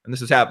 And this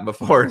has happened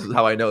before. This is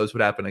how I know this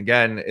would happen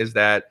again, is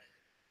that,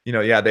 you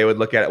know, yeah, they would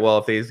look at it, well,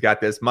 if he's got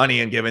this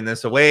money and giving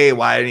this away,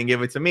 why didn't he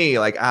give it to me?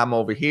 Like, I'm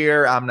over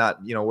here, I'm not,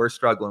 you know, we're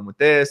struggling with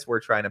this, we're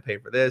trying to pay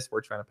for this,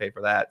 we're trying to pay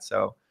for that.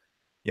 So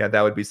yeah,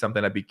 that would be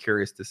something I'd be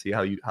curious to see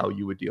how you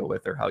would deal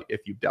with, or how,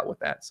 if you've dealt with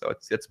that. So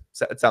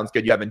it sounds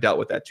good you haven't dealt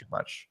with that too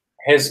much.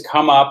 Has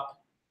come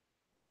up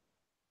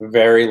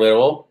very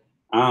little.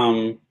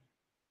 I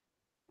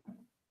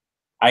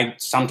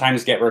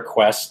sometimes get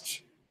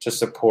requests to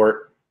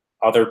support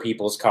other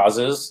people's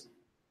causes.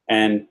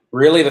 And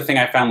really the thing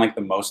I found like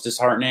the most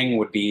disheartening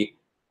would be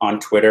on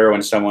Twitter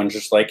when someone's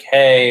just like,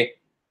 hey,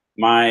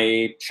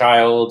 my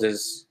child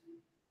is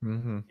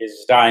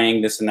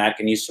dying, this and that,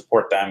 can you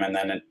support them? And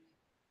then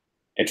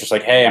it's just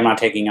like, hey, I'm not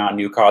taking on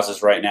new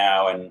causes right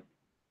now. And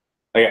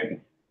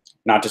like,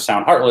 not to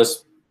sound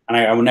heartless, and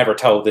I would never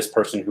tell this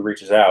person who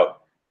reaches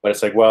out, but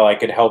it's like, well, I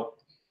could help.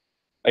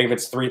 Like if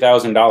it's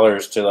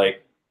 $3,000 to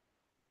like,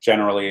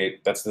 generally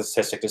that's the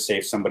statistic to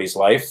save somebody's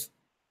life.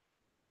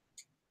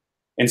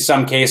 In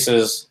some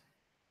cases,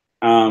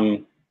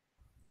 when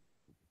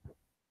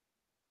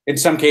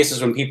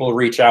people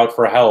reach out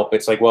for help,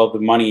 it's like, well, the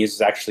money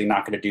is actually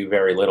not going to do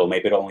very little.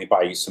 Maybe it'll only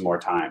buy you some more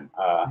time.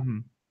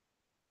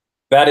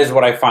 That is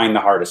what I find the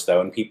hardest,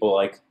 though. And people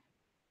like,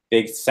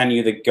 they send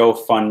you the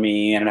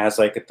GoFundMe and it has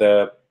like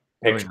the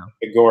picture,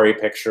 the gory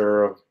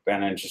picture of,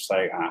 and it's just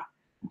like,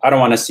 I don't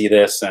want to see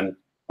this. And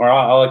or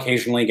I'll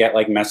occasionally get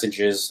like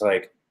messages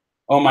like,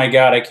 oh my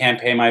God, I can't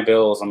pay my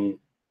bills.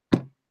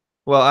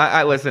 Well,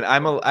 I listen,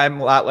 I'm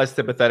a lot less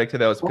sympathetic to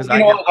those, because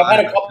I've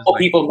had a couple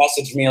people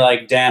message me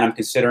like, Dan,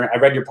 I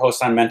read your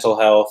post on mental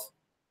health.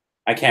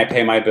 I can't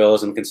pay my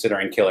bills. I'm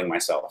considering killing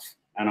myself.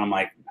 And I'm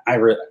like,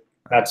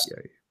 that's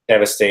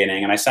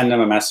devastating. And I send them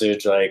a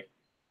message like,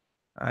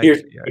 here's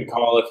a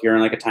call if you're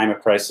in like a time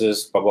of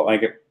crisis, but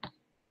like it.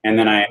 And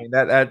then I mean,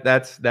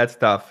 that's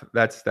tough.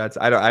 That's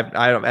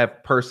I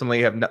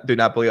personally do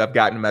not believe I've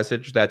gotten a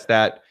message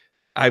that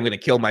I'm going to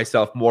kill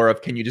myself, more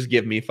of, can you just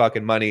give me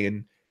fucking money?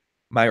 And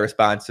my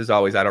response is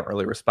always, I don't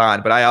really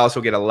respond. But I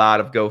also get a lot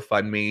of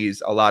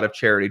GoFundMes, a lot of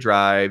charity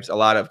drives, a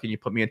lot of, can you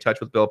put me in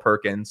touch with Bill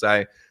Perkins?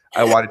 I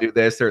want to do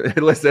this. Or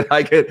listen,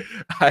 I get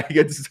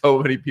so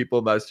many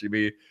people messaging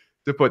me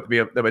to put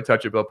them in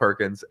touch with Bill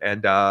Perkins.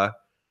 And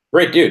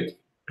great dude.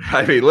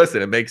 I mean,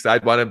 listen,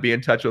 I'd want to be in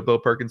touch with Bill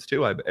Perkins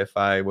too, if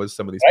I was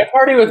some of these. I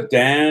party with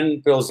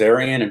Dan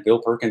Bilzerian and Bill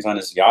Perkins on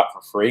his yacht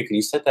for free. Can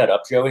you set that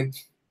up, Joey?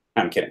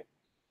 I'm kidding.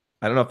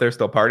 I don't know if they're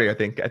still partying. I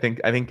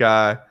think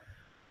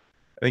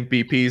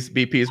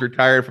BP's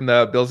retired from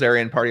the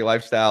Bilzerian party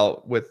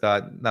lifestyle with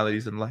now that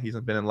he's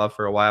been in love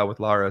for a while with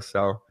Laura.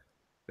 So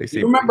they see.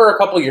 You remember a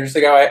couple years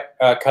ago,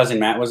 Cousin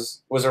Matt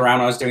was around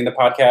when I was doing the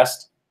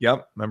podcast.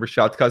 Yep, remember,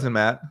 shout to Cousin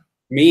Matt.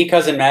 Me,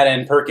 Cousin Matt,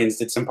 and Perkins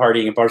did some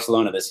partying in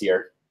Barcelona this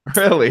year.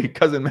 Really?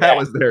 Cousin Matt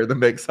was there in the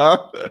mix,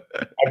 huh?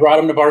 I brought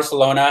him to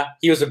Barcelona.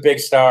 He was a big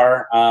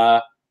star.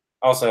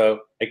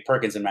 Also, like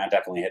Perkins and Matt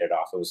definitely hit it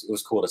off. It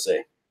was cool to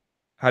see.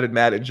 How did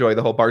Matt enjoy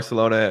the whole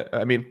Barcelona?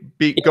 I mean,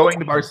 going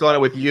to Barcelona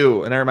with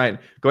you, and never mind,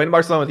 going to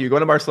Barcelona with you, going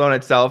to Barcelona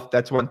itself,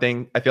 that's one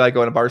thing. I feel like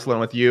going to Barcelona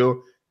with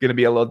you, going to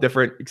be a little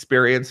different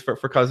experience for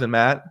Cousin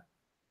Matt.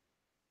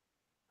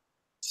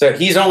 So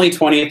he's only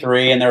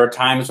 23, and there were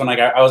times when like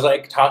I was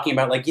like talking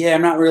about like, yeah,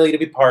 I'm not really going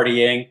to be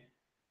partying.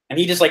 And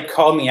he just like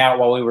called me out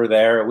while we were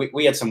there.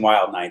 We had some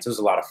wild nights. It was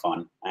a lot of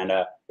fun. And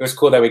it was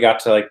cool that we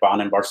got to like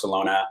bond in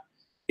Barcelona.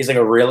 He's like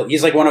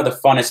one of the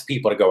funnest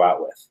people to go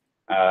out with.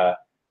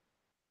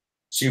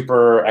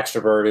 Super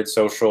extroverted,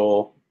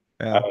 social,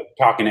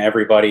 talking to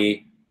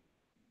everybody.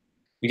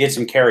 We did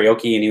some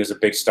karaoke and he was a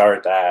big star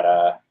at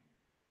that.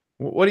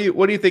 What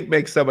do you think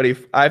makes somebody?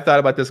 I've thought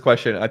about this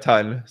question a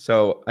ton,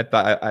 so I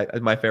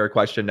thought my favorite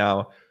question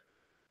now.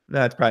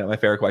 That's probably not my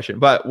favorite question,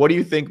 but what do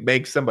you think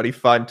makes somebody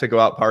fun to go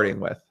out partying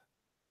with?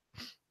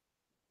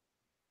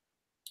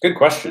 Good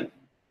question.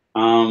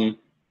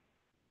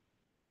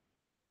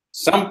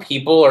 Some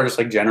people are just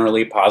like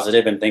generally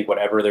positive and think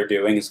whatever they're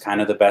doing is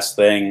kind of the best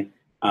thing.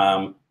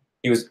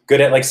 He was good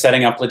at like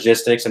setting up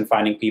logistics and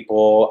finding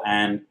people.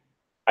 And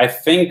I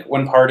think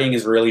when partying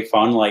is really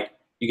fun, like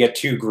you get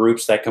two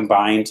groups that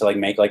combine to like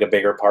make like a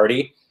bigger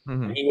party.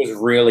 Mm-hmm. He was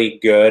really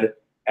good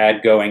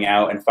at going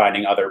out and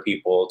finding other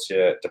people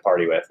to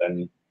party with.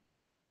 And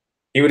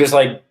he would just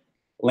like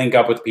link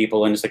up with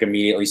people and just like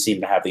immediately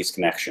seem to have these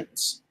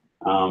connections.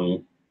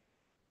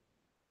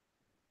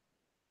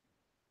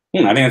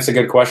 I think that's a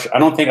good question. I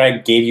don't think I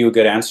gave you a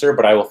good answer,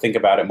 but I will think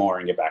about it more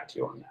and get back to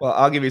you on that. Well,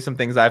 I'll give you some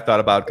things I've thought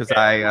about because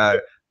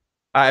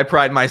I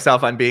pride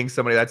myself on being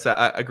somebody that's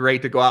a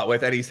great to go out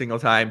with any single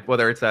time,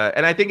 whether it's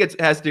and I think it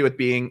has to do with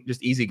being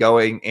just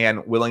easygoing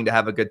and willing to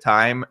have a good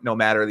time, no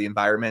matter the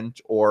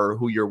environment or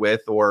who you're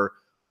with or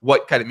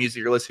what kind of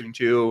music you're listening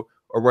to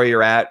or where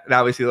you're at. And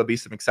obviously there'll be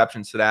some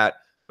exceptions to that,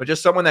 but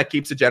just someone that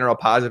keeps a general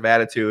positive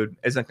attitude,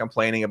 isn't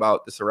complaining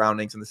about the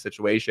surroundings and the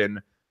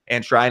situation,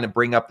 and trying to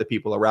bring up the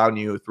people around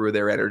you through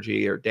their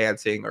energy or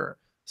dancing or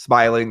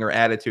smiling or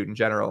attitude in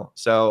general.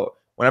 So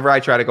whenever I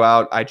try to go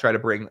out, I try to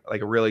bring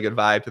like a really good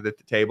vibe to the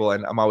table,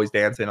 and I'm always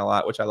dancing a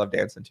lot, which I love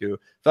dancing too.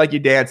 I feel like you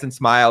dance and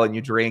smile and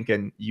you drink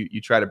and you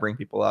try to bring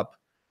people up.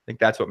 I think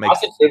that's what makes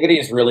positivity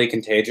is really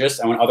contagious.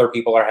 And when other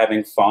people are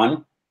having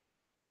fun,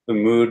 the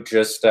mood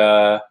just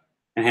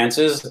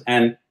enhances.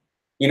 And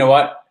you know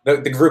what? The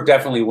group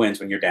definitely wins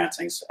when you're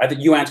dancing. So I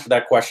think you answered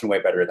that question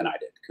way better than I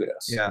did.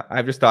 Kudos. Yeah,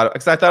 I've just thought,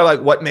 because I thought like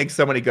what makes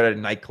somebody good at a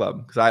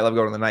nightclub, because I love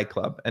going to the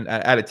nightclub, and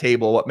at a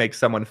table, what makes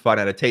someone fun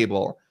at a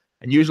table.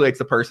 And usually it's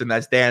the person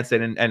that's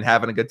dancing and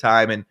having a good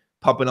time and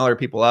pumping other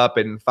people up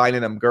and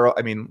finding them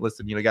I mean,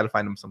 listen, you got to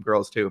find them some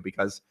girls too,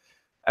 because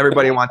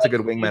everybody wants a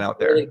good wingman out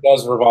there. It really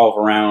does revolve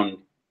around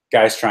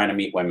guys trying to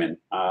meet women.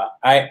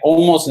 I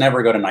almost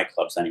never go to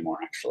nightclubs anymore,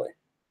 actually.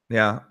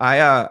 Yeah,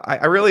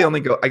 I really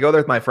only I go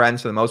there with my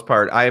friends for the most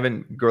part. I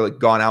haven't really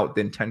gone out with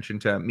the intention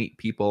to meet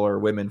people or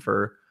women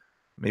for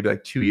maybe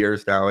like 2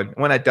 years now. And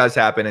when it does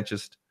happen, it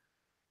just,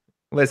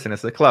 listen,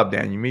 it's a club,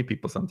 Dan. You meet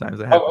people sometimes.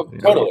 It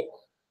happens, totally.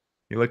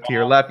 You look to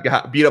your left, you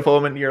got beautiful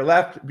woman to your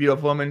left,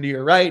 beautiful woman to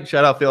your right.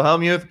 Shout out Phil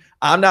Hellmuth.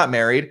 I'm not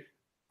married.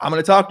 I'm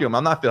going to talk to him.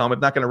 I'm not Phil Hellmuth. I'm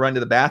not going to run to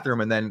the bathroom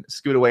and then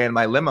scoot away in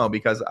my limo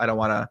because I don't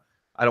want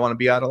to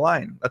be out of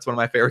line. That's one of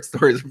my favorite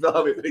stories from Phil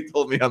Hellmuth that he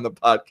told me on the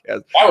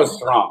podcast. That was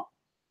strong.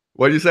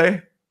 What did you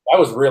say? That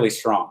was really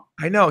strong.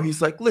 I know.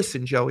 He's like,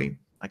 listen, Joey,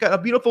 I got a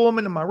beautiful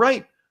woman to my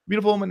right,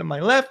 beautiful woman to my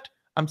left.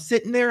 I'm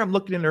sitting there. I'm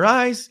looking in her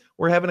eyes.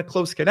 We're having a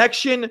close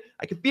connection.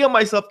 I can feel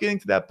myself getting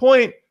to that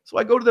point. So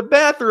I go to the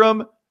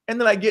bathroom and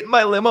then I get in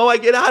my limo. I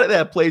get out of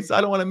that place.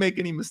 I don't want to make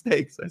any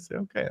mistakes. I say,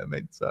 okay, that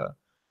makes a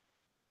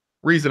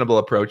reasonable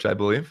approach, I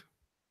believe.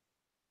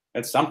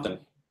 It's something.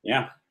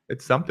 Yeah.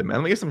 It's something, man.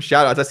 Let me get some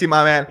shout outs. I see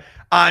my man,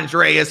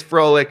 Andreas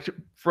Froley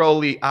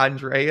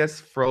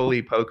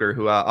Poker,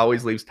 who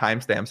always leaves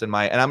timestamps in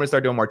my, and I'm going to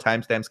start doing more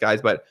timestamps,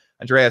 guys. But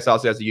Andreas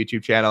also has a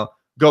YouTube channel.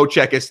 Go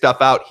check his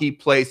stuff out. He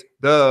plays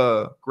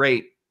the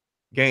great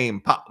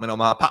game, Pop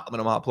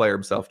player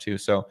himself too.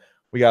 So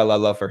we got a lot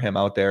of love for him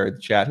out there in the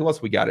chat. Who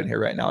else we got in here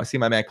right now? I see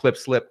my man Kip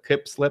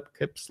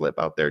Slip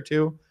out there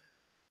too.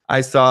 I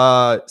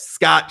saw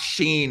Scott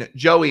Sheen.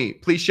 Joey,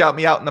 please shout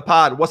me out in the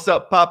pod. What's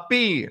up,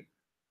 Poppy?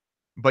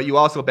 But you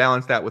also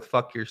balance that with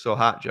fuck, you're so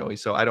hot, Joey.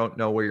 So I don't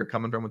know where you're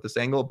coming from with this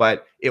angle,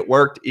 but it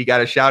worked. You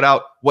got a shout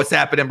out. What's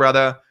happening,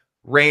 brother?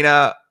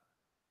 Reina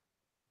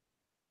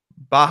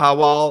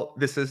Bahawal.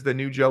 This is the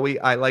new Joey.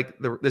 I like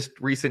this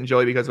recent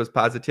Joey because it was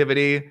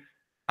positivity.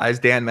 As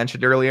Dan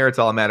mentioned earlier, it's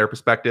all a matter of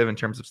perspective in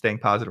terms of staying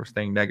positive or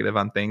staying negative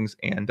on things.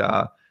 And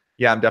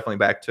yeah, I'm definitely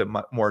back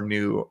to more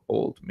new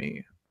old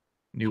me.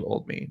 New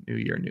old me, new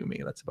year, new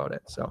me. That's about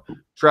it. So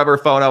Trevor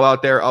Phono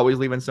out there, always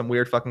leaving some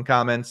weird fucking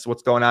comments.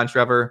 What's going on,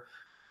 Trevor?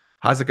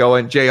 How's it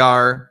going?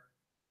 JR.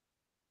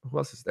 Who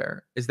else is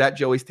there? Is that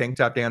Joey's tank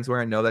top Dan's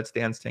wearing? No, that's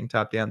Dan's tank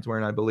top Dan's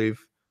wearing, I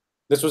believe.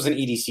 This was an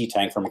EDC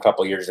tank from a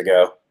couple years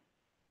ago.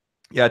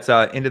 Yeah, it's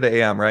Into the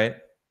AM, right?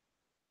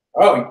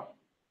 Oh,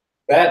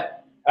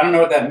 that, I don't know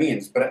what that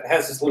means, but it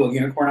has this little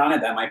unicorn on it.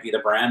 That might be the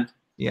brand.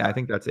 Yeah, I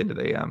think that's Into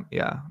the AM.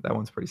 Yeah, that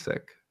one's pretty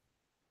sick.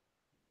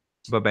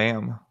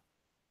 Ba-bam.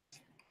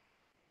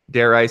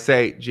 Dare I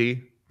say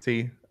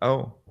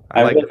GTO?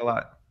 I like it a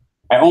lot.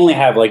 I only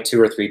have like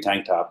 2 or 3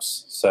 tank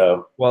tops.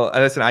 So, well,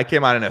 listen, I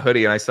came on in a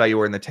hoodie and I saw you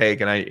were in the tank,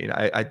 and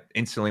I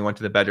instantly went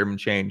to the bedroom and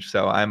changed.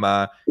 So I'm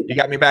you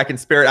got me back in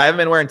spirit. I haven't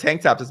been wearing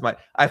tank tops as much.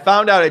 I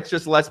found out it's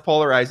just less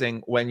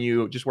polarizing when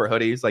you just wear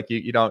hoodies. Like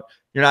you're not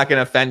going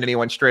to offend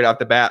anyone straight off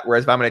the bat.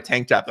 Whereas if I'm in a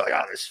tank top, they're like,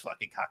 oh, there's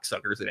fucking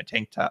cocksuckers in a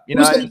tank top. You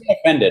know, who's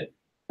offended?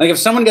 Like if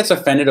someone gets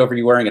offended over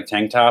you wearing a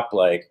tank top,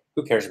 like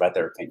who cares about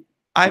their opinion?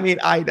 I mean,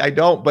 I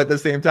don't, but at the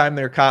same time,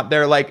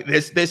 they're like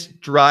this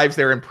drives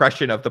their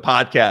impression of the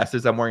podcast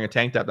as I'm wearing a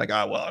tank top. Like,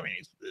 oh well, I mean,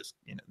 it's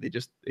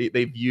this,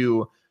 they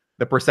view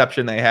the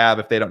perception they have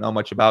if they don't know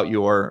much about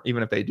you, or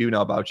even if they do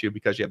know about you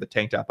because you have the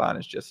tank top on,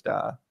 is just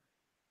I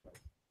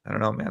don't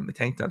know, man. The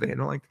tank top, they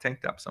don't like the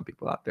tank top. Some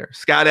people out there.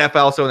 Scott F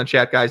also in the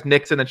chat, guys.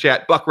 Nick's in the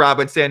chat. Buck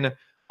Robinson,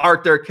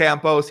 Arthur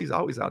Campos. He's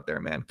always out there,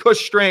 man.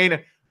 Kush Strain,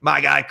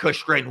 my guy, Kush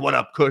Strain. What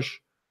up, Kush?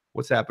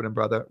 What's happening,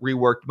 brother?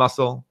 Reworked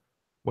Muscle.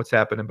 What's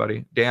happening,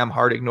 buddy? Damn,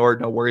 hard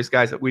ignored. No worries,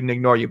 guys. We didn't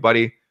ignore you,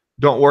 buddy.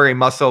 Don't worry,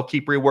 Muscle.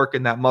 Keep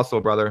reworking that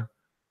muscle, brother.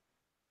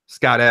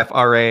 Scott F,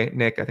 RA,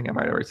 Nick. I think I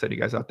might have already said you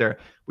guys out there.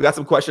 We got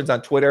some questions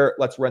on Twitter.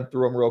 Let's run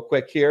through them real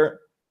quick here.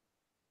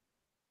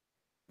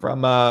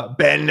 From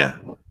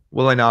Ben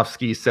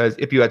Wilanowski says,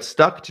 if you had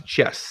stuck to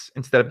chess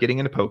instead of getting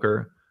into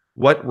poker,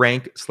 what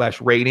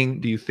rank/rating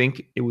do you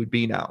think it would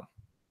be now?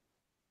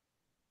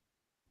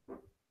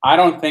 I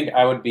don't think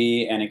I would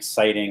be a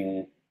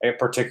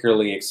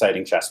particularly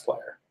exciting chess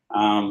player.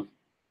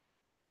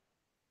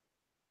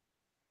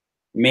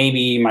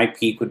 Maybe my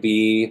peak would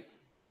be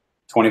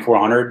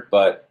 2,400,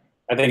 but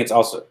I think it's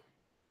also,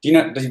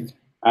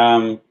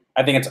 I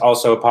think it's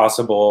also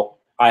possible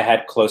I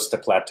had close to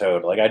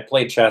plateaued. Like, I'd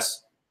played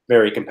chess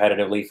very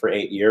competitively for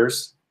 8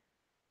 years.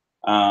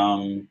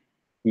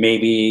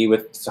 Maybe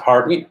with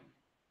hard,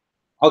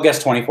 I'll guess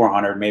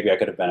 2,400. Maybe I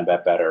could have been a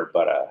bit better,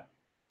 but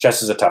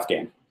chess is a tough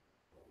game.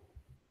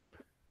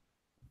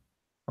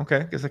 Okay,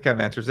 I guess that kind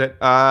of answers it.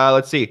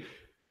 Let's see.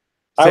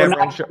 I don't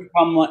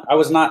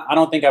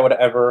think I would have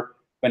ever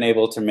been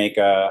able to make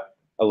a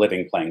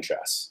living playing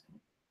chess.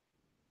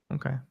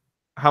 Okay.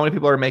 How many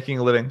people are making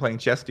a living playing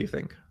chess, do you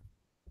think?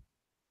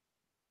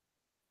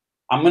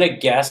 I'm going to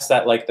guess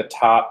that like the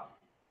top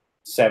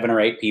 7 or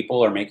 8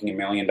 people are making $1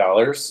 million.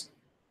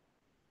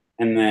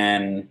 And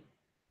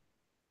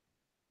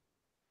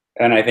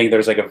I think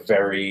there's like a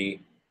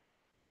very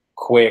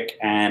quick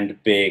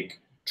and big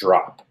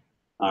drop.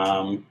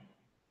 I'm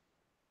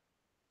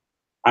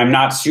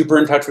not super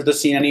in touch with the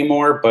scene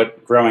anymore,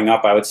 but growing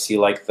up, I would see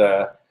like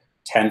the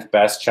 10th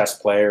best chess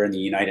player in the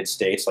United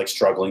States, like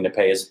struggling to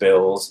pay his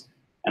bills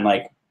and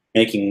like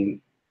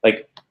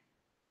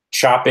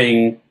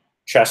chopping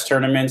chess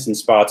tournaments in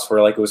spots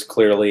where like it was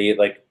clearly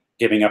like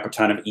giving up a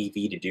ton of EV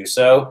to do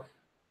so.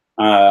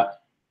 I'm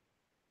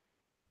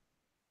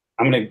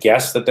going to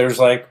guess that there's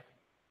like,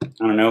 I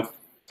don't know,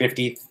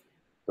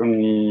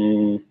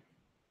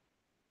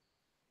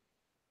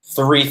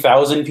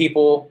 3,000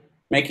 people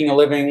making a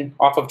living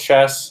off of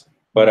chess.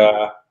 But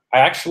I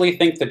actually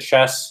think the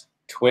chess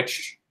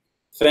Twitch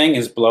thing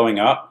is blowing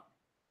up,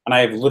 and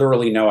I have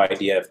literally no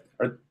idea.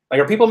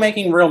 Are people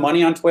making real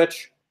money on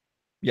Twitch?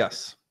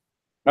 Yes.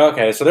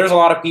 Okay, so there's a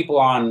lot of people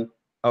on.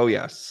 Oh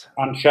yes.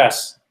 On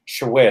chess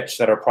Twitch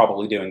that are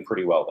probably doing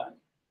pretty well then.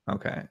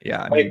 Okay.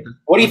 Yeah. I mean,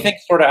 what do you think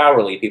sort of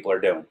hourly people are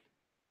doing?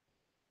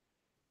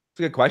 It's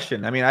a good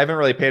question. I mean, I haven't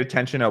really paid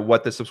attention to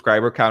what the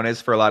subscriber count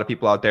is for a lot of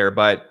people out there,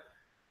 but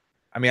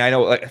I mean, I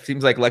know it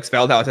seems like Lex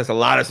Feldhaus has a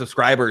lot of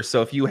subscribers.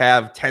 So if you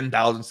have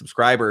 10,000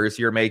 subscribers,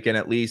 you're making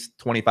at least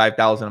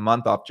 25,000 a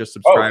month off just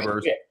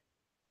subscribers. Oh,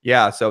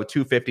 yeah. So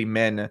 250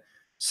 min.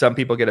 Some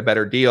people get a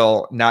better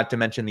deal, not to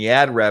mention the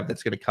ad rev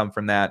that's going to come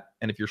from that.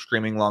 And if you're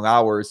streaming long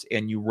hours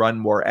and you run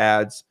more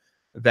ads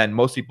than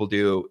most people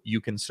do, you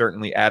can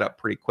certainly add up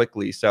pretty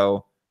quickly.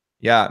 So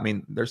yeah, I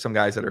mean, there's some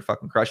guys that are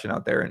fucking crushing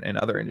out there in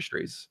other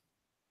industries.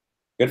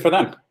 Good for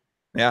them.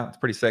 Yeah, it's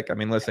pretty sick. I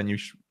mean, listen, you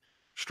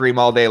stream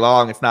all day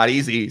long. It's not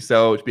easy.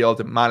 So to be able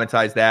to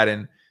monetize that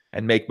and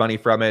make money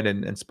from it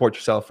and support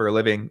yourself for a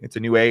living, it's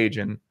a new age.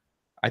 And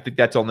I think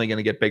that's only going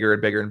to get bigger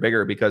and bigger and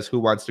bigger, because who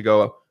wants to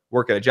go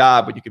work at a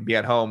job, but you can be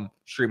at home,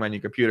 stream on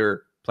your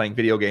computer, playing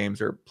video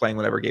games or playing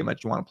whatever game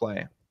that you want to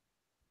play.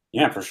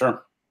 Yeah, for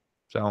sure.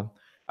 So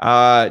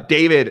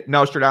David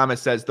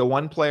Nostradamus says, the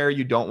one player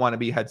you don't want to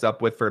be heads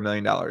up with for $1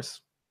 million.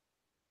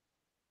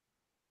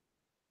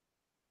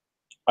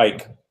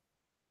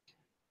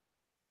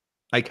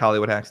 Ike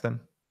Hollywood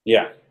Haxton.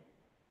 Yeah.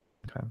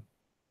 Okay.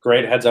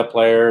 Great heads up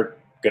player,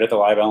 good at the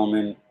live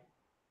element,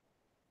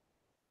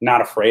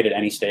 not afraid at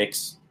any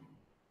stakes.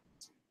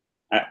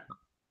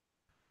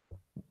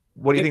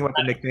 What do you think about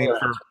the nickname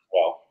for?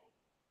 Well,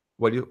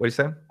 What do you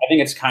say? I think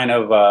it's kind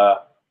of.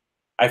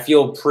 I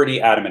feel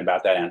pretty adamant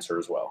about that answer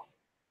as well.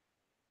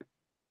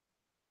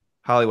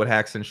 Hollywood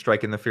Haxton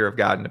striking the fear of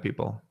God into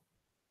people.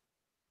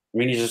 I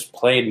mean, he just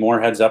played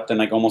more heads up than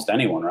like almost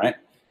anyone, right?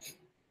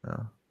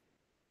 Oh.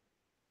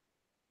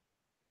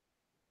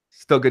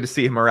 Still good to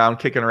see him around,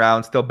 kicking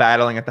around, still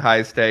battling at the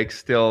highest stakes,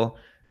 still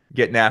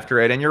getting after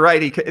it. And you're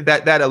right,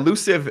 that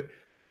elusive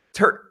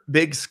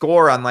big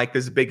score on like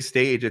this big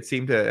stage, it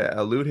seemed to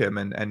elude him,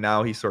 and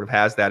now he sort of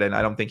has that. And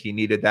I don't think he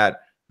needed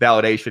that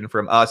validation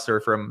from us or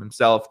from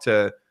himself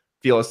to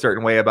feel a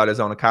certain way about his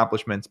own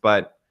accomplishments,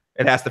 but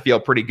it has to feel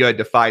pretty good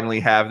to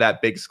finally have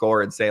that big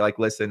score and say, like,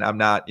 listen, I'm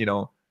not,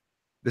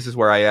 this is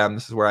where I am,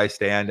 this is where I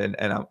stand,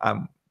 and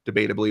I'm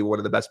debatably one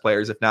of the best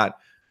players, if not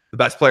the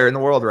best player in the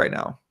world right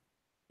now.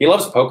 He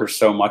loves poker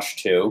so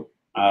much too.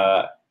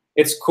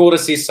 It's cool to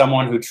see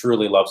someone who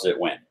truly loves it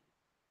win.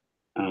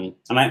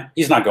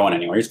 He's not going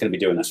anywhere. He's going to be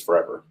doing this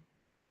forever.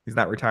 He's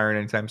not retiring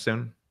anytime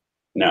soon?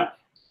 No.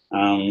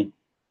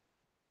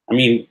 I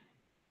mean,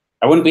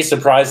 I wouldn't be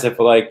surprised if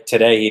like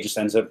today he just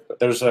ends up.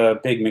 There's a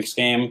big mixed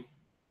game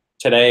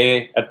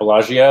today at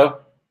Bellagio.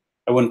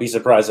 I wouldn't be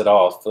surprised at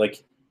all. If,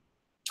 like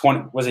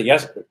 20 was it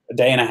a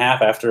day and a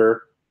half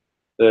after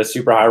the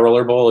Super High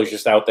Roller Bowl, he's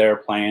just out there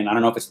playing. I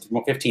don't know if it's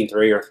 15-3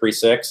 or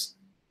 3-6,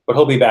 but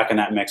he'll be back in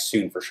that mix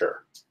soon for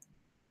sure.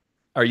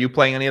 Are you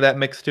playing any of that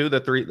mix too?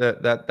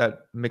 That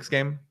mix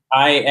game?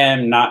 I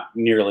am not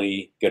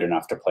nearly good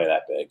enough to play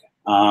that big.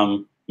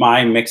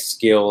 My mixed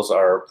skills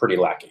are pretty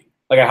lacking.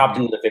 Like I hopped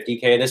into the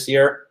 50K this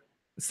year.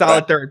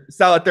 Solid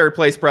third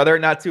place, brother.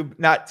 Not too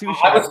shy.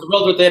 I was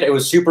thrilled with it. It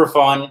was super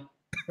fun.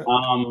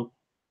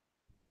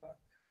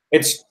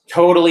 It's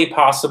totally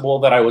possible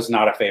that I was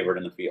not a favorite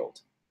in the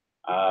field.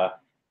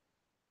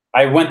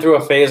 I went through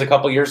a phase a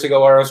couple years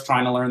ago where I was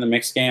trying to learn the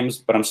mixed games,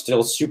 but I'm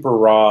still super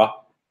raw.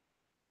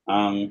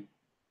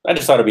 I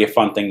just thought it'd be a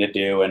fun thing to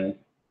do, and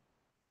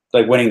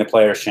like winning the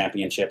Players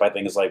Championship, I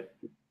think is like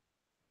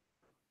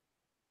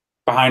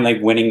behind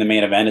like winning the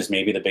main event is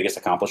maybe the biggest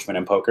accomplishment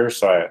in poker.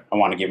 So I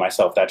want to give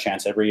myself that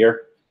chance every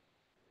year.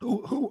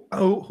 Who?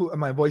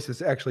 My voice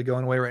is actually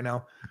going away right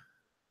now.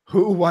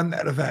 Who won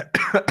that event?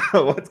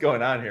 What's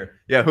going on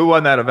here? Yeah, who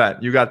won that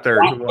event? You got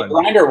third. Who won?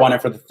 Grinder won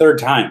it for the third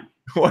time.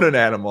 What an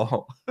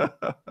animal.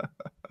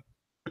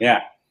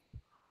 Yeah.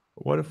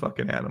 What a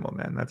fucking animal,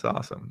 man. That's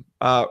awesome.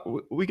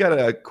 We got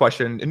a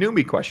question, a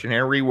newbie question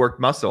here. Reworked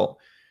muscle.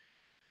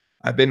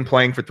 I've been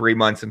playing for 3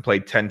 months and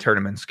played 10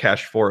 tournaments,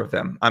 cashed 4 of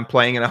them. I'm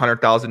playing in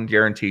 100,000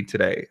 guaranteed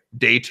today.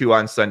 Day 2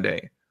 on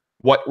Sunday.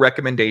 What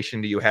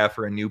recommendation do you have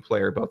for a new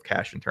player, both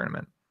cash and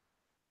tournament?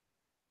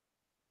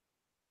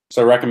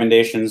 So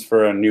recommendations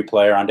for a new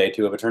player on day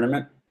 2 of a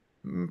tournament?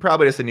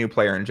 Probably just a new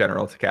player in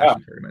general to cash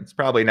and tournaments.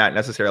 Probably not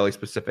necessarily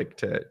specific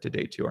to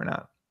day 2 or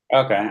not.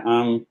 Okay.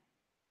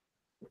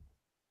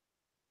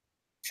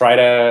 Try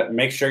to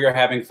make sure you're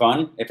having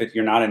fun. If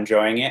you're not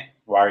enjoying it,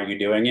 why are you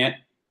doing it?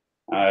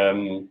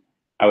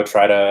 I would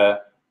try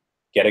to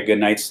get a good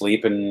night's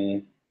sleep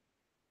and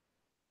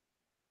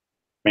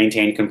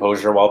maintain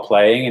composure while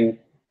playing.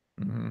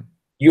 And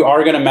you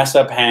are going to mess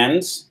up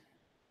hands.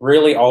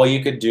 Really, all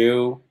you could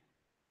do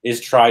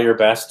is try your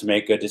best to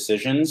make good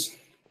decisions.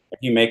 If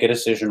you make a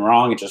decision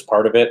wrong, it's just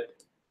part of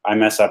it. I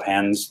mess up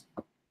hands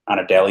on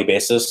a daily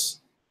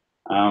basis.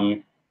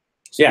 So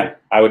yeah,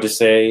 I would just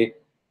say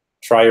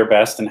try your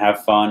best and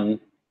have fun,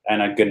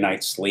 and a good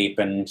night's sleep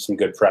and some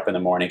good prep in the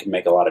morning can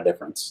make a lot of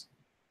difference.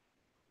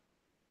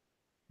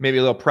 Maybe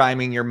a little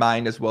priming your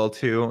mind as well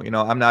too. You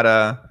know, I've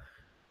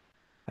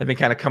been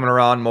kind of coming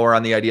around more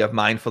on the idea of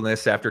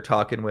mindfulness after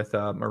talking with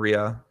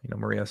Maria. You know,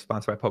 Maria,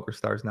 sponsored by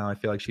PokerStars now. I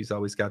feel like she's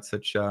always got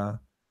such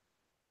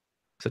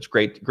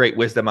great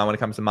wisdom on when it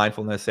comes to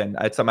mindfulness, and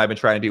it's something I've been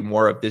trying to do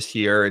more of this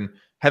year, and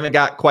haven't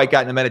quite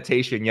gotten to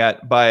meditation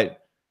yet, but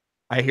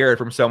I hear it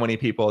from so many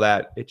people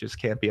that it just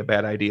can't be a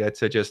bad idea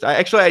to just.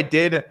 I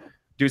did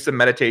do some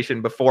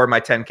meditation before my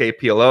 10K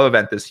PLO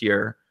event this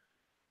year.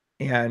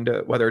 And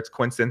whether it's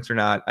coincidence or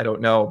not, I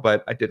don't know,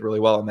 but I did really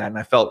well on that. And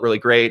I felt really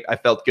great. I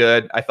felt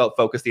good. I felt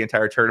focused the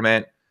entire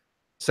tournament.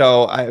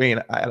 So, I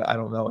mean, I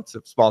don't know. It's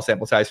a small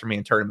sample size for me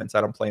in tournaments. I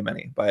don't play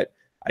many, but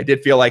I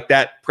did feel like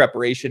that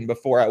preparation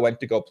before I went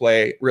to go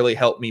play really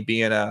helped me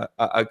be in a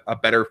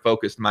better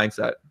focused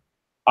mindset.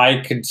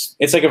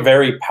 It's like a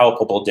very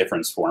palpable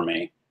difference for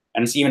me.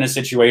 And it's even a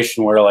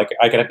situation where like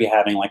I could be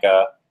having like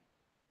a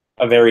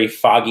very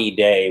foggy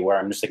day where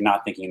I'm just like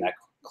not thinking that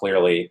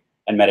clearly.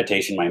 And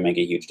meditation might make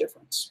a huge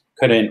difference.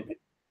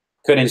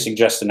 Couldn't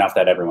suggest enough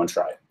that everyone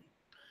try it.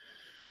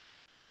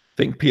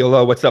 Think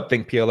PLO, what's up?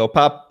 Think PLO,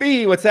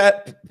 Poppy, what's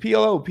that?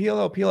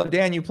 PLO.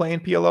 Dan, you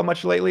playing PLO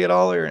much lately at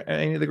all, or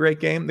any of the great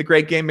game? The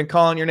great game been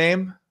calling your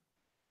name?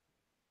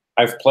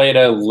 I've played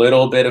a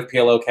little bit of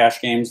PLO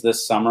cash games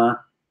this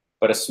summer,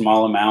 but a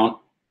small amount.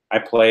 I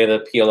play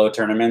the PLO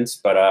tournaments,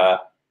 but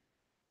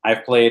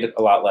I've played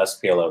a lot less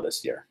PLO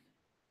this year.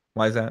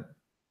 Why is that?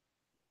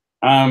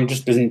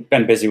 Just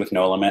been busy with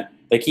No Limit.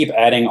 They keep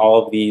adding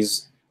all of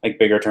these like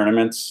bigger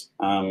tournaments,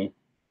 and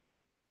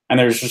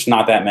there's just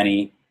not that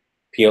many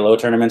PLO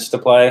tournaments to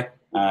play.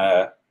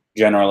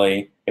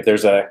 Generally, if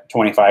there's a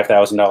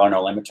 $25,000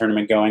 No Limit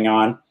tournament going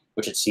on,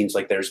 which it seems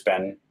like there's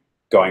been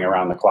going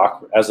around the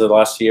clock as of the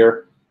last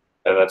year,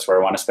 that's where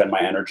I want to spend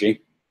my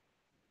energy.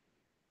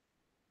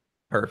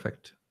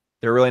 Perfect.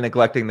 They're really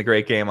neglecting the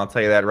great game. I'll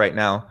tell you that right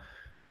now.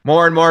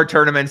 More and more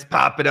tournaments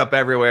popping up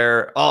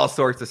everywhere, all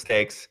sorts of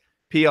stakes.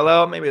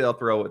 PLO, maybe they'll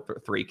throw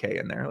 3K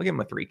in there. We'll give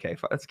them a 3K.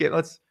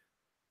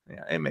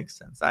 Yeah, it makes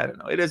sense. I don't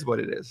know. It is what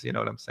it is. You know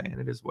what I'm saying?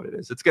 It is what it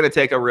is. It's going to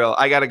take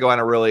I got to go on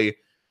a really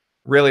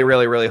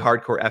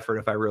hardcore effort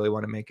if I really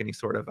want to make any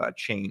sort of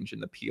change in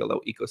the PLO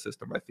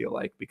ecosystem, I feel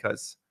like,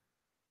 because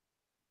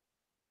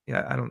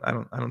yeah,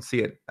 I don't see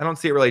it. I don't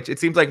see it really. It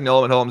seems like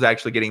No Limit Hold'em's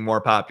actually getting more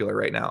popular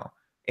right now.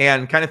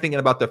 And kind of thinking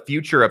about the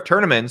future of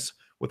tournaments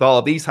with all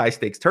of these high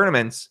stakes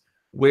tournaments,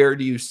 where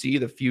do you see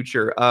the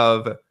future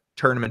of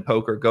tournament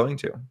poker going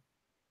to?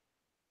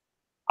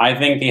 I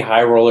think the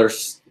high roller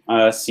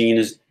scene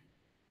is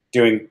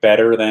doing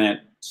better than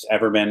it's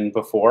ever been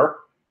before.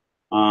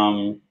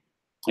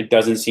 It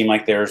doesn't seem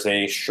like there's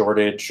a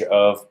shortage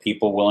of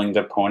people willing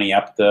to pony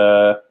up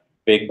the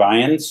big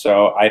buy-ins.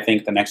 So I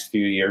think the next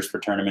few years for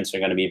tournaments are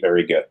going to be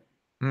very good.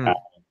 Mm.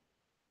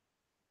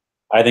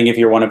 I think if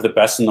you're one of the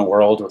best in the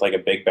world with like a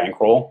big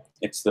bankroll,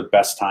 it's the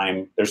best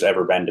time there's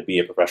ever been to be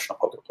a professional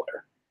poker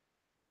player.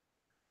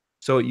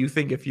 So you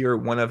think if you're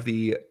one of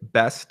the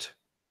best,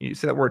 you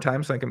say that word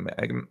time so I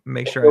can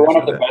make sure if you're one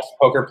of I the best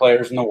poker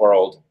players in the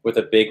world with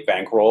a big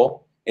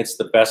bankroll, it's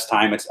the best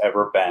time it's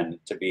ever been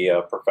to be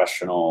a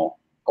professional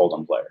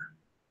hold'em player.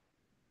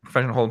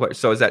 Professional hold'em player.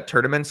 So is that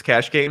tournaments,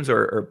 cash games,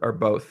 or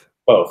both?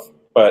 Both,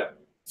 but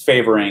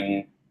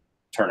favoring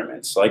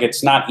tournaments. Like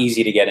it's not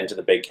easy to get into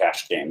the big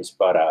cash games,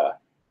 but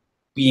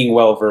being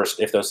well versed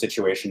if those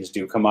situations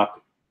do come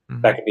up,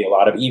 that could be a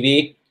lot of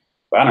EV.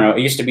 But I don't know.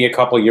 It used to be a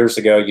couple years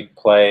ago you'd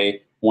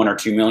play 1 or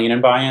 2 million in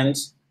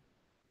buy-ins.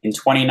 In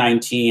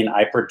 2019,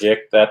 I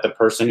predict that the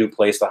person who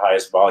plays the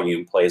highest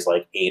volume plays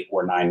like $8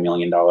 or $9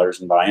 million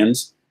in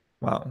buy-ins.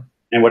 Wow.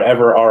 And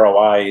whatever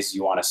ROIs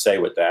you want to say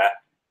with that,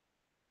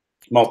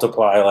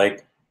 multiply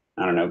like,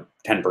 I don't know,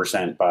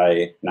 10%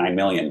 by 9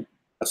 million.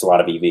 That's a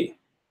lot of EV.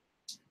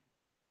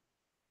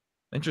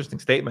 Interesting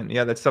statement.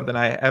 Yeah, that's something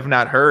I have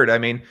not heard. I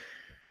mean,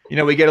 you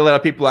know, we get a lot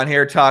of people on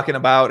here talking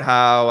about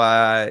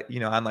how, you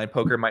know, online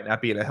poker might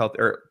not be in a health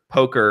or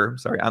poker,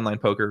 sorry, online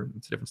poker,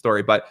 it's a different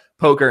story, but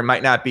poker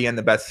might not be in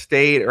the best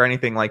state or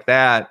anything like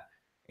that.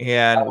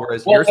 And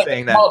whereas you're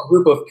saying that small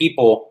group of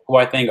people who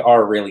I think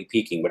are really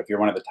peaking, but if you're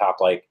one of the top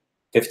like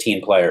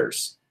 15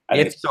 players,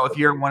 if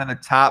you're one of the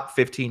top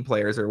 15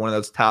 players or one of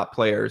those top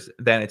players,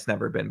 then it's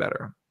never been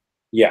better.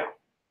 Yeah.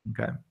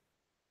 Okay.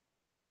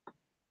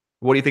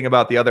 What do you think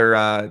about the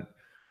other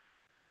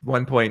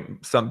 1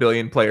 point some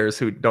billion players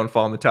who don't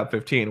fall in the top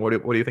 15? What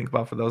do you think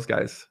about for those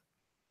guys?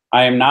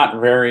 I am not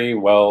very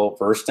well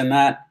versed in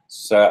that.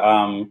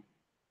 So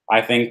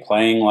I think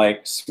playing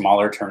like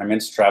smaller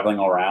tournaments, traveling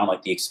around,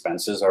 like the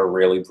expenses are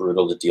really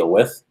brutal to deal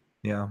with.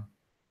 Yeah.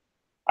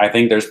 I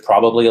think there's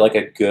probably like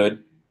a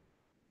good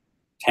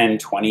 10,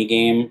 20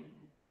 game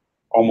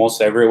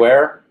almost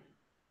everywhere,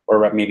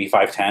 or maybe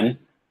 5-10,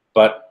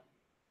 but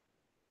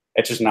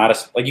it's just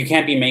not like you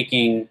can't be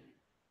making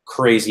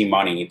crazy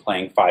money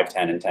playing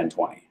 5-10 and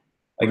 10-20.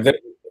 Like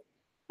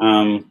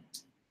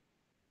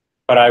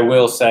but I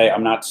will say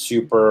I'm not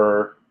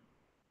super.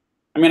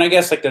 I mean, I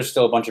guess like there's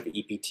still a bunch of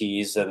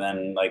EPTs, and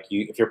then like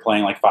if you're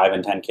playing like 5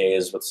 and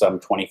 10Ks with some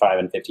 25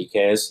 and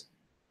 50Ks,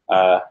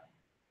 I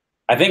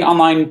think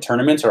online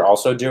tournaments are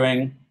also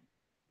doing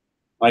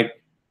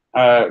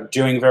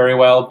very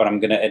well. But I'm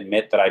going to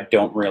admit that I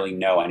don't really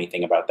know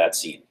anything about that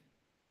scene.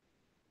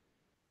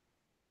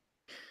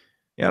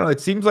 You know,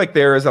 it seems like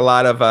there is a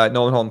lot of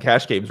Nolan Holm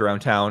cash games around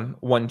town,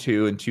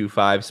 1-2 and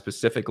 2-5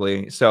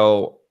 specifically.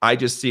 So I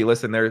just see,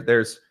 listen,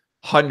 there's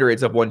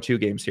hundreds of 1-2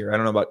 games here. I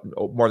don't know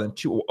about more than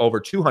over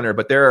 200,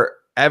 but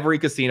every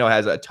casino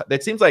has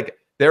it seems like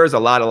there is a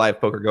lot of live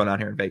poker going on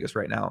here in Vegas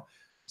right now.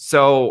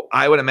 So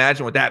I would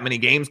imagine with that many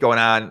games going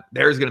on,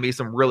 there's going to be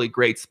some really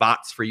great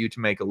spots for you to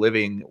make a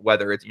living,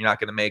 whether you're not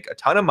going to make a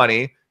ton of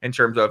money in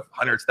terms of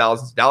hundreds of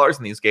thousands of dollars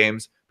in these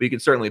games, but you can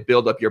certainly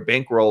build up your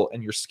bankroll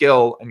and your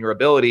skill and your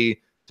ability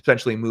to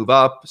potentially move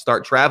up,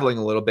 start traveling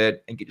a little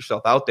bit and get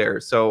yourself out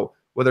there. So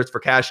whether it's for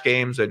cash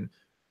games and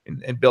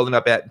building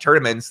up at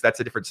tournaments, that's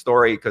a different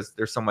story because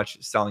there's so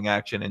much selling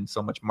action and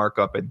so much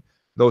markup and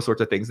those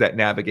sorts of things that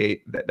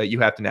you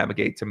have to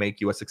navigate to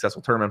make you a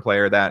successful tournament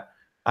player. That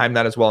I'm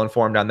not as well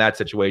informed on that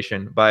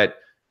situation, but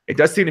it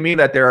does seem to me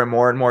that there are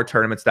more and more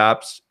tournament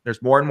stops.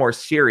 There's more and more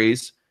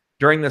series.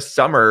 During the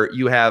summer,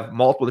 you have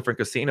multiple different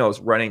casinos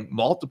running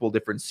multiple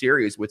different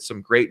series with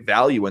some great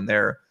value in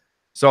there.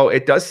 So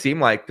it does seem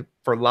like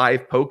for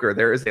live poker,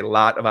 there is a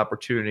lot of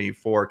opportunity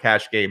for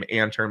cash game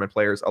and tournament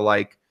players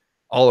alike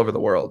all over the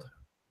world.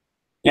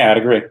 Yeah, I'd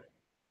agree.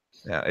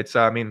 Yeah, it's,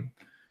 I mean,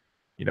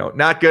 you know,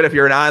 not good if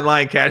you're an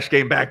online cash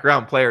game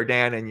background player,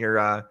 Dan, and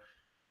you're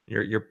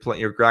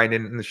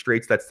grinding in the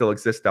streets that still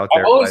exist out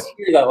there. I always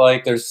hear that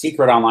like there's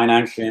secret online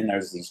action,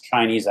 there's these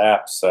Chinese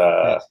apps,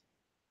 yes.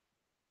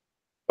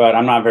 But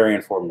I'm not very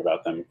informed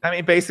about them. I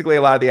mean, basically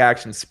a lot of the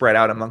action spread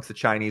out amongst the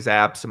Chinese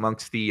apps,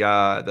 amongst the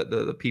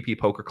PP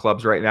poker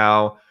clubs right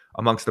now,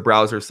 amongst the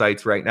browser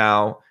sites right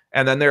now.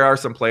 And then there are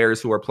some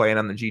players who are playing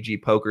on the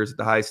GG pokers at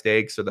the high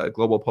stakes or the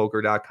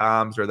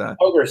globalpoker.coms or the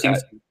poker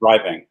seems to be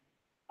thriving.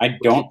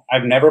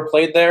 I've never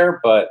played there,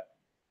 but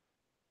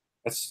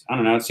I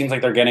don't know. It seems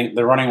like they're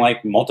running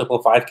like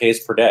multiple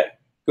 5Ks per day.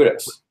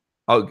 Kudos.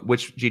 Oh,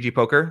 which GG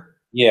poker?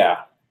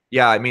 Yeah.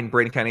 Yeah. I mean,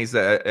 Bryn Kenny's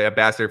the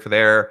ambassador for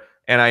there.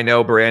 And I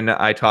know, Bryn,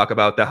 I talk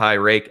about the high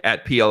rake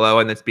at PLO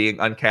and it's being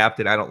uncapped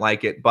and I don't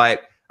like it,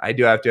 but I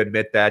do have to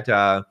admit that,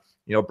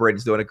 you know,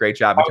 Bryn's doing a great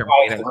job in terms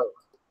of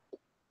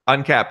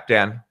uncapped,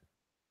 Dan.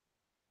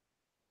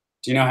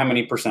 Do you know how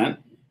many percent?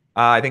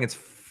 I think it's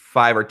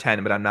 5 or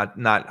 10, but I'm not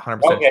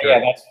 100% okay, sure. Yeah,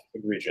 that's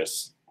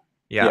egregious.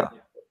 Yeah.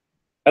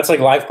 That's like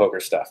live poker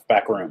stuff,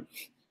 backroom.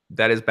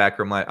 That is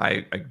backroom.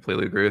 I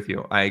completely agree with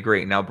you. I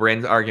agree. Now,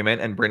 Bryn's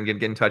argument, and Bryn can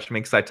get in touch with me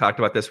because I talked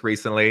about this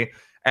recently.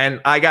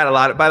 And I got a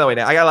lot of, by the way,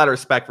 I got a lot of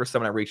respect for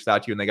someone that reached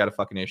out to you and they got a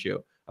fucking issue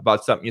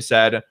about something you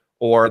said,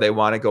 or they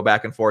want to go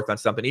back and forth on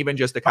something, even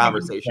just a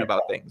conversation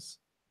about things.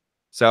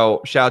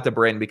 So shout out to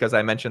Bryn, because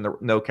I mentioned the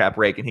no cap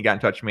rake and he got in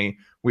touch with me.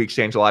 We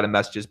exchanged a lot of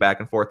messages back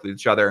and forth with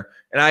each other.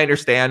 And I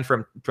understand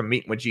from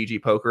meeting with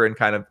GG Poker and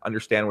kind of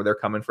understand where they're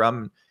coming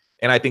from.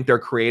 And I think they're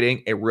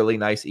creating a really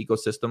nice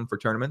ecosystem for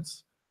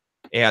tournaments.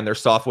 And their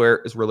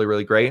software is really,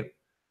 really great.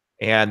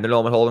 And the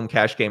Norman Hold'em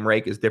cash game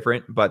rake is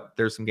different, but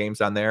there's some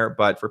games on there.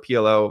 But for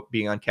PLO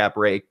being on cap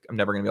rake, I'm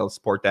never going to be able to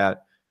support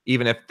that.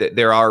 Even if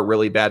there are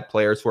really bad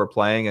players who are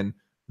playing and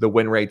the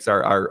win rates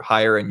are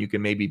higher and you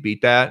can maybe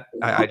beat that,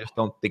 I just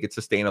don't think it's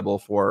sustainable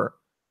for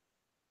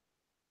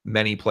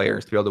many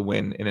players to be able to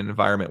win in an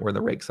environment where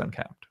the rake's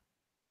uncapped.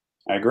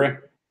 I agree.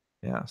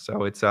 Yeah,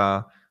 so it's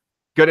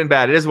good and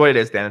bad. It is what it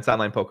is, Dan. It's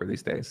online poker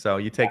these days. So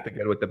you take the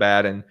good with the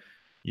bad and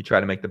you try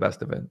to make the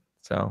best of it.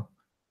 So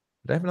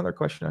did I have another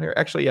question on here?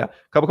 Actually, yeah. A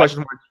couple questions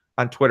more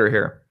on Twitter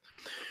here.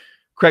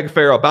 Craig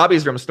Farrell,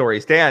 Bobby's Room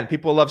stories. Dan,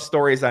 people love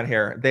stories on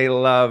here. They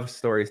love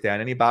stories,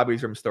 Dan. Any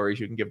Bobby's Room stories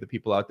you can give the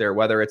people out there,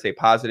 whether it's a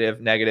positive,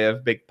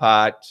 negative, big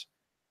pot,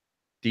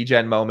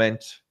 degen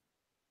moment,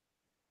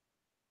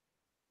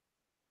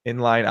 in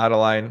line, out of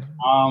line?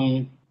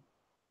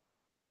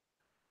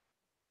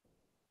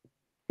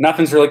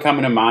 Nothing's really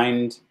coming to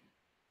mind.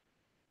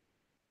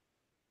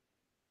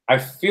 I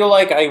feel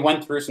like I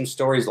went through some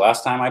stories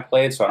last time I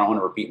played, so I don't want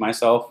to repeat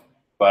myself.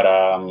 But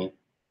I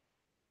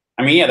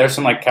mean, yeah, there's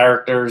some like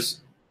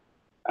characters,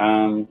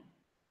 but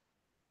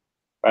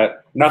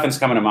nothing's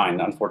coming to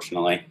mind,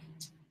 unfortunately.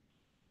 Do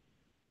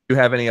you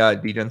have any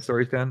degen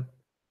stories, Dan?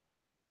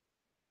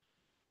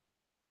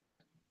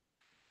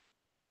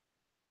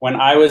 When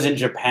I was in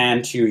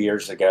Japan 2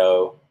 years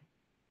ago,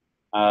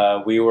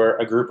 a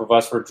group of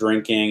us were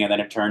drinking, and then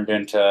it turned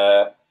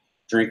into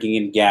drinking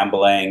and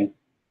gambling.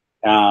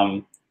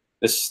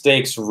 The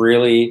stakes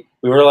we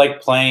were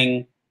like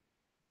playing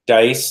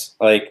dice,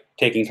 like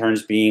taking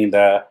turns being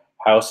the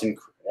house at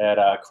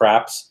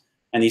craps,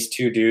 and these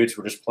two dudes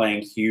were just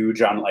playing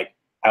huge on like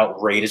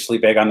outrageously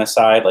big on the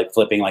side, like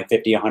flipping like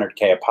 50,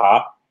 100K a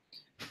pop.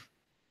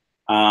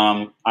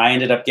 I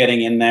ended up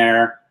getting in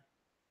there,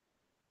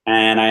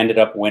 and I ended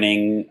up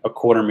winning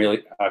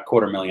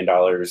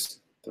 $250,000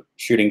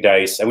 shooting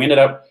dice, and we ended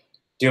up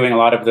doing a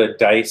lot of the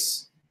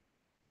dice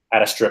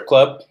at a strip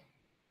club.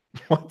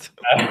 What?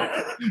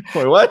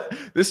 Wait, what?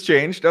 This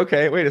changed.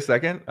 Okay, wait a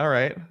second. All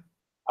right.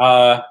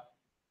 Yeah,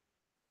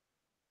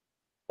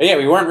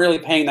 we weren't really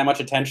paying that much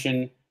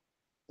attention.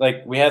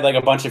 Like, we had like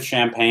a bunch of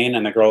champagne,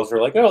 and the girls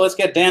were like, "Oh, let's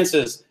get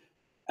dances,"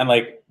 and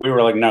like we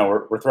were like,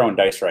 "No, we're throwing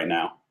dice right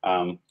now."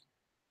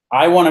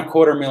 I won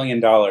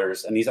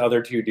 $250,000, and these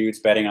other two dudes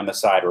betting on the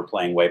side were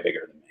playing way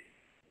bigger than me.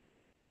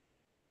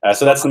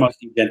 So that's the most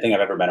degen thing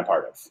I've ever been a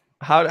part of.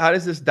 How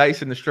does this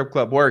dice in the strip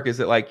club work? Is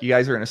it like you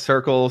guys are in a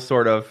circle,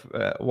 sort of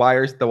the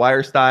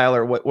wire style,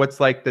 or what's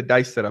like the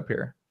dice setup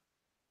here?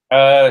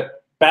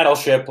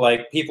 Battleship,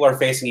 like people are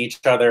facing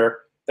each other.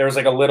 There was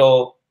like a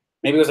little,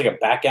 maybe it was like a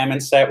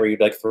backgammon set where you'd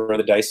like throw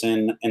the dice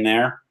in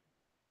there.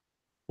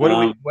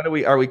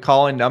 Are we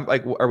calling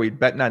like, are we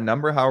betting on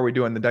number? How are we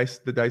doing the dice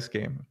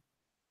game?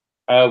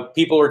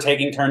 People were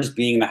taking turns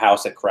being the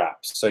house at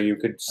craps. So you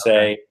could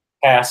say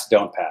pass,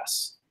 don't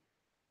pass.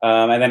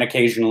 And then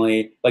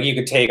occasionally, like you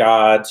could take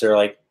odds or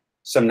like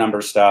some number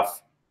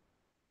stuff.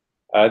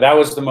 That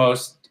was the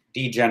most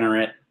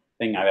degenerate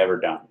thing I've ever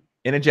done.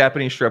 In a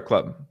Japanese strip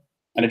club?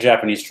 In a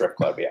Japanese strip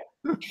club, yeah.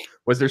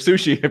 Was there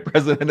sushi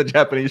present in the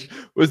Japanese?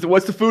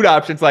 What's the food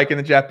options like in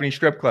the Japanese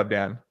strip club,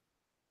 Dan?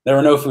 There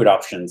were no food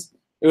options.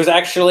 It was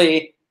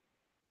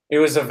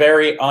a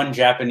very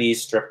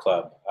un-Japanese strip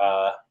club.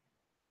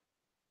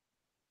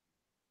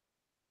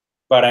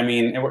 But I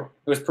mean, it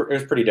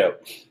was pretty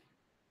dope.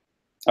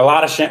 A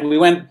lot of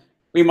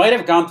we might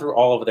have gone through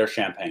all of their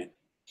champagne.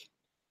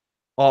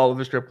 All of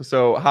the strip.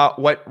 So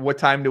what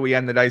time do we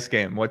end the dice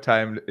game? What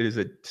time is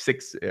it?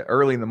 6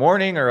 early in the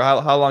morning, or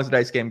how long does the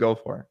dice game go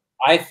for?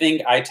 I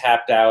think I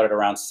tapped out at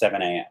around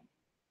 7 a.m.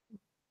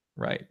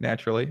 Right,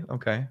 naturally.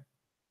 Okay.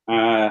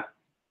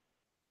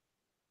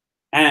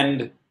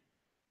 And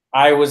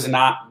I was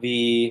not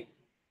the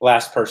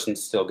last person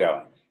still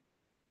going.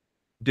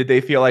 Did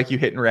they feel like you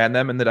hit and ran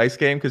them in the dice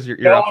game? Because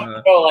you're up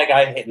felt like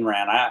I hit and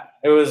ran.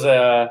 It was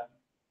a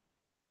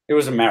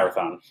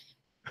marathon.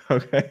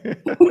 Okay.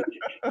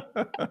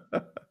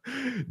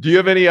 Do you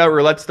have any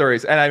roulette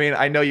stories? And I mean,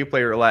 I know you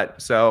play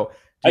roulette, so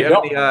do you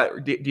have any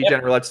degen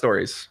roulette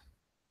stories?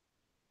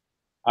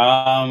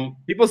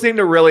 People seem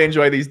to really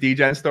enjoy these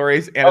degen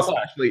stories, and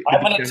especially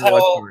I'm going to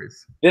tell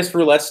this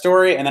roulette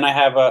story, and then I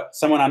have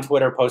someone on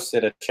Twitter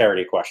posted a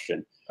charity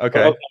question.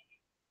 Okay.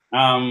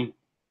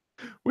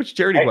 Which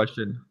charity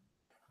question?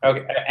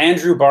 Okay.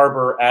 Andrew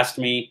Barber asked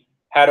me,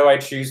 how do I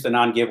choose the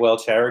non-give well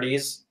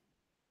charities?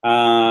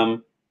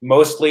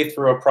 Mostly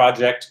through a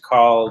project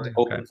called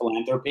Open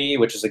Philanthropy,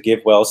 which is a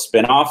give well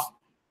spinoff,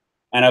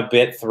 and a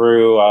bit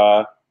through,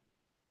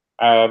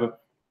 if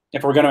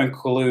we're going to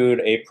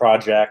include a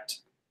project,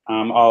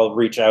 I'll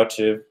reach out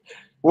to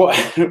Well,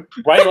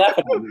 why are you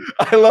laughing at me?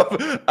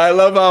 I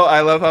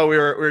love how we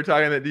were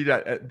talking the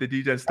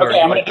DJ story.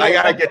 Okay, Like, I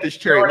gotta get this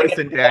charity.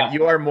 Listen, Dan,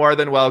 you are more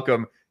than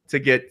welcome to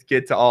get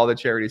to all the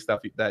charity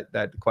stuff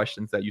that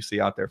questions that you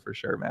see out there for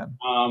sure, man.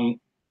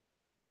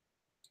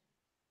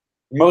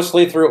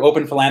 Mostly through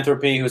Open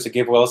Philanthropy, who's a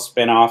GiveWell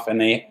spinoff, and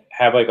they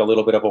have like a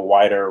little bit of a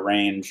wider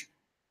range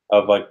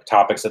of like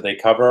topics that they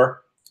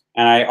cover.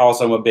 And I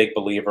also am a big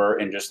believer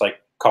in just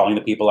like calling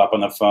the people up on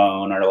the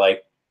phone or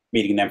like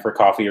meeting them for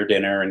coffee or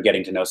dinner and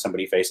getting to know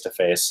somebody face to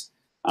face.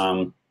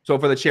 So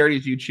for the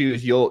charities you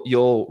choose,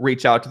 you'll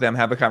reach out to them,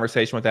 have a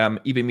conversation with them,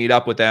 even meet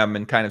up with them,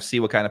 and kind of see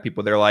what kind of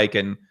people they're like,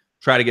 and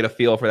try to get a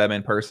feel for them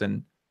in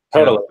person.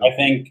 Totally, I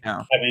think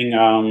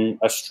having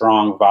a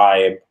strong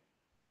vibe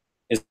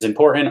is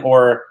important.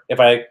 Or if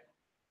I,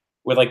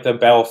 with like the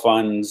Bell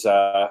Funds,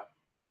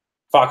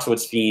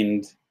 Foxwoods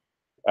Fiend,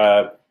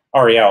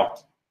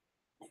 Ariel,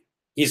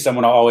 he's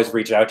someone I'll always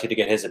reach out to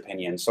get his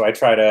opinion. So I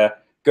try to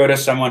go to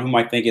someone whom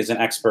I think is an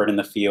expert in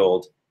the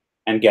field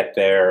and get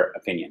their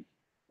opinion.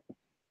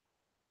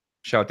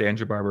 Shout out to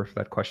Andrew Barber for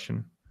that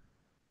question.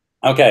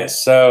 Okay,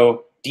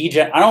 so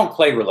DJ, I don't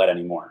play roulette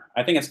anymore.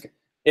 I think it's,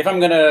 if I'm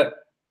going to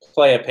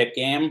play a pit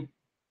game,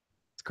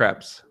 it's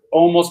craps.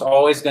 Almost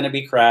always going to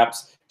be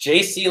craps.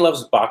 JC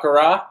loves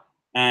Baccarat,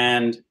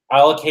 and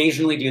I'll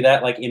occasionally do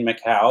that like in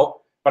Macau,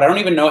 but I don't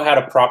even know how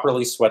to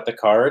properly sweat the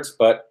cards,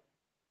 but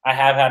I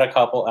have had a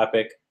couple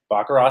epic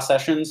Baccarat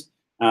sessions.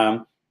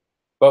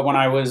 But when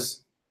I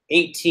was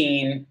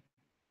 18,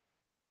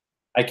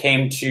 I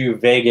came to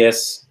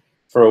Vegas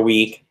for a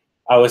week.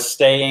 I was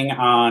staying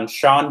on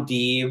Sean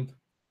Deeb.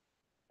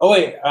 Oh,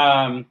 wait.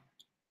 I'm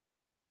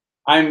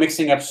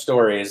mixing up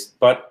stories.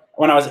 But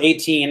when I was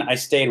 18, I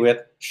stayed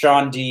with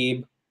Sean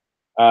Deeb,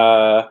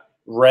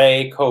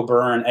 Ray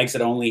Coburn, Exit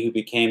Only, who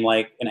became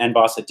like an end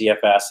boss at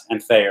DFS, and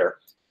Thayer.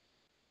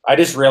 I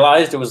just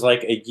realized it was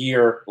like a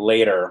year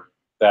later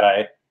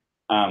that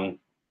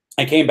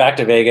I came back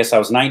to Vegas. I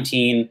was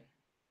 19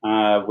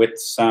 with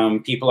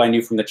some people I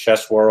knew from the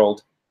chess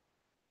world.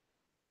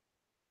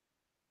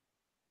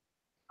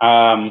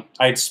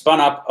 I'd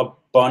spun up a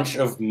bunch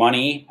of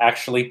money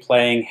actually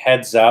playing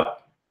Heads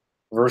Up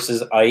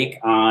versus Ike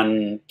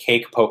on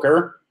Cake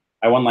Poker.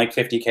 I won like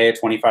 50K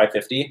at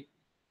 25.50.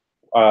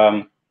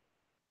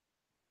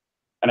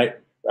 And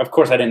of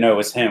course I didn't know it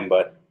was him,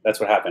 but that's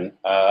what happened.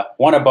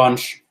 Won a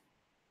bunch,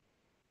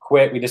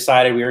 quit. We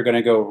decided we were going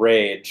to go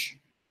Rage,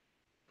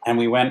 and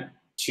we went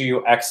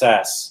to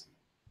XS.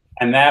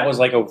 And that was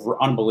like a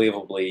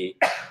unbelievably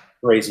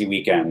crazy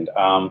weekend.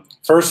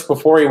 First,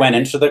 before we went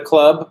into the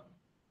club,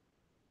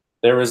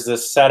 there was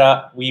this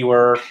setup. We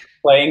were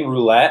playing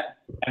roulette,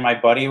 and my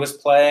buddy was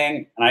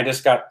playing, and I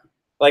just got,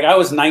 like, I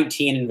was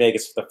 19 in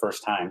Vegas for the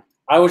first time.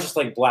 I was just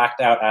like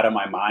blacked out of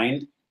my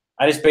mind.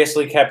 I just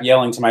basically kept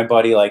yelling to my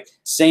buddy, like,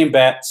 same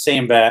bet,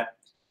 same bet.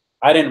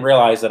 I didn't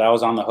realize that I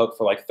was on the hook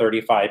for like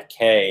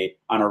 35K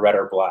on a red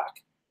or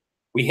black.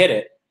 We hit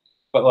it,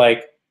 but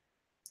like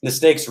the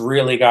stakes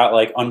really got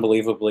like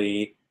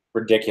unbelievably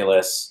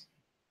ridiculous.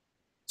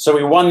 So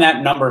we won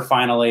that number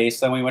finally.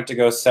 So then we went to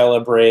go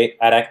celebrate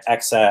at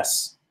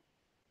XS.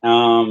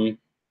 And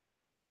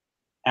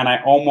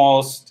I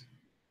almost,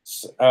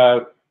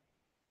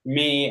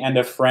 me and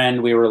a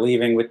friend, we were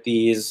leaving with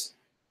these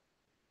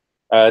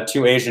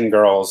two Asian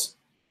girls,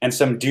 and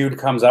some dude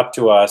comes up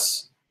to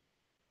us,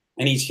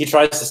 and he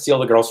tries to steal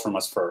the girls from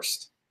us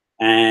first.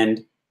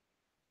 And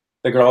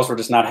the girls were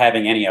just not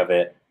having any of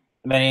it.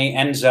 And then he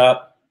ends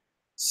up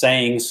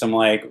saying some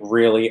like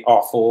really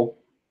awful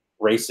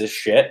racist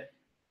shit.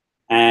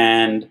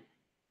 And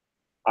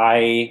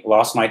I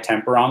lost my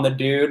temper on the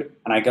dude,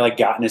 and I like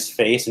got in his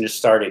face and just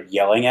started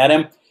yelling at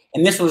him.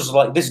 And this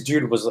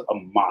dude was a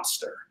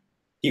monster.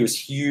 He was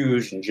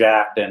huge and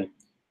jacked, and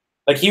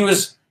like he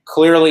was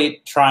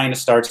clearly trying to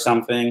start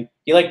something.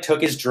 He like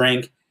took his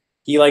drink.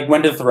 He like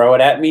went to throw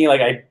it at me.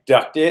 Like I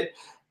ducked it,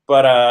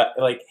 but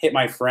it, like hit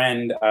my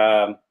friend.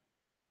 There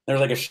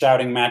was like a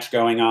shouting match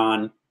going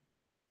on.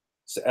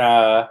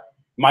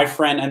 My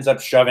friend ends up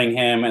shoving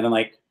him, and then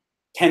like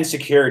 10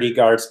 security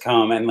guards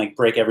come and like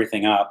break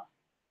everything up.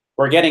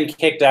 We're getting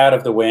kicked out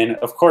of the win.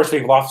 Of course,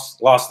 we've lost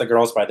the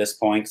girls by this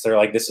point, because they're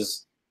like, this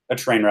is a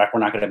train wreck. We're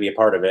not going to be a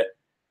part of it.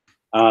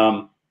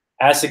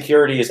 As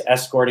security is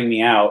escorting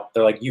me out,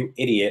 they're like, you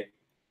idiot.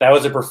 That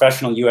was a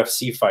professional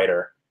UFC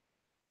fighter.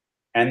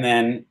 And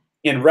then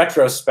in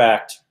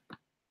retrospect,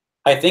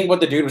 I think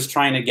what the dude was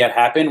trying to get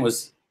happen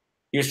was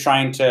he was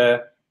trying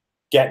to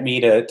get me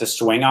to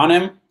swing on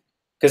him,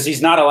 because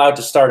he's not allowed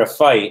to start a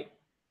fight,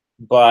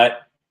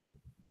 but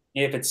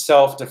if it's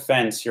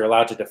self-defense, you're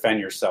allowed to defend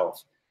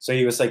yourself. So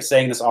he was like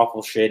saying this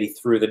awful shit. He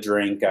threw the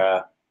drink.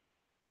 It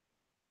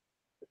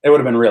would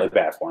have been really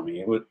bad for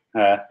me. It would,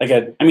 I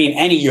mean,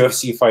 any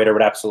UFC fighter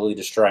would absolutely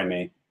destroy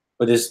me.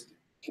 But this,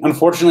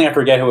 unfortunately, I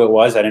forget who it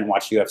was. I didn't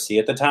watch UFC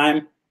at the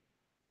time.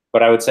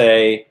 But I would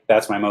say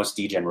that's my most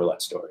degen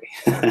roulette story.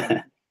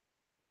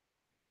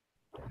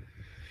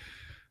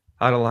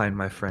 Out of line,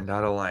 my friend.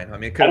 Out of line. I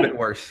mean, it could have been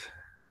worse.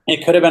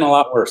 It could have been a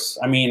lot worse.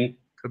 I mean,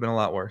 could have been a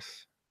lot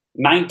worse.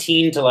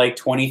 19 to like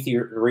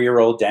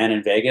 23-year-old Dan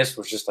in Vegas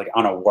was just like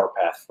on a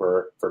warpath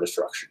for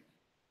destruction.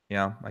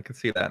 Yeah, I can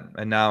see that.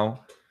 And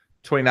now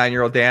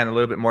 29-year-old Dan a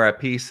little bit more at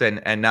peace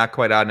and not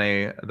quite on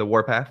the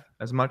warpath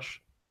as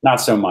much.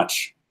 Not so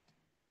much.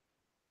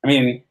 I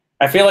mean,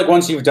 I feel like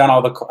once you've done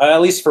all the,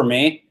 at least for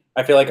me,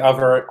 I feel like I've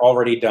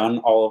already done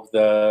all of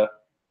the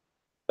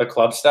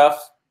club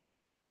stuff.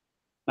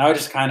 Now I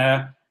just kind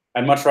of,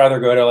 I'd much rather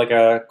go to like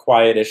a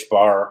quietish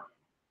bar,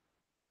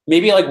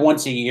 maybe like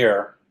once a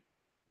year,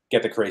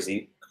 get the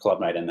crazy club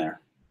night in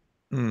there.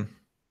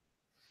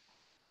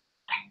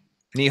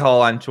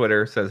 Nihal on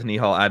Twitter says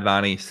Nihal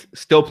Advani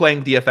still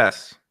playing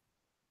DFS.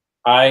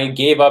 I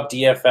gave up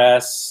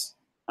DFS,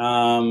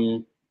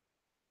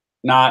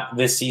 not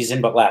this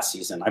season, but last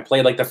season. I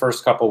played like the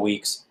first couple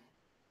weeks.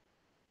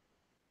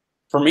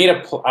 For me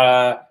to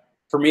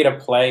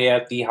play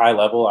at the high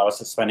level, I was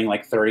spending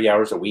like 30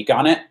 hours a week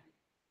on it.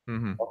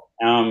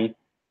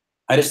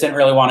 I just didn't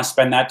really want to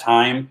spend that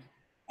time.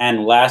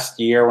 And last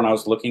year when I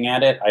was looking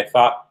at it, I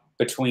thought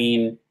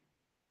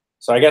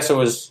so I guess it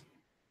was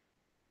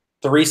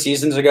 3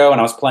 seasons ago, and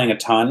I was playing a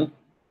ton.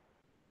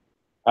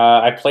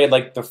 I played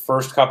like the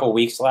first couple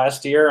weeks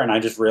last year, and I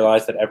just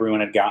realized that everyone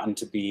had gotten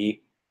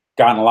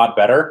a lot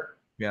better.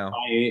 Yeah.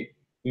 My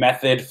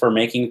method for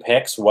making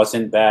picks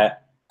wasn't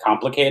that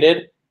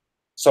complicated,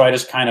 so I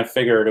just kind of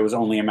figured it was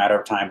only a matter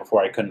of time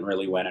before I couldn't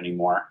really win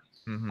anymore.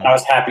 And I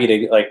was happy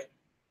to like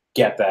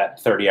get that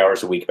 30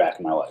 hours a week back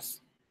in my life.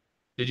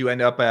 Did you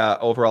end up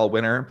overall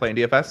winner playing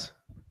DFS?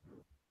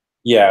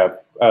 Yeah,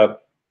 a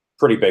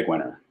pretty big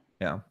winner.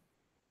 Yeah.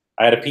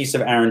 I had a piece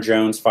of Aaron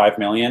Jones, 5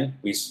 million.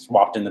 We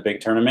swapped in the big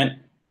tournament,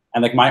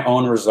 and like my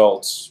own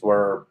results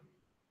were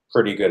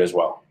pretty good as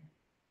well.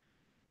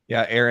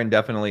 Yeah, Aaron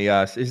definitely.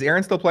 Is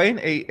Aaron still playing?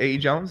 A.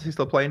 Jones? He's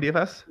still playing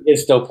DFS?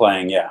 He's still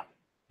playing, yeah.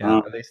 Yeah.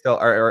 Are they still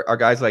are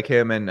guys like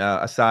him and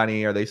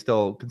Asani? Are they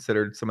still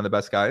considered some of the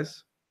best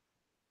guys?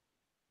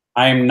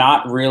 I'm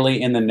not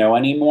really in the know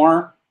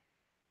anymore.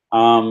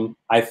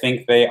 I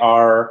think they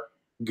are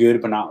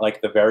good, but not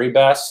like the very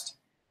best.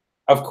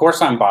 Of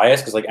course, I'm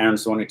biased because like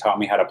Aaron's the one who taught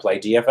me how to play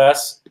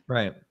DFS.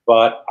 Right.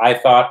 But I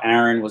thought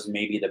Aaron was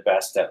maybe the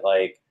best at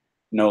like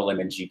no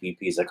limit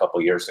GPPs a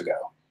couple years ago.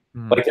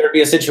 Like there'd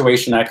be a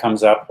situation that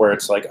comes up where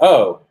it's like,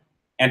 oh,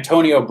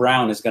 Antonio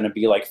Brown is going to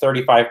be like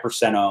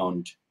 35%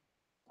 owned.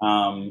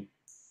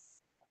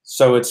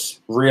 So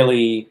it's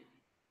really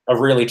a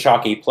really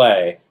chalky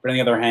play. But on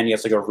the other hand, he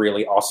has like a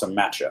really awesome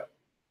matchup.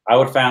 I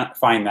would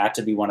find that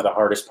to be one of the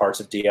hardest parts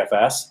of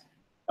DFS.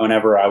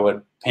 Whenever I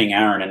would ping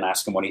Aaron and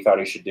ask him what he thought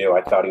he should do,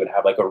 I thought he would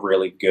have like a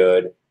really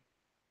good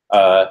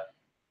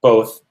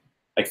both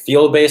like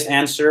field-based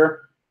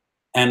answer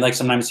and like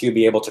sometimes he would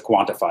be able to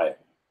quantify it.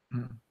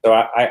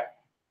 So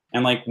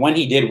and like when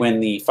he did win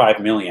the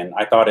 5 million,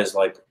 I thought his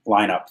like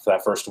lineup for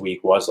that first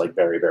week was like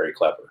very, very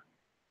clever.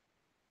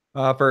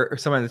 For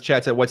someone in the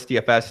chat said, what's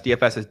DFS?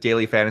 DFS is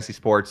daily fantasy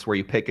sports where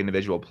you pick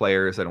individual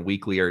players on a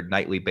weekly or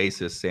nightly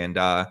basis. And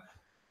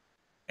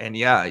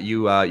yeah,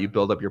 you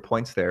build up your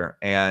points there.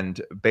 And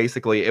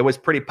basically it was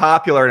pretty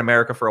popular in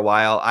America for a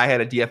while. I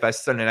had a DFS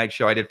Sunday night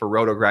show I did for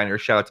Roto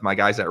Grinders. Shout out to my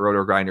guys at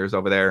Roto Grinders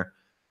over there.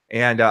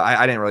 And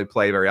I didn't really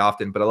play very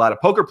often, but a lot of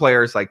poker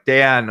players like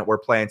Dan were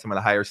playing some of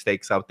the higher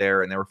stakes out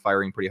there, and they were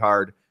firing pretty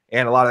hard.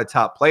 And a lot of the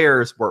top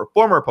players were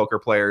former poker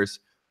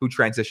players who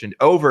transitioned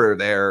over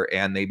there,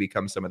 and they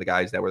become some of the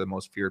guys that were the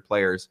most feared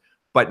players.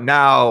 But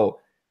now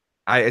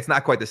it's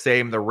not quite the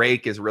same. The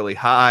rake is really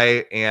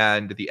high,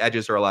 and the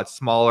edges are a lot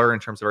smaller in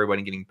terms of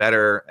everybody getting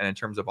better, and in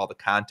terms of all the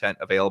content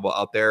available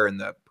out there and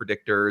the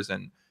predictors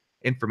and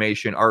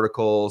information,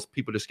 articles,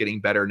 people just getting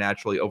better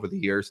naturally over the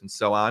years and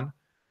so on.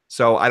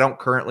 So I don't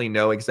currently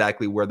know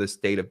exactly where the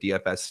state of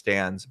DFS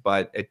stands,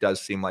 but it does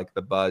seem like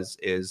the buzz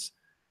is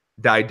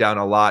died down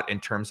a lot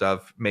in terms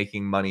of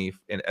making money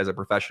as a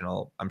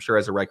professional. I'm sure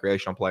as a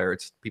recreational player,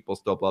 it's people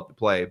still love to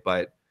play,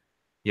 but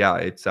yeah,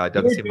 it's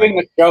doesn't seem like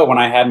the show when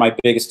I had my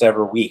biggest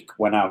ever week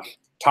when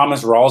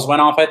Thomas Rawls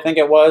went off. I think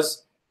it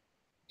was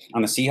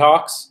on the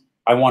Seahawks.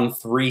 I won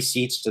 3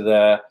 seats to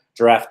the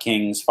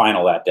DraftKings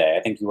final that day.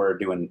 I think you were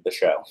doing the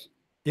show.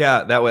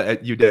 Yeah, that was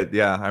you did.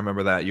 Yeah, I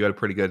remember that. You had a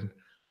pretty good.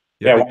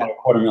 Yeah, I won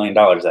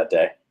 $250,000 that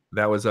day.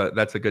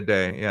 That's a good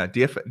day. Yeah,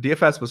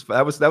 DFS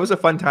was a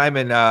fun time,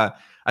 and I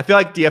feel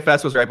like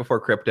DFS was right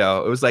before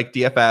crypto. It was like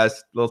DFS,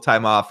 little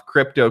time off,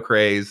 crypto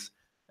craze,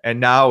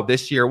 and now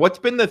this year, what's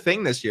been the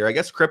thing this year? I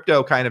guess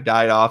crypto kind of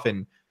died off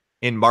in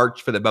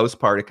March for the most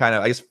part. It kind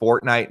of, I guess,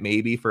 Fortnite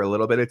maybe for a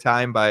little bit of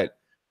time, but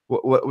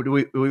what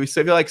we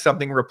feel like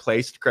something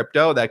replaced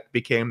crypto that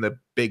became the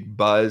big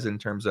buzz in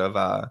terms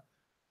of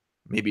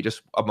maybe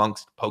just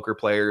amongst poker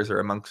players or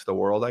amongst the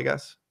world, I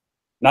guess.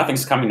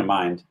 Nothing's coming to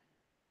mind.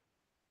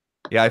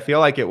 Yeah, I feel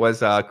like it was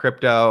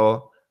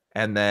crypto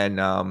and then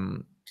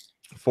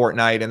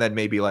Fortnite and then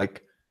maybe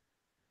like,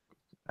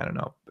 I don't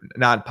know,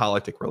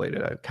 non-politic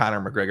related. Conor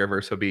McGregor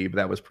versus Habib,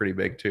 that was pretty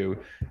big too.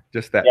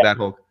 Just that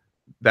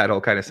that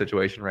whole kind of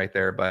situation right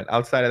there. But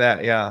outside of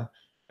that, yeah.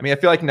 I mean, I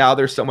feel like now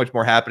there's so much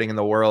more happening in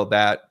the world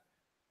that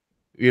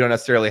you don't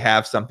necessarily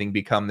have something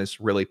become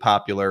this really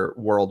popular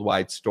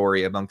worldwide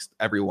story amongst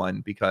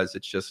everyone, because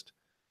it's just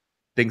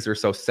things are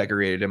so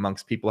segregated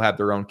amongst people have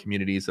their own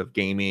communities of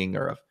gaming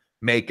or of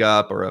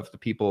makeup or of the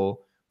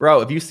people. Bro,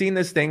 have you seen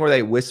this thing where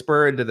they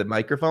whisper into the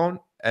microphone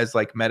as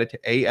like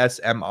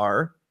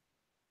ASMR?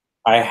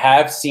 I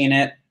have seen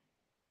it.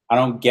 I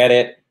don't get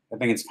it. I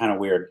think it's kind of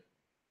weird.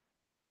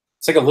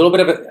 It's like a little bit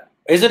of a,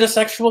 is it a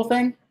sexual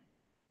thing?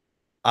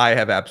 I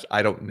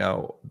don't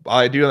know.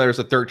 I do know there's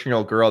a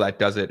 13-year-old girl that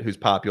does it who's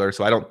popular,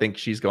 so I don't think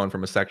she's going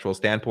from a sexual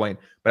standpoint.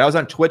 But I was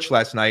on Twitch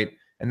last night,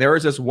 and there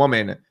was this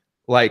woman,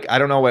 like, I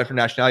don't know what her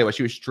nationality was.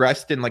 She was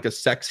dressed in like a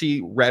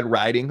sexy Red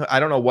Riding. I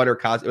don't know what her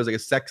costume. It was like a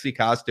sexy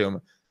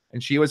costume,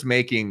 and she was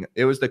making.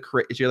 It was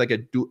she had like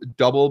a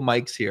double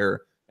mics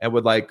here, and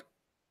would like,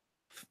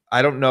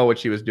 I don't know what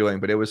she was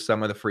doing, but it was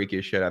some of the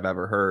freakiest shit I've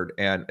ever heard.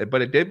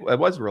 But it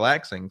was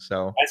relaxing.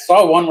 So I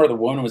saw one where the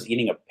woman was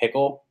eating a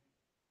pickle.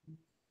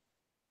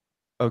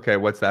 Okay,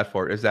 what's that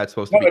for? Is that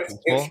supposed to be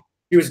peaceful?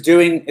 She was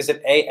doing, is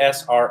it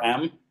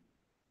ASRM?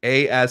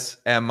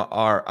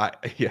 ASMR. I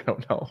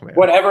don't know, man.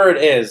 Whatever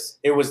it is,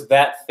 it was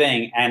that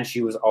thing, and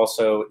she was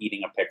also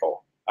eating a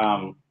pickle.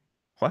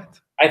 What?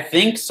 I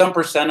think some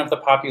percent of the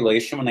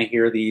population, when they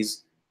hear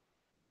these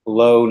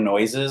low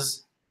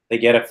noises, they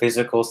get a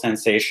physical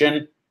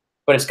sensation,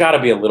 but it's got to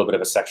be a little bit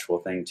of a sexual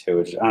thing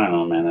too. I don't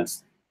know, man.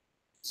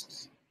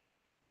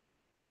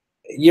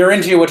 You're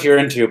into what you're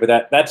into, but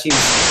that seems.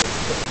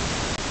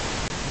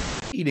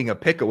 Eating a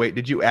pickle. Wait,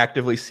 did you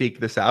actively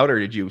seek this out, or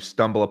did you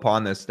stumble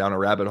upon this down a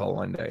rabbit hole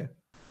one day?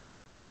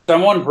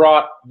 Someone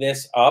brought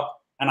this up,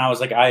 and I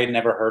was like, I had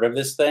never heard of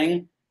this thing.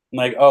 I'm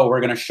like, oh,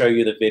 we're gonna show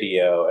you the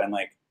video, and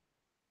like,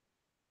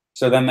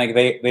 so then like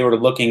they were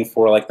looking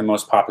for like the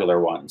most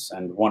popular ones,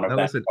 and one of them.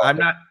 Listen,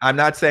 I'm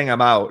not saying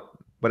I'm out,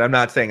 but I'm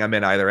not saying I'm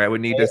in either. I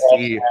would need to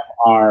see.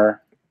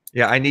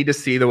 Yeah, I need to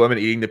see the woman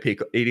eating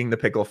the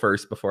pickle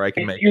first before I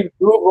can make. If you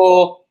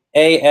Google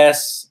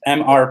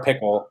ASMR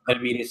pickle,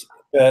 that means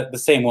the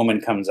same woman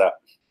comes up.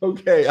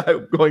 Okay,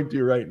 I'm going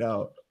to right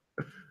now.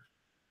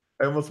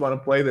 I almost want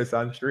to play this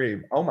on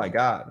stream. Oh my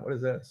God, what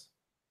is this?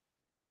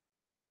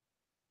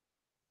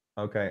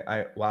 Okay,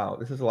 wow,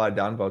 this is a lot of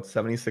downvotes.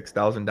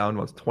 76,000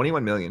 downvotes,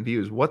 21 million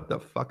views. What the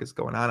fuck is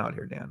going on out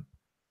here, Dan?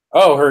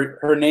 Oh,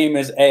 her name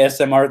is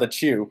ASMR the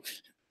Chew.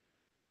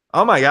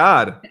 Oh my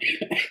God.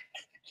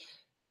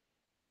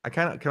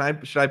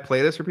 Should I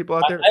play this for people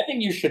out there? I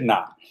think you should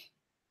not.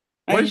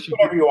 I think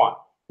whatever you want.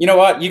 You know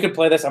what? You could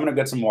play this. I'm gonna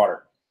get some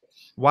water.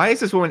 Why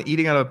is this woman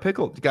eating out of a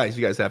pickle? Guys,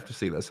 you guys have to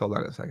see this. Hold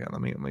on a second. Let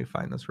me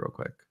find this real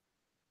quick.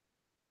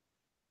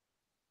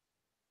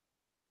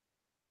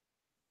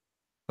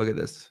 Look at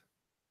this.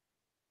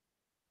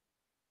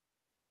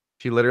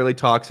 She literally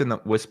talks in the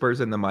whispers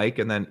in the mic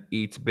and then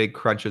eats big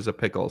crunches of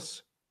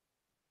pickles.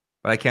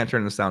 But I can't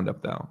turn the sound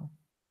up though.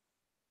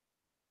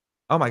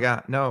 Oh my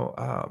God,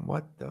 no.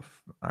 What the?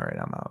 All right,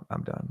 I'm out.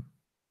 I'm done.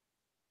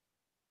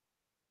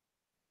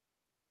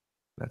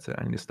 That's it.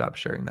 I need to stop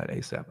sharing that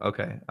ASAP.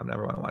 Okay, I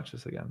never want to watch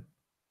this again.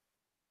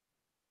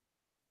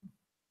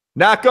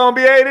 Not gonna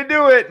be able to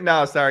do it.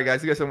 No, sorry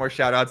guys. We got some more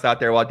shout outs out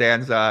there while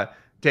Dan's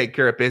take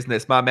care of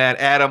business. My man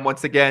Adam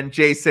once again,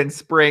 Jason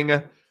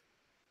Spring.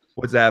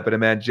 What's happening,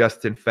 man?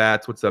 Justin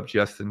Fats. What's up,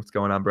 Justin? What's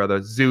going on,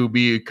 brother?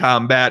 Zuby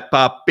Combat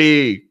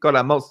Papi.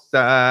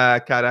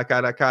 Coramosa.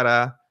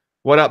 Cara.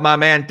 What up, my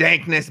man?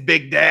 Dankness,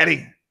 Big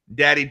Daddy.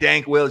 Daddy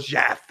Dank Will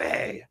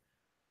Jaffe.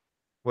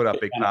 What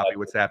up, Big Papi?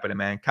 What's happening,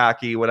 man?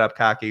 Cocky. What up,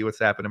 Cocky? What's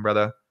happening,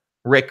 brother?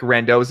 Rick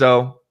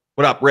Randozo.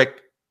 What up, Rick?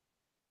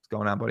 What's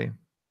going on, buddy?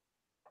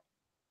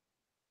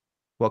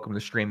 Welcome to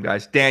the stream,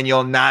 guys.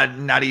 Daniel,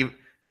 Nadivad.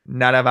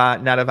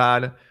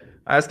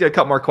 Let's get a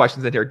couple more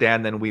questions in here,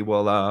 Dan. Then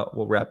we'll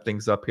wrap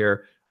things up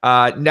here.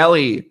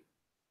 Nelly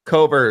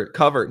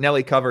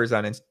Covers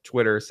on his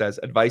Twitter says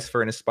advice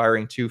for an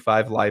aspiring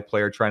 2-5 live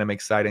player trying to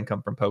make side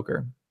income from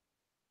poker.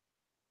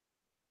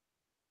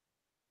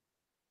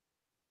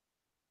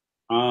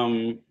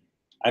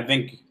 I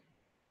think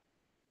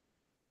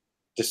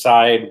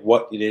decide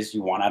what it is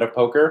you want out of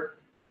poker.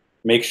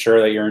 Make sure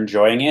that you're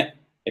enjoying it.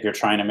 If you're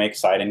trying to make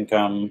side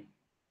income,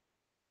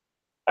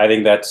 I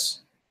think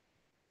that's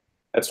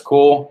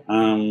cool.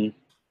 I'm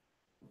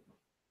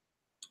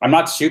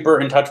not super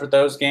in touch with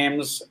those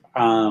games.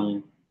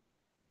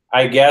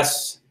 I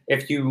guess I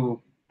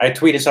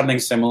tweeted something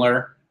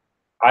similar.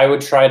 I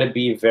would try to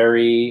be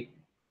very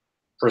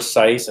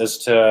precise as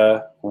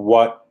to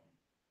what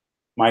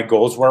my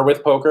goals were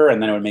with poker, and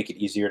then it would make it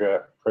easier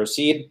to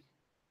proceed.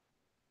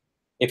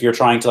 If you're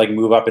trying to like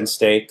move up in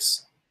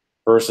stakes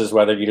versus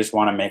whether you just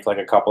want to make like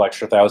a couple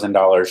extra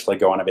 $1,000 to like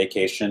go on a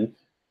vacation,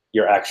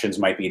 your actions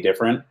might be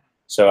different.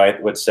 So I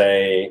would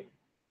say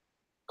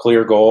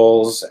clear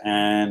goals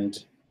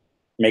and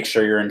make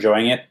sure you're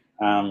enjoying it.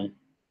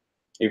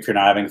 If you're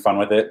not having fun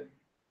with it,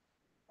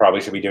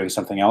 probably should be doing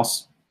something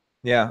else.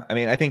 Yeah, I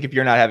mean, I think if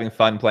you're not having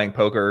fun playing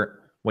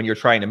poker when you're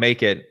trying to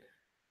make it,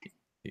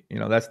 you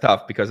know, that's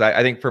tough, because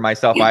I think for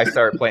myself, I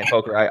started playing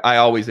poker. I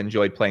always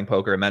enjoyed playing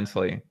poker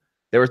immensely.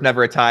 There was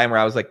never a time where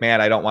I was like,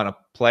 man, I don't want to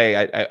play.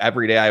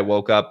 Every day I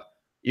woke up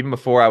even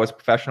before I was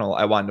professional,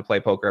 I wanted to play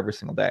poker every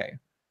single day.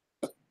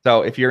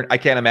 So I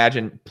can't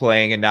imagine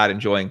playing and not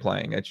enjoying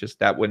playing. It's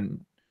just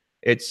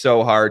it's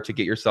so hard to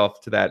get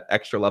yourself to that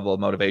extra level of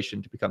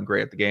motivation to become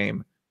great at the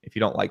game if you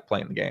don't like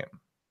playing the game.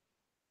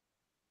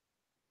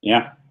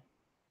 Yeah.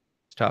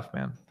 It's tough,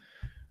 man.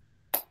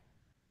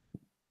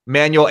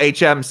 Manuel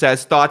HM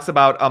says, thoughts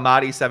about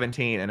Amadi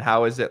 17 and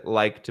how is it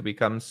like to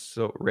become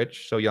so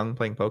rich, so young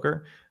playing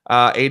poker?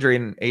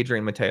 Adrian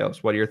Mateos,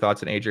 what are your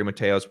thoughts on Adrian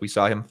Mateos? We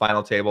saw him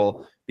final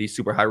table, the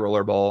super high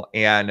roller bowl,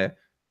 and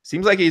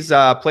seems like he's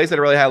plays at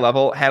a really high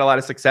level, had a lot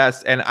of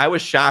success, and I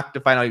was shocked to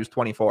find out he was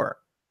 24.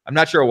 I'm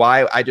not sure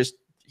why.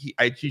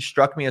 He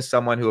struck me as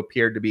someone who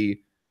appeared to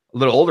be a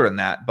little older than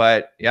that,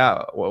 but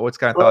yeah, what's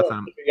kind of thoughts on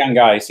him? A young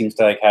guy seems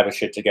to like have his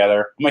shit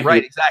together.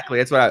 Right, exactly.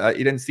 That's what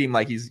he didn't seem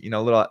like he's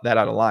a little that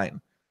out of line.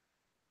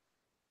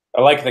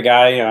 I like the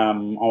guy.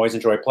 Always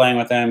enjoy playing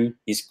with him.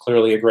 He's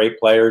clearly a great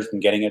player. He's been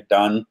getting it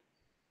done.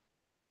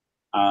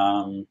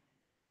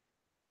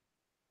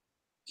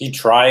 He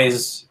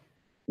tries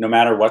no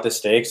matter what the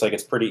stakes. Like,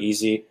 it's pretty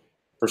easy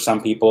for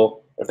some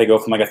people if they go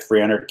from like a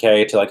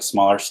 300K to like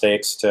smaller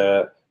stakes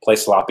to play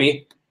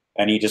sloppy,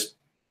 and he just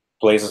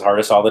plays his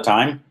hardest all the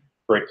time.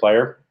 Great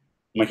player.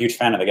 I'm a huge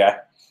fan of the guy.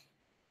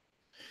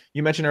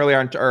 You mentioned earlier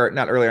on, or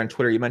not earlier on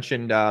Twitter, you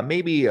mentioned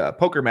maybe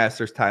Poker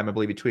Masters time. I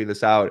believe you tweeted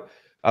this out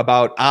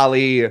about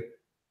Ali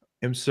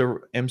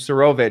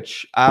Imsirovic,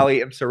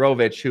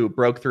 who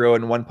broke through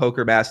and won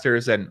Poker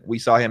Masters, and we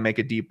saw him make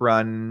a deep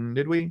run.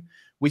 Did we?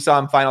 We saw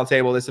him final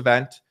table this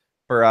event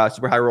for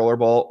Super High Roller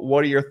Bowl.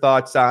 What are your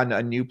thoughts on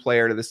a new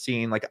player to the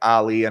scene like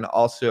Ali, and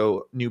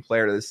also new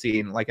player to the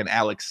scene like an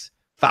Alex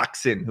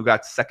Foxen, who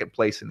got second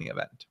place in the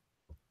event?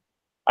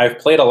 I've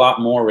played a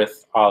lot more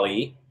with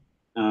Ali.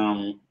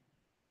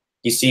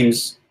 He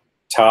seems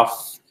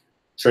tough,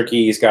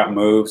 tricky. He's got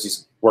moves.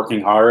 He's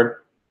working hard.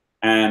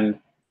 And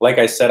like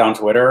I said on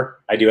Twitter,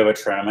 I do have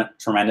a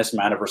tremendous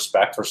amount of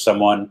respect for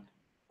someone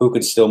who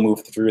could still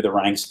move through the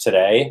ranks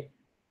today.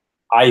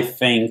 I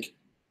think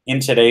in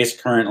today's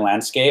current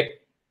landscape,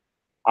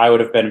 I would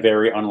have been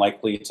very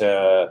unlikely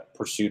to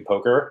pursue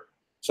poker.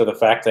 So the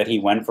fact that he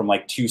went from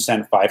like 2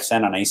 cent, 5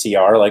 cent on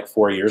ACR like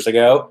 4 years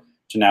ago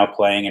to now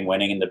playing and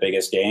winning in the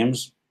biggest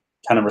games,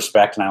 ton of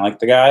respect, and I like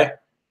the guy.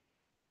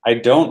 I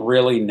don't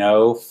really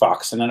know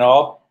Foxen at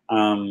all.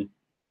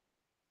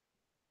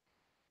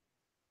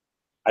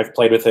 I've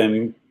played with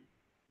him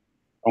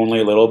only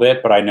a little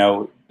bit, but I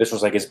know this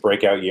was like his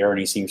breakout year, and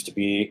he seems to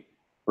be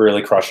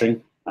really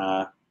crushing.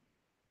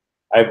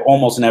 I've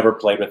almost never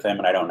played with him,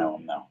 and I don't know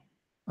him though.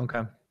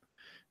 Okay.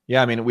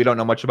 Yeah, I mean, we don't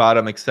know much about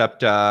him except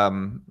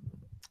that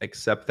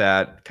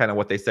kind of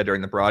what they said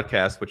during the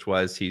broadcast, which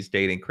was he's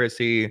dating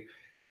Chrissy,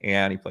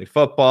 and he played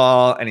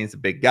football, and he's a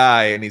big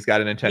guy, and he's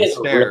got an intense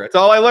stare. That's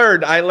all I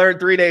learned. I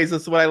learned 3 days.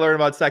 This is what I learned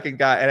about second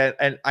guy,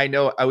 and I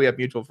know we have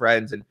mutual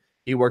friends, and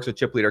he works with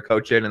Chip Leader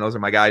Coaching, and those are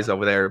my guys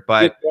over there.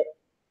 But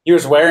he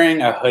was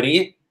wearing a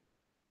hoodie,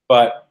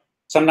 but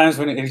sometimes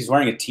when he's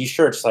wearing a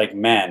T-shirt, it's like,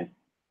 man,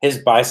 his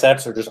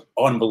biceps are just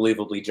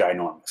unbelievably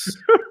ginormous.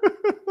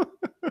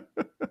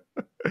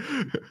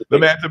 The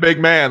man's a big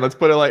man. Let's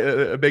put it like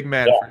a big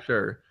man for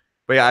sure.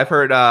 But yeah, I've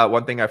heard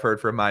one thing I've heard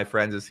from my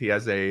friends is he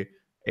has an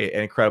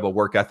incredible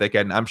work ethic,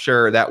 and I'm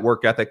sure that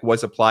work ethic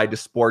was applied to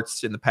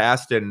sports in the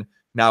past, and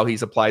now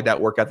he's applied that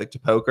work ethic to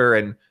poker.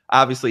 And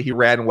obviously, he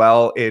ran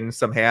well in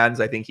some hands.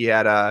 I think he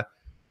had I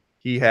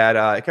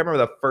can't remember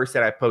the first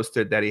hand I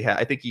posted that he had.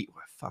 I think he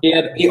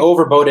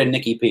overvoted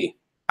Nikki P.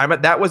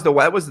 That was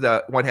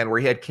the one hand where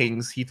he had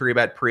kings. He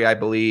 3-bet pre, I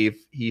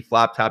believe. He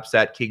flopped top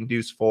set, king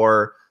deuce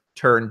 4,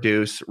 turn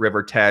deuce,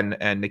 river 10,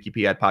 and Nikki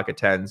P had pocket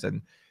 10s.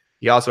 And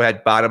he also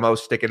had Bonomo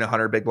sticking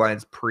 100 big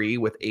blinds pre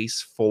with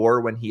ace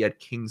 4 when he had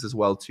kings as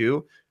well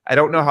too. I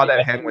don't know how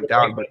that hand went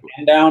down, but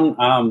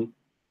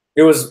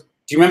it was.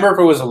 Do you remember if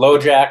it was a low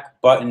jack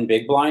button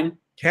big blind?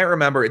 Can't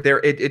remember.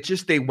 It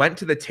just, they went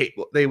to the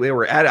table. They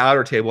were at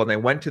outer table, and they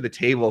went to the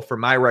table from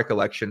my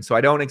recollection. So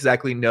I don't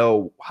exactly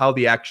know how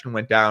the action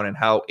went down and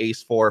how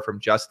ace 4 from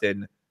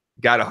Justin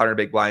got 100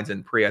 big blinds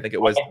in pre. I think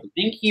it was. I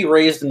think he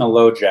raised in the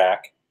low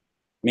jack.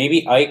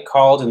 Maybe Ike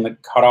called in the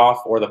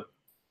cutoff or the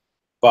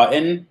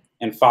button,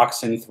 and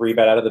Foxen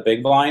 3-bet out of the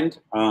big blind.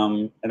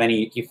 And then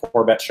he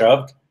 4-bet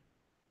shoved.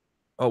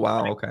 Oh,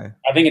 wow. Okay.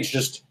 I think it's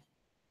just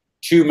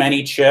too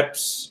many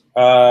chips,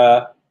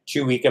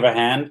 too weak of a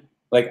hand.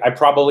 Like, I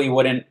probably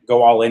wouldn't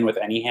go all in with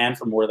any hand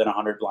for more than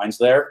 100 blinds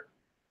there.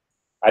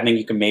 I think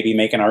you can maybe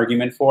make an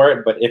argument for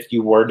it, but if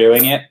you were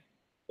doing it,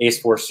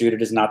 ace 4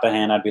 suited is not the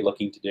hand I'd be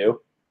looking to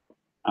do.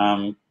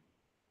 I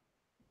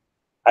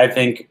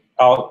think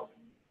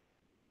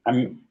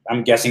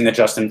I'm guessing that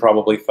Justin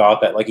probably thought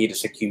that like he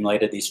just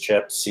accumulated these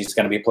chips. He's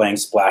going to be playing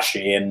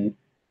splashy and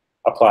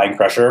applying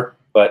pressure,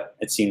 but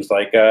it seems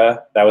like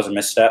that was a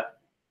misstep.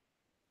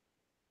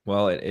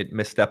 Well, it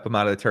misstepped him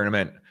out of the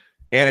tournament.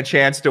 And a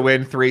chance to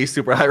win 3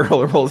 super high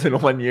roller bowls in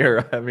 1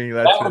 year. I mean,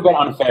 that would have been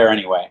unfair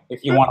anyway,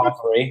 if you won all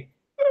 3.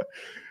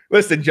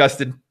 Listen,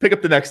 Justin, pick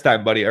up the next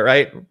time, buddy, all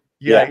right?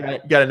 Yeah. You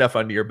got enough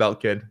under your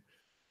belt, kid.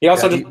 He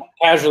also just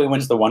casually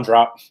wins the 1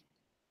 drop.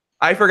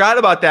 I forgot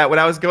about that when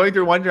I was going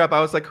through one drop.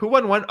 I was like, who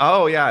won one?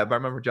 Oh yeah, I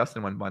remember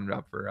Justin won one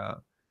drop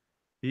for.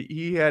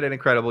 He had an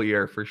incredible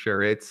year for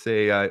sure. It's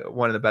a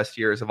one of the best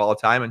years of all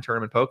time in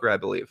tournament poker, I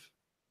believe.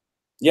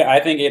 Yeah, I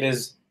think it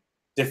is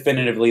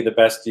definitively the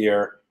best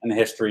year in the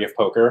history of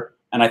poker,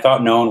 and I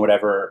thought no one would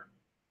ever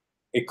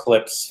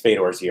eclipse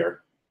Fedor's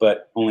year,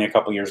 but only a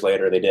couple years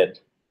later they did.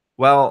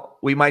 Well,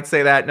 we might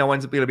say that no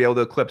one's going to be able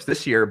to eclipse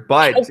this year,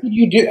 but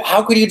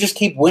how could you just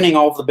keep winning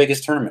all of the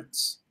biggest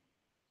tournaments?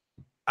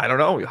 I don't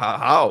know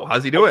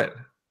how's he doing?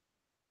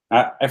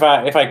 If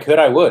I could,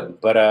 I would,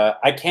 but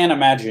I can't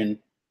imagine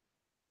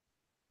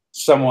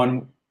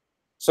someone.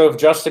 So if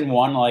Justin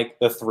won like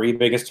the 3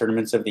 biggest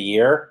tournaments of the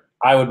year,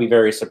 I would be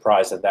very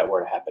surprised if that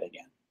were to happen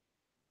again.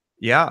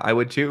 Yeah, I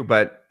would too.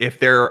 But if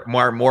there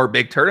are more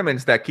big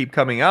tournaments that keep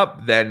coming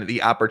up, then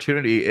the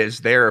opportunity is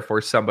there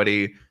for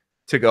somebody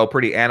to go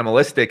pretty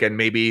animalistic and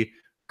maybe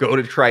go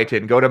to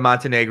Triton, go to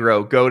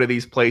Montenegro, go to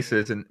these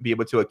places and be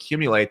able to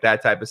accumulate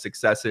that type of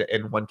success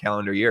in one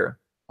calendar year.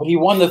 But he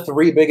won the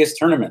 3 biggest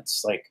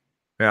tournaments. Like,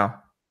 yeah,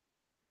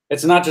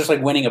 it's not just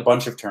like winning a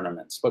bunch of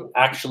tournaments, but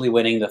actually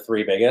winning the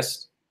 3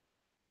 biggest.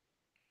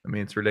 I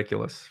mean, it's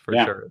ridiculous for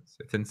sure.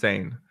 It's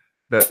insane.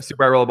 The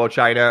Super High Rollable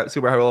China,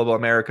 Super High Rollable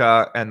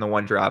America, and the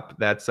one drop.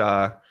 That's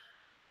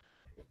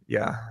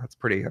yeah, that's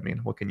pretty. I mean,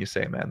 what can you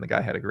say, man? The guy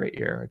had a great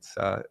year. It's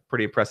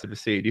pretty impressive to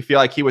see. Do you feel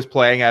like he was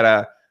playing at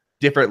a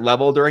different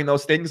level during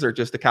those things, or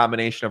just a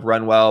combination of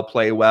run well,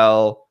 play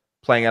well,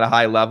 playing at a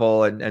high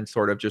level, and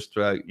sort of just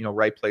you know,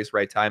 right place,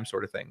 right time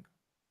sort of thing?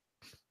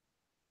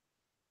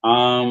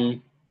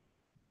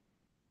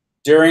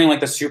 During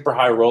like the Super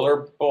High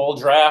Roller Bowl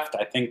draft,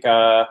 I think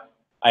I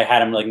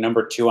had him like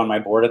number 2 on my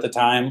board at the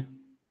time.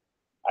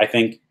 I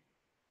think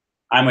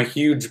I'm a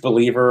huge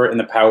believer in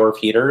the power of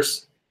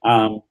heaters.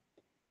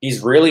 He's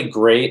really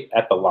great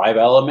at the live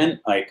element.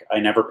 Like, I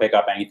never pick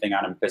up anything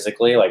on him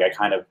physically. Like,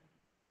 I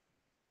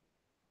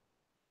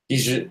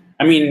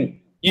mean,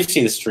 you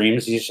see the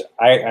streams. He's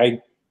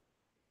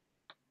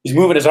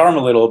moving his arm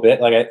a little bit,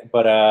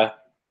 but I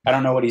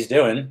don't know what he's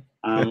doing.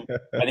 I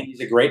think he's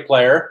a great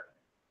player.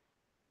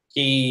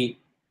 He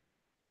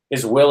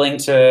is willing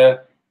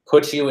to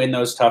put you in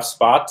those tough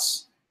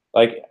spots.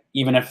 Like,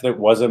 even if there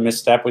was a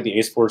misstep with the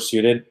ace-4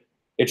 suited,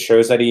 it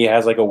shows that he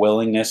has like a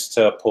willingness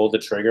to pull the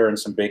trigger in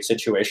some big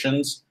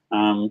situations.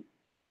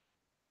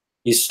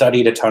 He's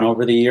studied a ton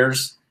over the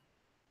years.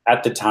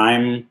 At the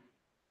time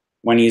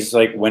when he's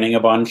like winning a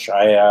bunch,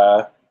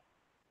 I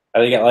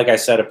think, like I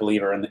said, a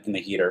believer in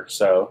the heater.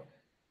 So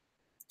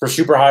for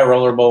Super High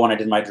Roller Bowl, when I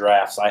did my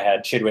drafts, I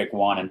had Chidwick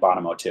 1 and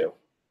Bonomo 2.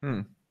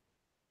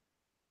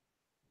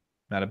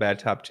 Not a bad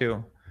top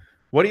 2.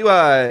 What do you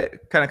kind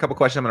of a couple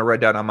questions I'm going to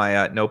write down on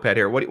my notepad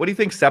here. What do you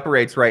think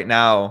separates right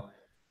now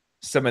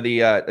some of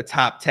the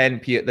top 10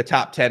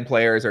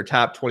 players or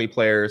top 20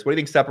 players? What do you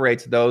think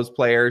separates those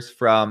players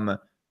from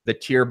the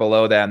tier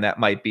below them that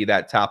might be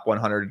that top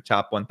 100 to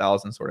top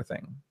 1000 sort of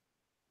thing?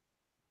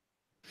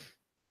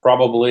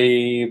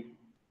 Probably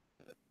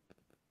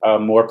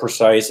more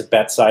precise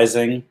bet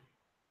sizing.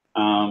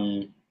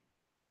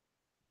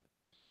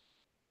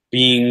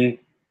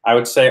 I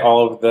would say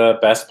all of the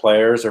best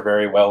players are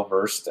very well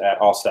versed at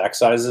all stack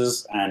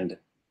sizes, and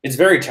it's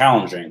very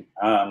challenging.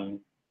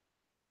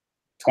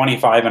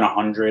 25 and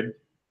 100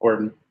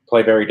 or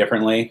play very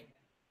differently,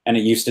 and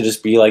it used to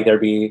just be like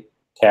there'd be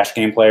cash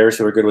game players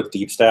who are good with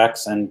deep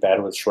stacks and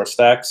bad with short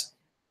stacks.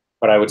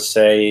 But I would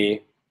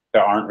say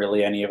there aren't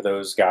really any of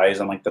those guys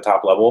on like the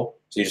top level.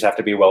 So you just have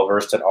to be well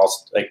versed at all,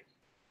 like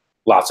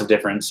lots of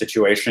different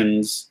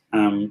situations.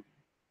 You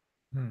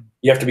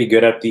have to be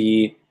good at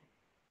the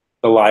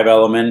live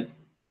element,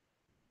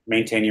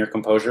 maintain your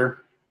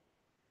composure.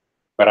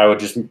 But I would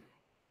just,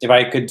 if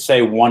I could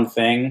say one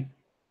thing,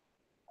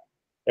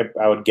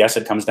 I would guess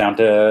it comes down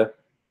to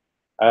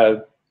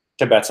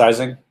bet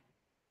sizing.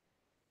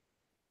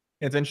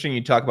 It's interesting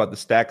you talk about the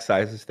stack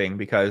sizes thing,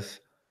 because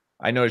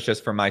I noticed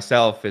just for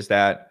myself is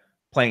that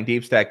playing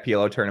deep stack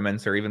PLO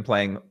tournaments or even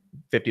playing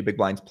 50 big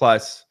blinds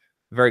plus,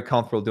 very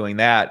comfortable doing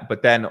that.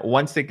 But then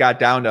once it got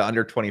down to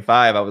under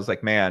 25, I was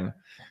like, man,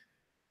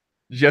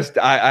 just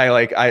I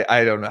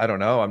don't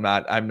know.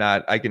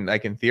 I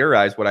can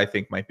theorize what I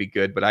think might be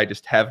good, but I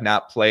just have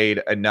not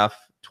played enough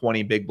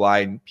 20 big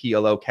blind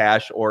PLO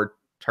cash or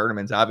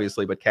tournaments,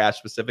 obviously, but cash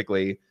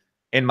specifically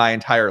in my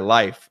entire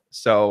life.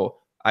 So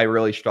I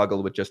really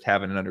struggled with just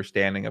having an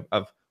understanding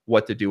of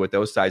what to do with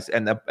those sizes.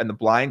 And the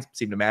blinds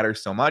seem to matter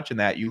so much in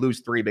that you lose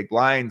 3 big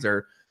blinds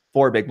or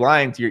 4 big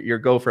blinds, you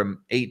go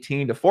from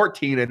 18 to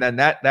 14, and then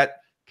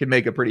that can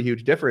make a pretty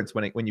huge difference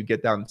when you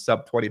get down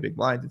sub 20 big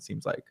blinds, it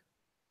seems like.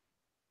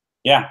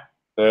 Yeah,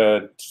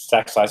 the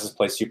stack sizes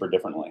play super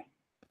differently.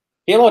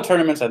 PLO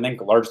tournaments, I think,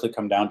 largely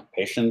come down to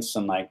patience,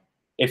 and like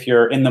if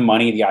you're in the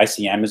money, the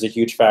ICM is a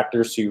huge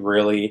factor, so you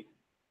really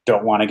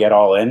don't want to get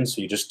all in,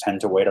 so you just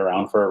tend to wait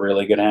around for a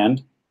really good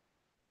hand.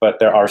 But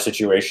there are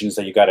situations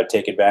that you got to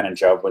take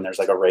advantage of when there's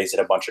like a raise at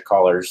a bunch of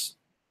callers.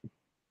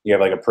 You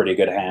have like a pretty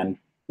good hand.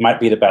 Might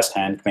be the best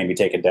hand, maybe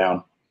take it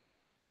down.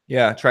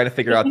 Yeah, try to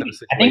figure out the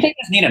situation. I think they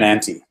just need an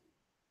ante.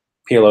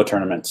 PLO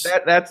tournaments.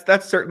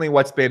 That's certainly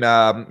what's been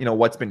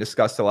what's been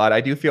discussed a lot.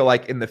 I do feel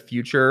like in the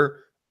future,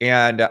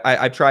 and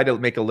I tried to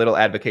make a little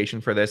advocacy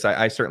for this.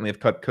 I certainly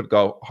could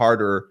go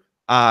harder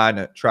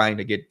on trying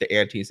to get the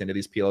antes into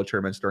these PLO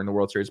tournaments during the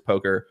World Series of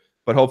Poker,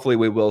 but hopefully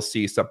we will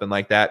see something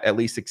like that at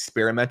least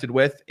experimented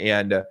with,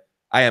 and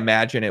I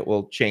imagine it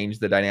will change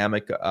the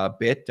dynamic a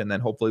bit, and then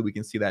hopefully we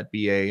can see that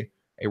be a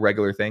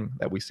regular thing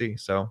that we see.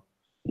 So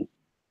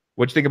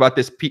what do you think about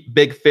this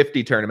Big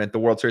 50 tournament? The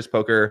World Series of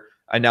Poker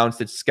announced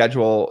its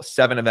schedule,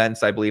 7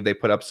 events, I believe they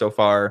put up so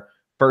far.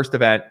 First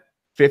event,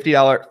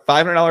 $50,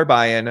 $500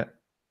 buy-in,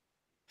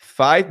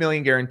 $5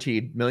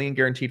 million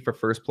guaranteed for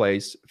first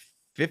place,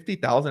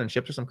 50,000 in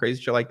chips or some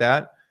crazy shit like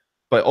that.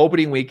 But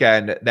opening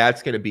weekend,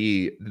 that's going to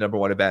be the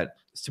 #1 event.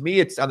 To me,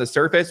 it's on the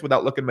surface,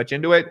 without looking much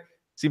into it,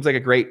 seems like a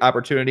great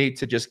opportunity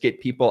to just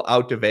get people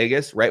out to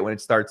Vegas right when it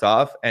starts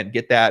off and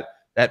get that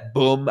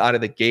boom out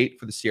of the gate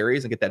for the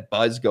series and get that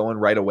buzz going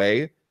right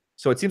away.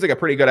 So it seems like a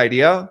pretty good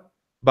idea.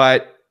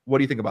 But what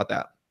do you think about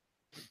that?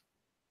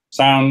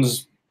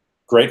 Sounds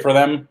great for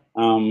them.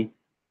 I'm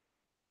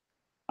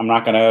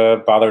not going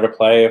to bother to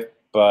play,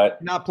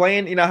 but not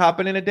playing,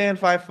 hopping in it, Dan.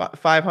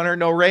 500,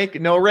 no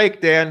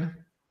rake, Dan.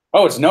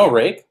 Oh, it's no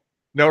rake.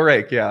 No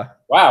rake, yeah.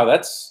 Wow,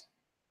 that's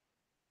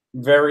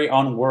very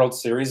un-World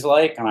Series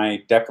like, and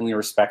I definitely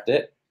respect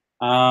it.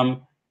 I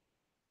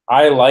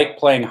like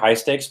playing high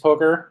stakes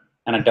poker,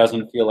 and it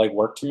doesn't feel like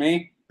work to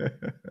me.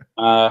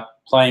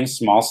 Playing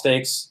small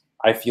stakes,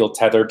 I feel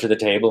tethered to the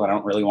table. I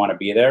don't really want to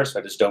be there, so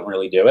I just don't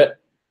really do it.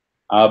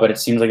 But it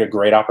seems like a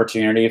great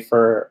opportunity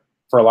for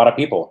a lot of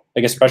people,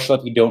 like especially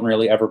if you don't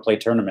really ever play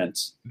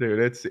tournaments. Dude,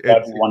 it's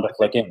one to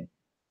click in.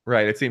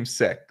 Right, it seems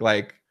sick.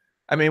 Like,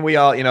 I mean, we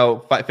all,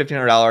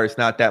 $1,500,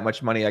 not that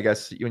much money, I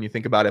guess, when you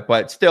think about it,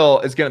 but still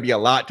it's going to be a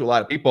lot to a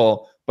lot of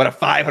people. But a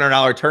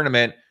 $500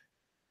 tournament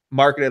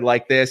marketed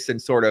like this and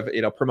sort of,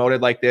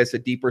 promoted like this, a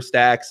deeper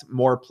stacks,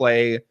 more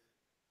play,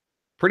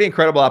 pretty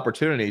incredible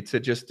opportunity to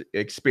just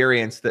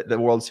experience the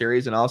World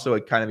Series and also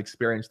kind of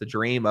experience the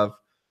dream of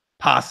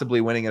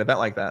possibly winning an event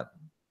like that.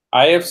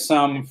 I have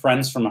some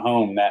friends from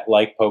home that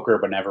like poker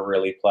but never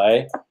really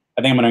play.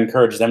 I think I'm going to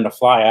encourage them to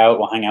fly out.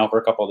 We'll hang out for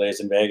a couple of days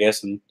in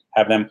Vegas and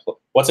have them.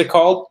 What's it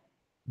called?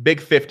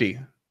 Big 50.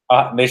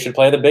 They should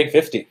play the Big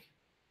 50.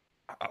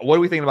 What are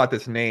we thinking about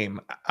this name?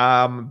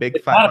 Big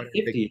it's 500. Not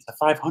a 50. It's a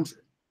 500.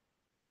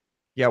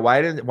 Yeah. Why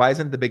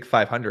isn't the Big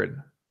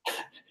 500?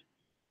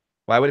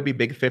 Why would it be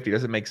Big 50?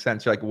 Doesn't make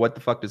sense. You're like, what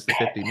the fuck does the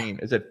 50 mean?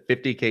 Is it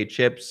 50K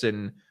chips?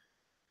 And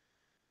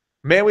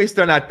man,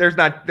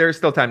 there's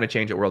still time to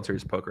change at World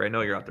Series of Poker. I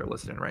know you're out there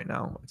listening right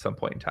now at some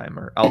point in time,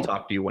 or I'll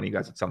talk to you, one of you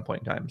guys, at some point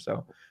in time.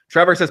 So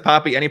Trevor says,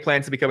 Poppy, any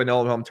plans to become a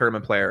Nolan Home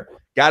tournament player?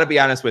 Got to be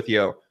honest with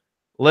you.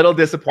 Little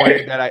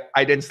disappointed that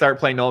I didn't start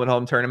playing Nolan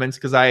Home tournaments,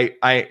 because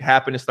I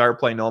happened to start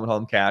playing Nolan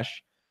Home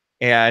cash,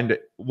 and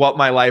what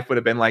my life would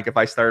have been like if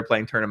I started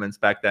playing tournaments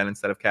back then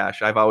instead of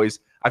cash.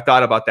 I've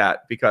thought about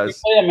that,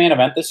 because you play a main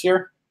event this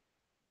year?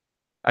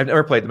 I've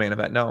never played the main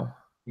event. No.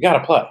 You got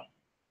to play.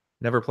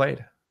 Never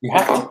played. You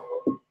have to.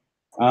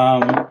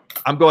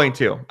 I'm going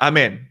to. I'm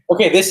in.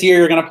 Okay, this year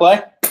you're going to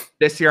play?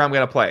 This year I'm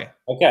going to play.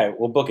 Okay,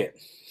 we'll book it.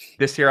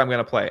 This year I'm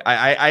going to play.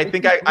 I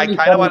think I kind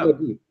of want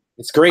to.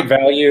 It's great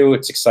value.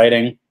 It's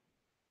exciting.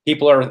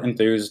 People are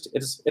enthused.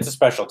 It's a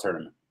special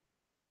tournament.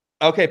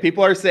 Okay,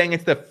 people are saying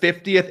it's the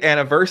 50th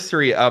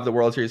anniversary of the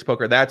World Series of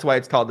Poker. That's why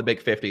it's called the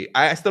Big 50.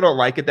 I still don't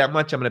like it that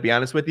much, I'm going to be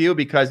honest with you,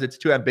 because it's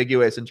too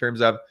ambiguous in terms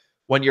of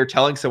when you're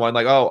telling someone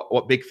like, oh,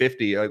 what Big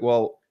 50? Like,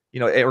 well,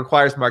 it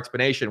requires more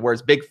explanation,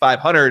 whereas Big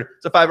 500,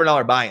 it's a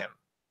 $500 buy-in.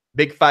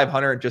 Big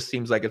 500 just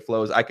seems like it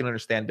flows. I can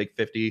understand Big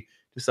 50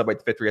 to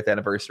celebrate the 50th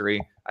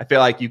anniversary. I feel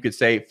like you could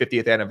say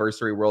 50th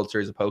anniversary World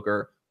Series of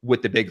Poker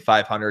with the Big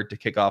 500 to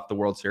kick off the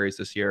World Series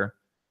this year.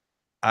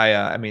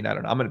 I mean, I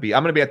don't know. I'm gonna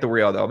be at the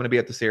Rio, though. I'm gonna be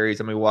at the series.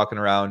 I'm gonna be walking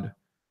around,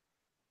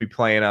 be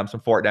playing some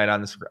Fortnite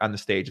on the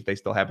stage if they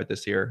still have it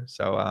this year.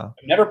 So I've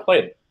never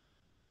played it.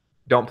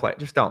 Don't play it.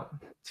 Just don't.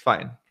 It's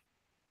fine.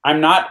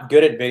 I'm not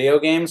good at video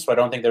games, so I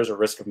don't think there's a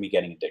risk of me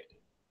getting addicted.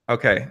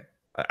 Okay.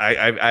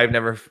 I've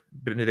never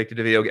been addicted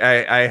to video.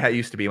 I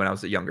used to be when I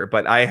was younger,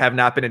 but I have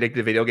not been addicted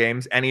to video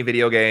games. Any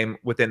video game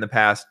within the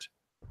past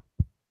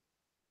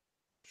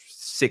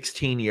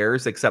 16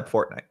 years, except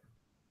Fortnite.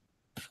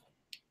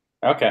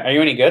 Okay. Are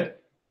you any good?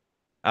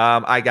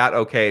 I got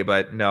okay,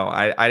 but no,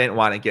 I didn't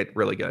want to get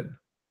really good.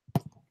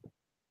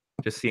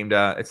 It seemed too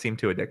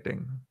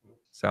addicting.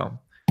 So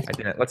I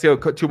didn't. Let's go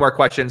 2 more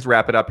questions.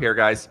 Wrap it up here,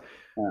 guys.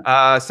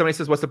 Somebody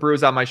says, what's the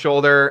bruise on my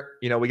we're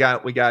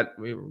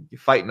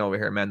fighting over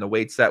here, man. The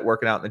weight set,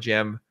 working out in the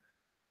gym,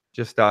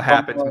 just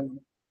happens.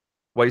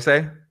 What do you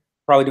say?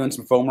 Probably doing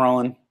some foam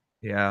rolling.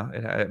 Yeah.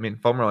 I mean,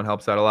 foam rolling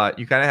helps out a lot.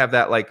 You kind of have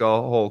that like a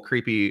whole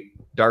creepy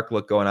dark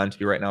look going on to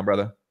you right now,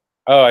 brother.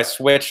 Oh, I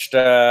switched.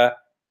 Oh,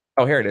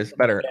 here it is.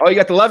 Better. Oh, you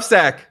got the love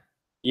sack.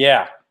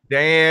 Yeah.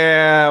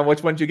 Damn.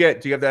 Which one did you get?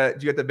 Do you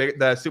get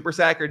the super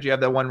sack, or do you have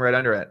the one right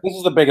under it? This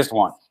is the biggest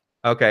one.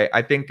 Okay.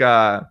 I think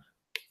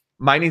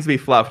mine needs to be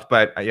fluffed,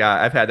 but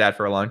yeah, I've had that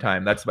for a long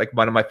time. That's like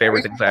one of my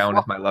favorite things I own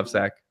is my love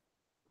sack.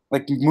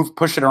 Like you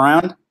push it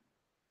around?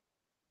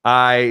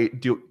 I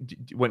do.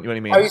 What do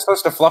you mean? How are you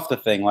supposed to fluff the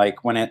thing?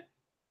 Like when it.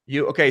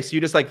 Okay, so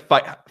you just like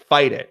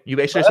fight it. You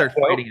basically start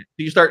fighting it.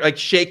 You start like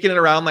shaking it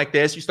around like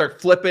this. You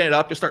start flipping it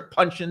up. You start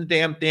punching the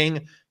damn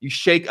thing. You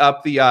shake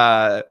up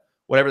the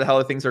whatever the hell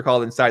the things are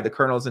called inside, the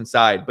kernels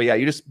inside. But yeah,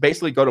 you just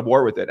basically go to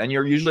war with it, and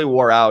you're usually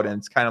wore out, and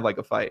it's kind of like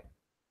a fight.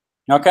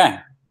 Okay,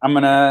 I'm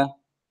gonna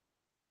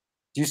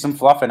do some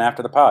fluffing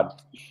after the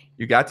pod.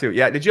 You got to.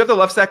 Yeah. Did you have the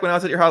love sack when I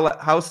was at your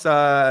house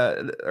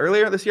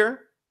earlier this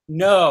year?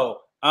 No.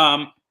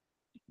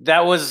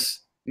 That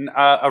was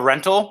a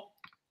rental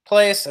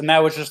place, and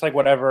that was just like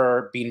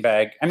whatever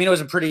beanbag. I mean, it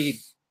was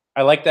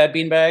I like that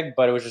beanbag,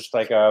 but it was just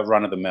like a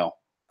run of the mill.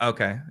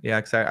 Okay, yeah,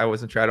 because I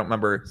wasn't sure. I don't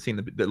remember seeing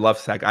the love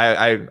sack.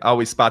 I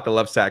always spot the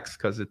love sacks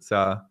because it's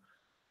one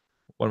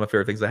of my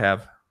favorite things I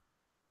have.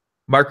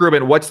 Mark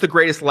Rubin, what's the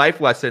greatest life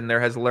lesson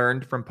there has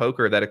learned from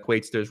poker that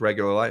equates to his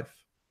regular life?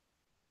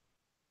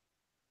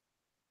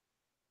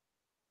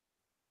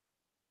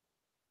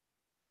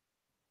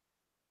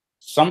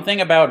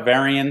 Something about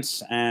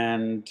variance,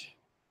 and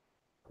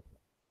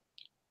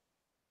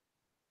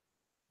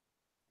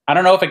I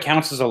don't know if it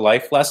counts as a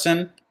life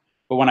lesson,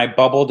 but when I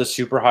bubbled a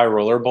super high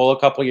roller bowl a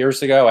couple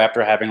years ago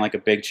after having like a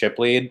big chip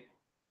lead,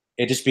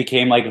 it just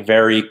became like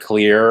very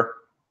clear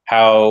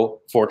how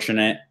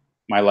fortunate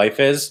my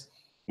life is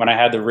when I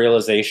had the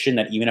realization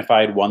that even if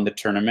I had won the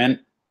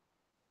tournament,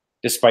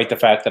 despite the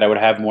fact that I would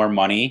have more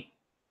money,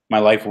 my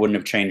life wouldn't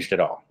have changed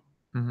at all.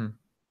 Mm-hmm.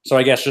 So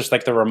I guess just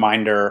like the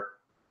reminder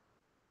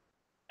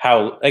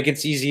how like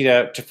it's easy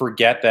to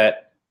forget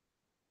that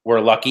we're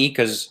lucky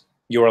because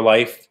your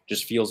life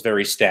just feels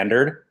very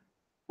standard.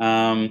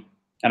 And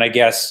I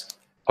guess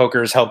poker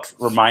has helped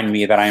remind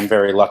me that I am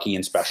very lucky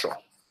and special.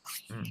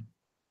 Mm.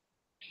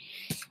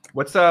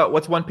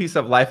 What's one piece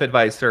of life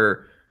advice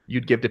or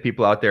you'd give to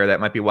people out there that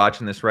might be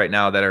watching this right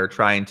now that are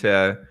trying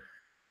to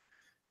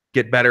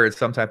get better in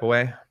some type of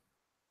way?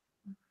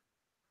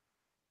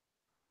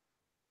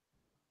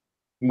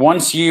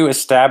 Once you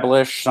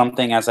establish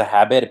something as a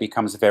habit, it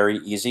becomes very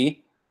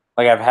easy.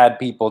 Like I've had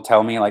people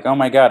tell me like, oh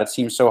my God, it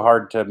seems so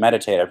hard to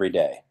meditate every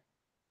day.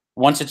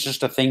 Once it's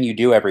just a thing you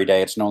do every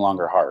day, it's no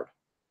longer hard.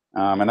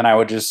 And then I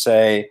would just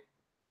say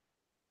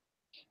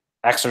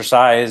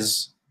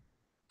exercise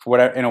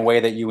whatever in a way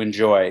that you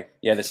enjoy.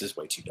 Yeah, this is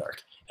way too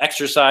dark.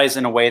 Exercise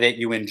in a way that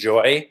you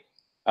enjoy,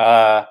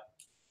 I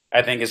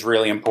think is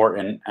really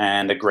important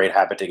and a great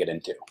habit to get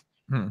into.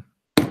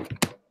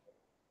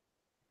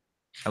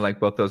 I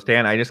like both those.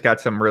 Dan, I just got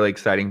some really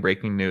exciting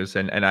breaking news,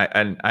 and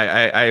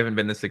I haven't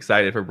been this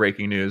excited for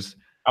breaking news.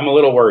 I'm a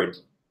little worried.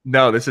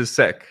 No, this is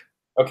sick.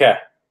 Okay.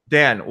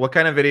 Dan, what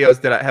kind of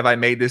videos have I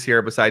made this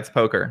year besides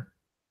poker?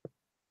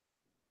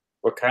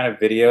 What kind of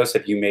videos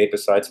have you made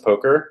besides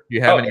poker? Do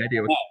you have any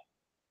idea?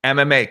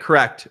 MMA,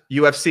 correct.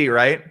 UFC,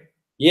 right?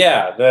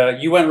 Yeah,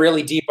 you went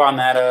really deep on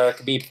that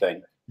Khabib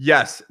thing.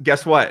 Yes.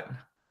 Guess what?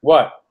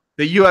 What?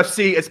 The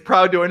UFC is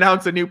proud to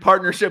announce a new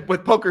partnership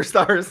with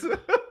PokerStars.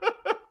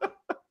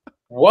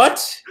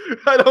 What?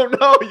 I don't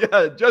know.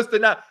 Yeah, just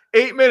announced.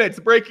 8 minutes.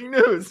 Breaking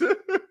news.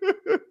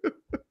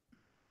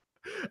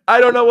 I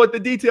don't know what the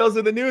details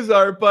of the news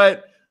are,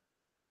 but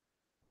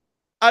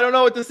I don't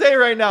know what to say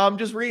right now. I'm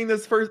just reading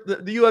this first.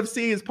 The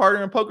UFC is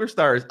partnering with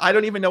PokerStars. I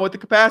don't even know what the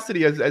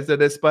capacity is as of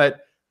this,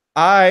 but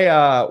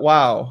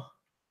wow.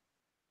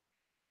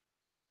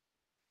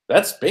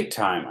 That's big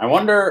time. I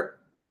wonder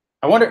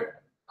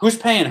who's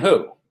paying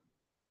who.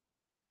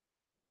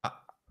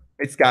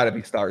 It's got to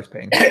be Stars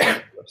paying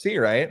UFC,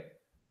 right?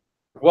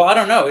 Well, I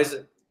don't know.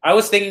 I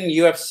was thinking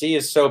UFC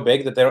is so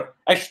big that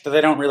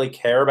they don't really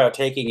care about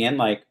taking in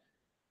like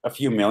a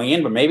few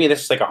million, but maybe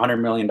this is like $100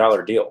 million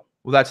deal.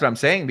 Well, that's what I'm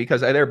saying,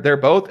 because they're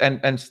both,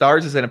 and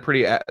Stars is in a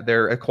pretty,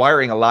 they're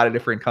acquiring a lot of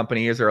different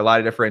companies or a lot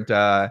of different,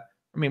 I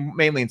mean,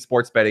 mainly in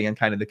sports betting and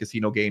kind of the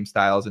casino game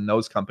styles and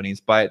those companies.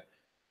 But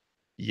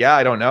yeah,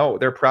 I don't know.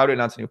 They're proud to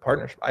announce a new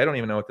partnership. I don't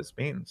even know what this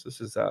means. This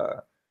is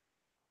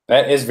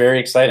that is very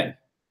exciting.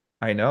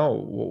 I know.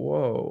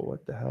 Whoa,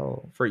 what the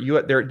hell? For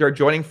you, they're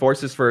joining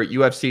forces for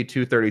UFC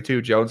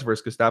 232, Jones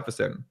versus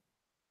Gustafsson.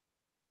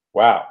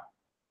 Wow,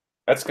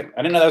 I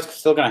didn't know that was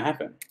still going to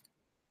happen.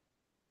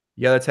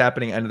 Yeah, that's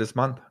happening end of this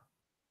month.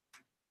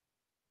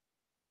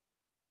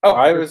 Oh,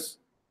 I was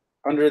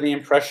under the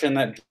impression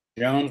that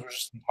Jones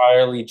was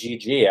entirely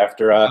GG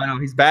after. No,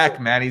 he's back,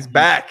 man. He's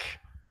back,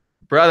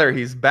 brother.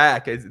 He's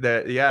back.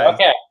 Yeah.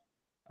 Okay.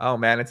 Oh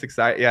man, it's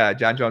exciting. Yeah,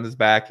 John Jones is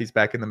back. He's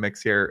back in the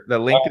mix here. The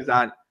link is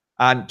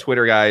on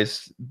Twitter,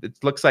 guys. It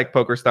looks like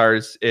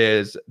PokerStars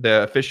is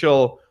the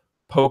official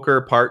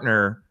poker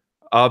partner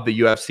of the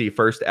UFC,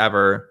 first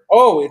ever.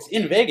 Oh, it's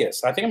in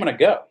Vegas. I think I'm gonna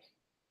go.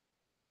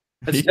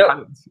 It's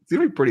gonna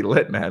be pretty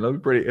lit, man. It'll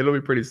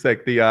be pretty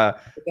sick.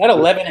 At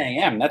 11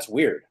 a.m. That's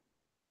weird.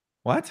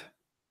 What?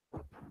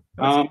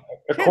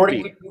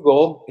 According to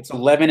Google, it's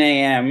 11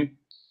 a.m.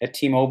 at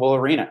T-Mobile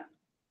Arena.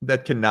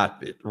 That cannot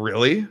be.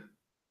 Really?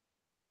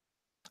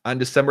 On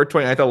December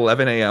 29th,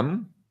 11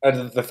 a.m.?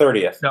 The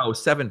 30th. No,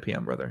 7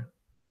 p.m., brother.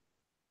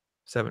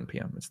 7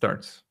 p.m. It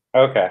starts.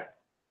 Okay.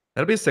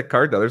 That'll be a sick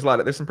card though.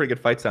 There's some pretty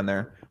good fights on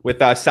there with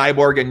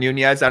Cyborg and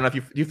Nunez. I don't know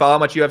if do you follow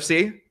much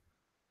UFC?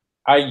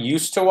 I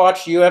used to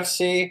watch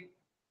UFC,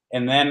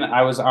 and then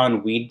I was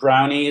on weed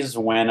brownies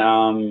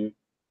when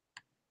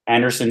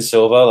Anderson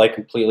Silva like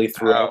completely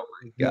threw out,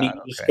 God,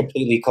 just okay.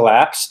 completely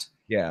collapsed.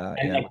 Yeah,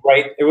 And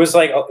yeah.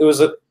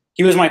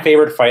 he was my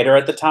favorite fighter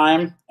at the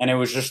time, and it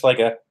was just like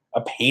a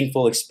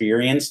painful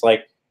experience.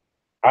 Like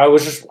I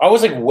was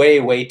like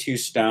way too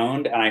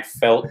stoned, and I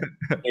felt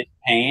his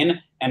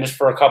pain. And just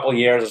for a couple of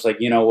years, I was like,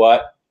 you know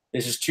what,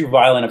 this is too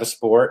violent of a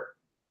sport.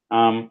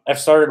 I've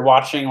started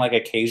watching like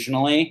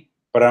occasionally,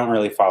 but I don't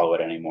really follow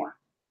it anymore.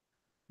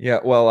 Yeah,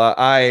 well,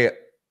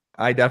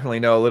 I definitely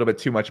know a little bit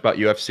too much about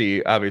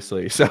UFC,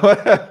 obviously. So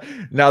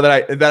now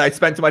that I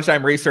spent too much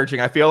time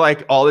researching, I feel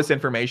like all this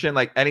information,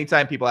 like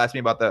anytime people ask me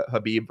about the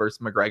Habib versus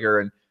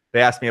McGregor, and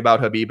they ask me about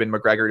Habib and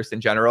McGregor just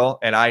in general,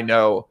 and I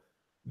know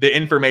the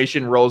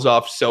information rolls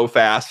off so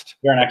fast.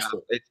 You're an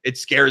expert. It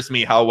scares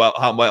me how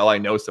well I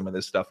know some of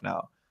this stuff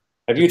now.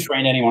 Have you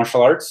trained any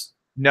martial arts?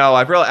 No,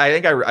 I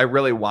think I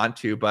really want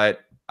to,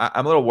 but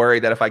I'm a little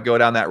worried that if I go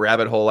down that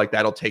rabbit hole, like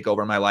that'll take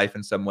over my life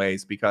in some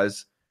ways,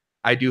 because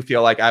I do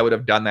feel like I would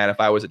have done that if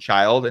I was a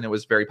child and it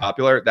was very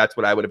popular. That's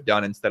what I would have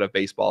done instead of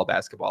baseball,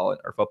 basketball,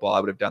 or football. I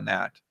would have done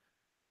that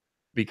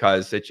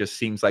because it just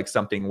seems like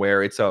something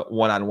where it's a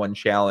one-on-one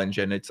challenge,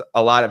 and it's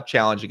a lot of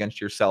challenge against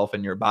yourself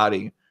and your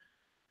body.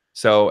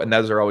 So, and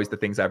those are always the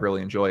things I've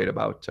really enjoyed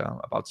about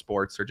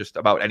sports, or just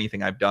about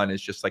anything I've done,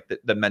 is just like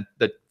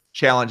the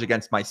challenge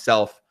against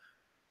myself.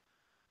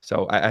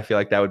 So I feel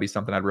like that would be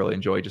something I'd really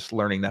enjoy, just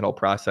learning that whole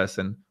process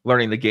and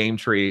learning the game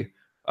tree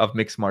of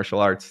mixed martial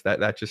arts.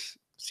 That just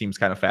seems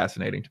kind of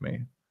fascinating to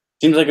me.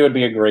 Seems like it would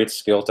be a great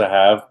skill to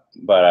have,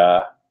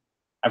 but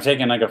I've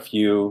taken like a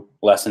few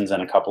lessons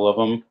and a couple of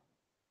them.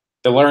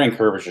 The learning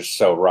curve is just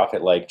so rough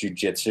at like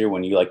jujitsu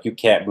when you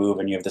can't move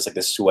and you have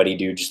this sweaty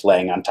dude just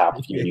laying on top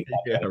of you. And you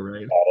yeah,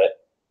 right.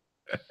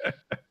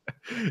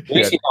 It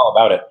makes you all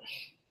about it.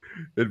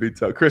 It'd be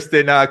tough.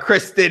 Kristen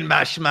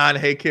Mashman.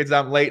 Hey kids,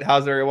 I'm late.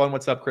 How's everyone?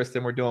 What's up,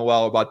 Kristen? We're doing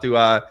well. We're about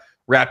to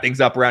wrap things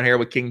up around here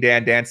with King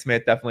Dan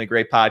Smith. Definitely a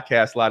great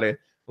podcast. A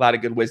lot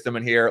of good wisdom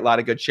in here. A lot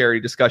of good charity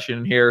discussion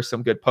in here.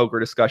 Some good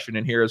poker discussion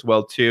in here as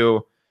well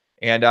too.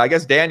 And I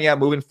guess Dan, yeah,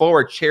 moving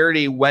forward,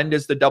 charity. When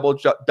does the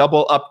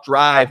double up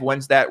drive?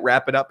 When's that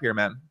wrap it up here,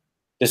 man?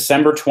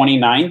 December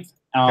 29th.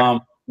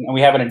 And we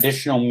have an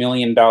additional $1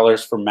 million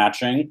for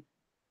matching.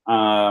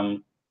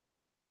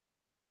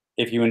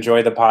 If you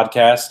enjoy the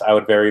podcast, I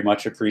would very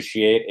much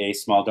appreciate a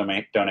small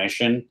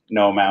donation.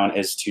 No amount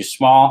is too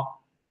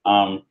small.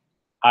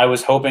 I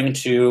was hoping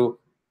to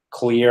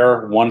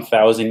clear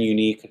 1,000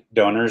 unique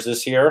donors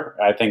this year.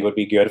 I think would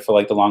be good for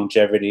like the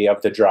longevity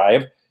of the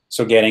drive.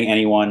 So getting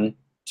anyone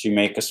to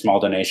make a small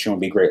donation would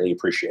be greatly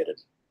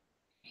appreciated.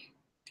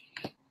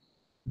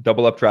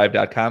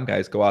 DoubleUpDrive.com,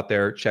 guys. Go out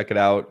there, check it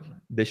out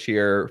this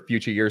year,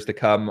 future years to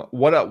come.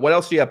 What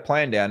else do you have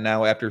planned, Dan,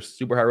 now after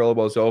Super High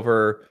Rollable is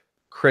over?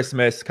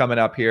 Christmas coming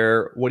up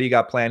here. What do you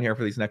got planned here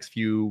for these next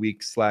few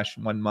weeks /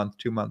 1 month,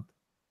 2 month?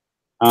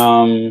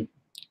 I'm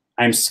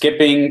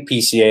skipping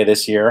PCA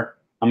this year.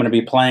 I'm going to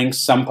be playing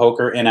some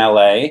poker in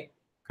LA.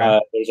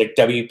 Okay. There's like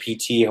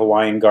WPT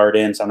Hawaiian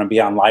Gardens. I'm going to be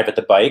on Live at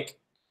the Bike.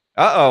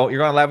 Uh-oh, you're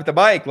going Live at the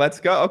Bike. Let's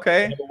go.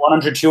 Okay.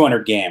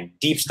 100-200 game.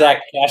 Deep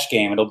stack cash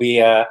game. It'll be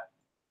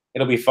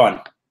fun.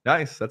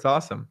 Nice. That's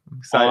awesome.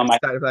 I'm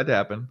excited for that to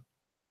happen.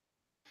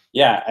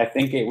 Yeah, I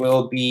think it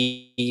will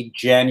be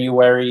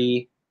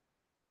January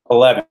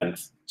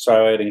 11th. So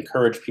I would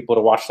encourage people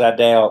to watch that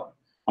day. I'm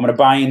going to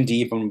buy in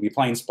deep. I'm going to be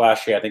playing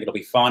Splashy. I think it'll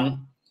be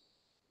fun.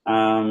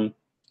 And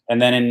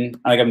then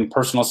on the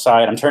personal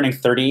side, I'm turning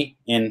 30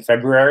 in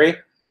February.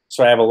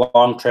 So I have a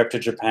long trip to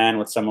Japan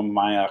with some of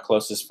my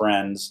closest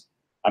friends.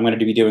 I'm going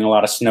to be doing a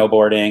lot of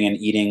snowboarding and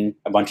eating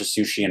a bunch of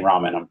sushi and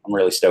ramen. I'm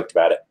really stoked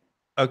about it.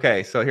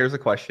 Okay, so here's a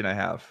question I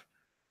have.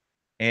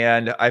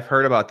 And I've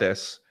heard about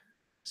this.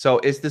 So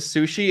is the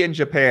sushi in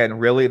Japan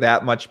really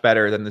that much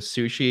better than the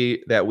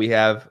sushi that we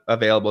have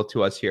available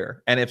to us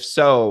here? And if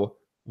so,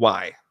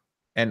 why?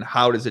 And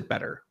how does it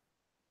better?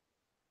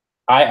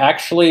 I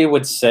actually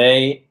would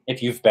say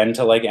if you've been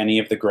to like any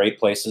of the great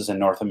places in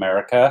North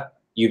America,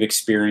 you've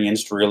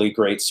experienced really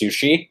great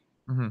sushi.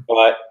 Mm-hmm.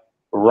 But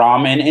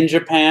ramen in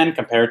Japan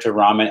compared to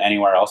ramen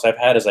anywhere else I've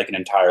had is like an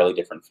entirely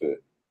different food.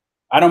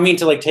 I don't mean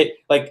to like take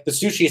like the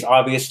sushi is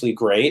obviously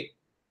great,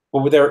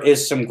 but there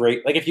is some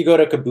great, like if you go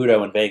to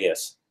Kabuto in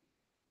Vegas,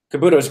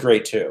 Kabuto is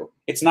great too.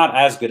 It's not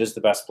as good as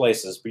the best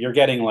places, but you're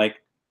getting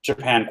like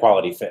Japan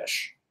quality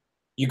fish.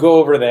 You go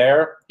over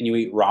there and you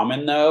eat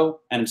ramen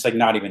though, and it's like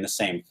not even the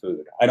same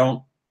food. I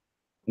don't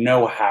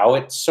know how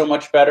it's so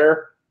much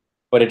better,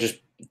 but it's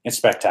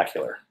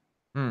spectacular.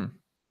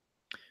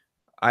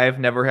 I have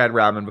never had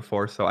ramen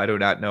before, so I do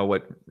not know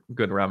what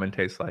good ramen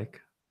tastes like.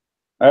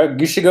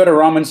 You should go to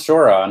Ramen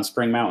Sora on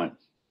Spring Mountain.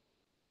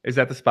 Is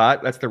that the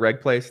spot? That's the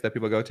reg place that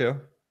people go to?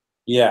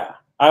 Yeah.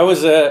 I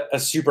was a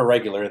super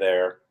regular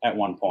there at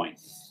one point.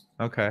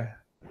 Okay.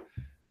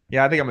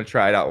 Yeah, I think I'm going to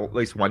try it out at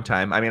least one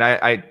time. I mean,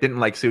 I didn't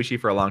like sushi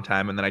for a long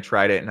time, and then I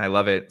tried it, and I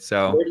love it.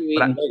 So, where do you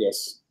eat in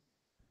Vegas?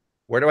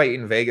 Where do I eat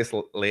in Vegas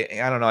lately?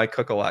 I don't know. I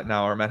cook a lot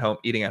now, or I'm at home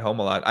eating at home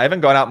a lot. I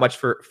haven't gone out much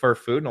for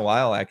food in a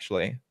while,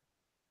 actually.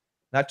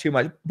 Not too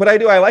much, but I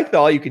do. I like the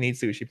all-you-can-eat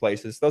sushi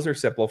places. Those are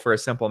simple for a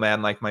simple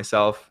man like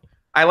myself.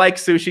 I like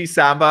Sushi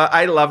Samba.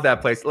 I love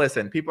that place.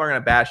 Listen, people are gonna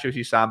bash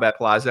Sushi Samba at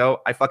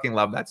Palazzo. I fucking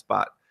love that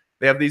spot.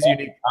 They have these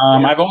unique.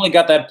 I've only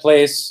got that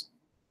place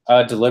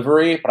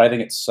delivery, but I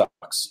think it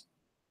sucks.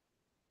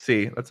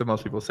 See, that's what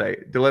most people say.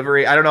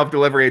 Delivery. I don't know if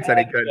delivery it's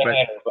any good, but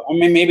I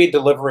mean, maybe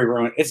delivery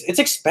ruin. It's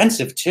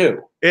expensive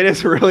too. it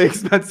is really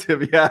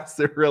expensive. Yes,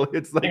 it really.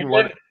 It's like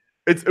one.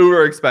 It's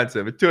uber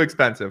expensive. It's too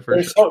expensive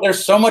for sure.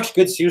 There's so much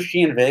good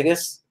sushi in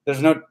Vegas.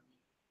 There's no.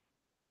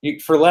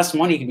 For less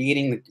money, you can be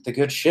eating the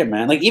good shit,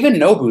 man. Like even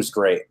Nobu's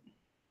great.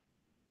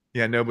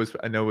 Yeah, Nobu's.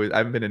 I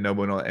haven't been to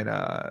Nobu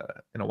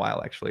in a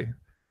while actually.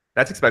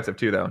 That's expensive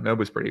too, though.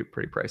 Nobu's pretty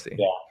pricey.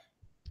 Yeah.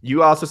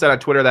 You also said on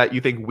Twitter that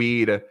you think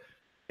weed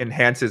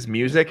enhances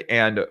music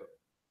and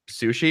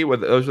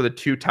sushi. Those were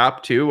the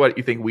top two. What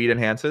you think weed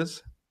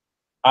enhances?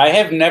 I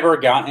have never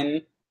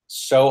gotten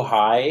so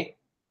high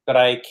that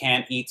I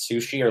can't eat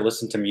sushi or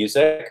listen to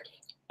music,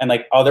 and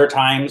like other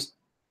times,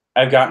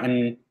 I've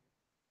gotten.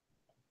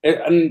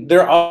 And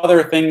there are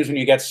other things when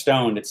you get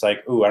stoned. It's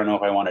like, ooh, I don't know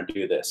if I want to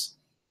do this.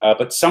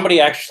 But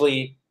somebody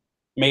actually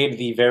made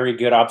the very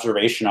good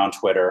observation on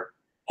Twitter.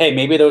 Hey,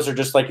 maybe those are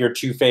just like your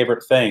two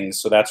favorite things,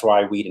 so that's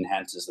why weed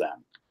enhances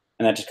them.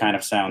 And that just kind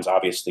of sounds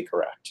obviously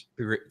correct.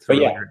 It's a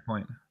really great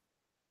point.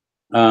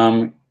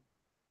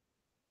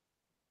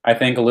 I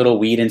think a little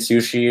weed and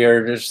sushi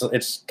are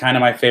it's kind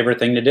of my favorite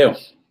thing to do.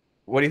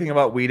 What do you think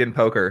about weed and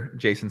poker?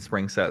 Jason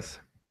Spring says.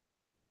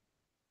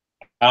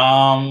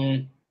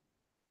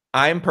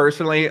 I'm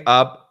personally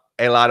up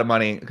a lot of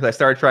money because I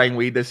started trying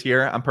weed this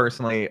year.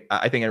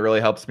 I think it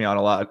really helps me out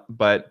a lot,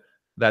 but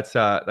that's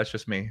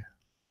just me.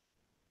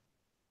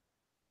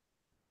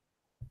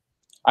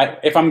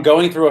 If I'm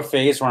going through a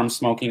phase where I'm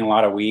smoking a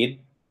lot of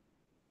weed,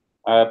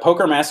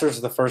 Poker Masters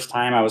is the first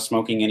time I was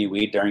smoking any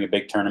weed during a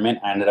big tournament.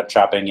 I ended up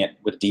chopping it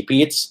with deep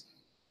eats.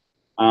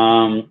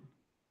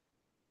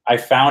 I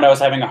found I was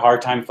having a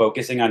hard time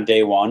focusing on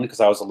day one because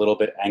I was a little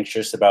bit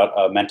anxious about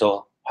a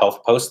mental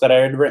health post that I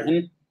had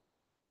written.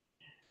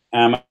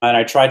 And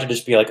I tried to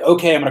just be like,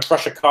 okay, I'm going to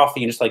crush a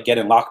coffee and just like get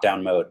in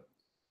lockdown mode.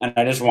 And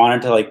I just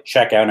wanted to like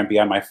check out and be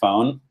on my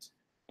phone.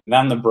 And then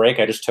on the break,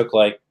 I just took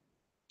like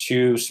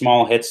 2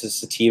 small hits of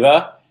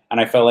sativa, and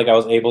I felt like I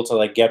was able to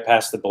like get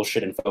past the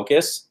bullshit and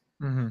focus.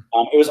 Mm-hmm.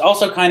 It was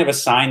also kind of a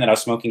sign that I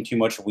was smoking too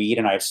much weed,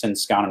 and I've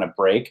since gone on a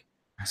break.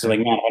 So like,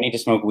 man, I need to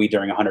smoke weed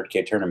during a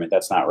 100K tournament.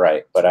 That's not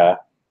right. But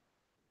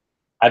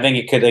I think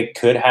it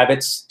could have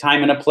its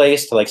time and a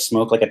place to like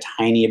smoke like a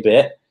tiny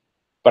bit.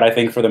 But I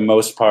think for the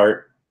most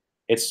part,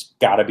 it's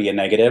got to be a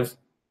negative.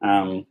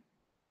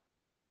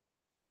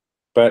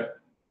 But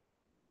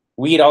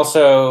weed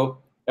also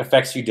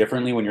affects you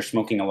differently when you're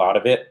smoking a lot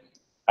of it.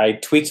 I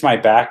tweaked my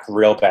back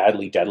real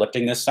badly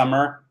deadlifting this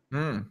summer.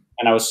 And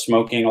I was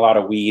smoking a lot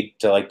of weed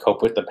to like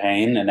cope with the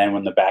pain. And then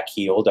when the back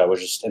healed, I was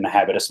just in the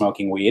habit of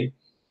smoking weed.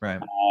 Right.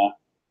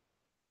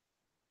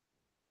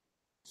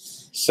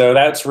 So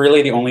that's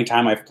really the only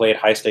time I've played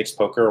high stakes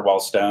poker while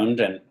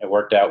stoned, and it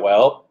worked out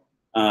well.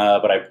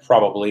 But I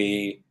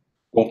probably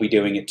won't be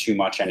doing it too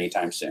much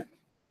anytime soon.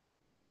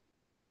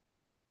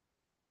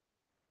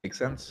 Makes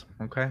sense.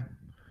 Okay.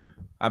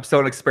 I'm still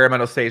in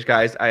experimental stage,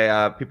 guys.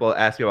 People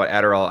ask me about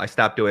Adderall. I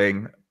stopped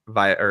doing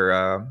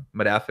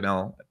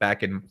modafinil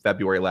back in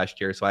February last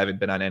year, so I haven't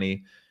been on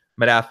any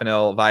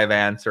modafinil,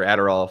 Vyvanse, or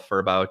Adderall for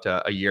about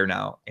a year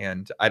now,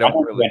 and I don't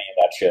really do any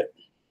of that shit.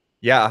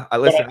 Yeah,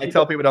 I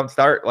tell people don't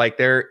start. Like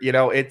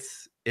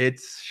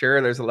it's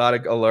sure there's a lot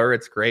of allure.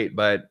 It's great,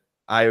 but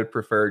I would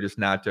prefer just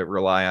not to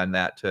rely on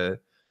that.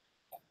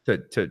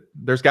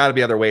 There's got to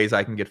be other ways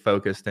I can get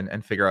focused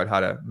and figure out how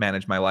to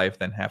manage my life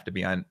than have to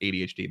be on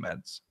ADHD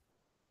meds.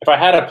 If I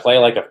had to play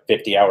like a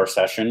 50-hour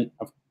session,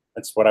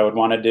 that's what I would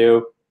want to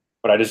do.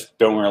 But I just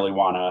don't really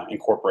want to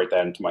incorporate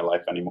that into my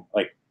life anymore.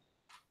 Like,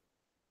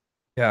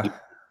 yeah, it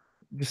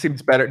just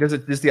seems better.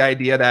 Does the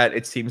idea that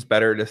it seems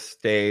better to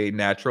stay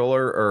natural,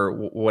 or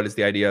what is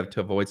the idea to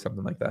avoid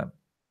something like that?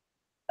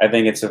 I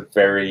think it's a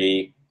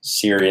very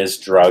serious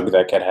drug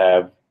that could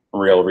have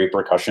real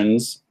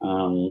repercussions.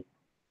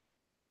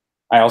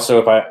 I also,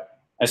 if I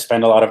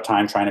spend a lot of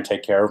time trying to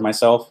take care of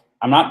myself,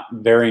 I'm not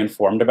very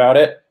informed about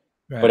it,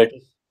 right. But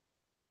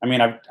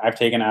I've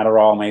taken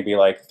Adderall maybe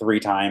like 3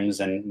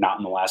 times and not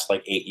in the last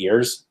like 8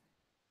 years.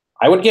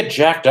 I would get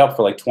jacked up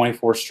for like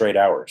 24 straight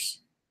hours.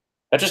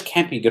 That just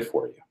can't be good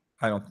for you.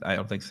 I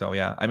don't think so.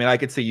 Yeah. I mean, I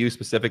could see you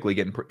specifically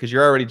getting, because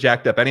you're already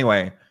jacked up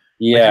anyway.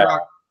 Yeah.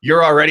 Like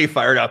you're already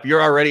fired up.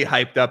 You're already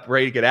hyped up,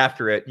 ready to get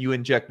after it. You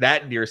inject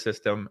that into your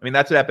system. I mean,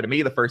 that's what happened to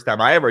me the first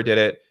time I ever did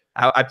it.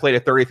 I played a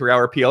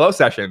 33-hour PLO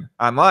session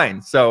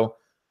online. So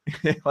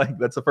like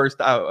that's the first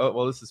time.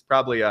 Well, this is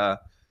probably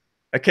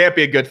it can't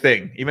be a good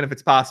thing. Even if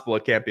it's possible,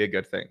 it can't be a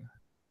good thing.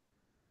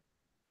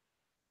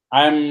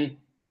 And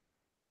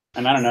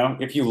I don't know,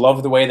 if you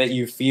love the way that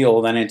you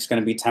feel, then it's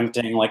going to be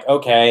tempting. Like,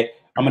 okay,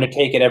 I'm going to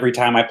take it every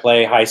time I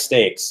play high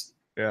stakes.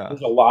 Yeah.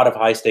 There's a lot of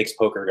high stakes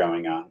poker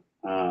going on.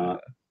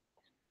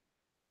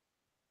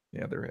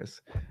 Yeah, there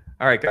is.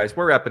 All right, guys,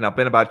 we're wrapping up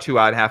in about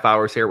 2.5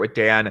 hours here with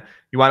Dan.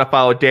 You want to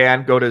follow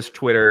Dan? Go to his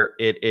Twitter.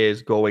 It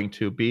is going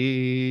to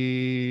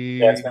be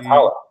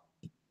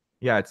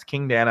yeah, it's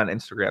King Dan on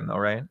Instagram though,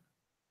 right?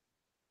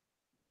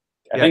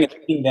 I think it's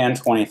King Dan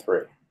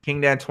 23.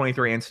 King Dan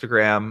 23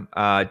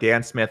 Instagram.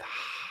 Dan Smith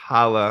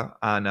Holla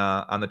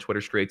on the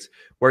Twitter streets.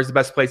 Where's the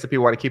best place if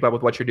people want to keep up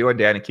with what you're doing,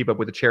 Dan, and keep up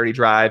with the charity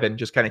drive and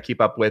just kind of keep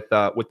up with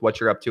what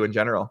you're up to in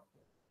general?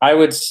 I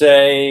would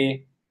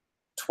say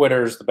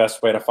Twitter's the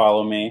best way to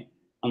follow me,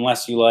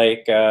 unless you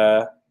like,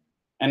 and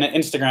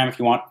Instagram if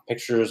you want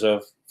pictures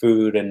of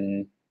food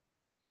and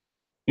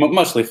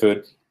mostly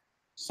food,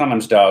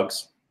 sometimes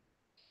dogs.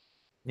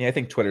 Yeah, I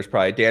think Twitter's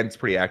probably, Dan's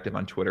pretty active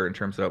on Twitter in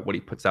terms of what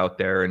he puts out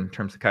there, in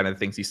terms of kind of the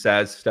things he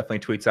says. Definitely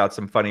tweets out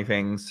some funny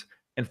things,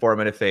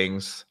 informative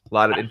things, a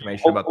lot of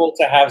information about. Hopeful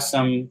to have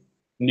some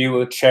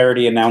new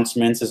charity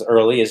announcements as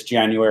early as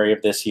January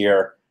of this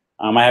year.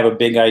 I have a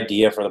big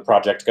idea for the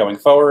project going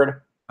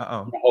forward.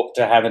 I hope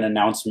to have an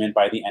announcement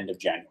by the end of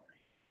January.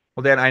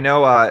 Well, Dan, I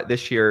know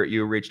this year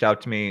you reached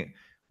out to me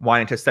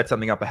wanting to set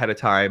something up ahead of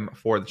time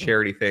for the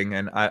charity thing,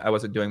 and I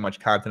wasn't doing much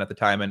content at the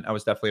time, and I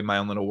was definitely in my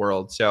own little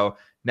world. So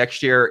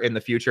next year in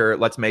the future,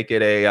 let's make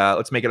it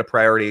a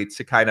priority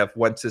to kind of,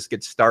 once this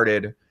gets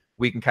started,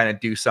 we can kind of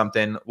do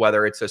something,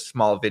 whether it's a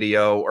small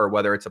video or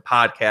whether it's a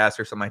podcast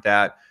or something like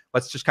that.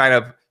 Let's just kind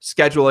of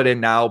schedule it in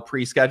now,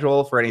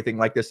 pre-schedule for anything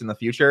like this in the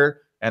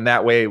future, and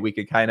that way we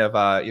could kind of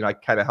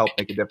kind of help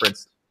make a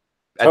difference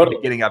at the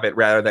beginning of it,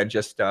 rather than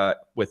just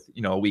with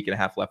a week and a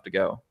half left to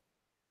go.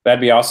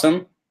 That'd be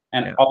awesome.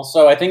 And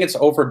also, I think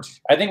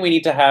we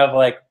need to have,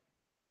 like,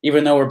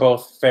 even though we're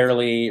both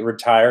fairly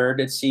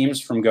retired, it seems,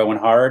 from going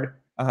hard,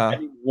 I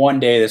think one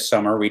day this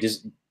summer, we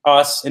just,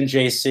 us and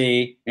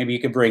JC, maybe you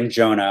could bring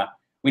Jonah.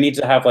 We need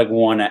to have like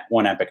one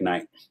epic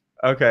night.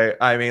 Okay.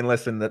 I mean,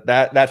 listen,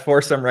 that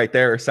foursome right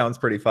there sounds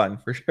pretty fun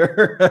for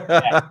sure.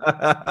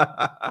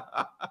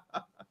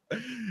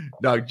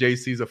 No,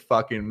 JC's a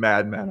fucking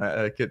madman.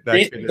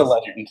 JC's a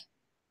legend.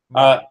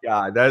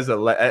 God,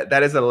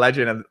 that is a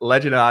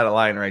legend out of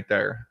line right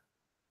there.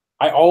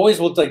 I always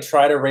would like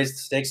try to raise the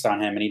stakes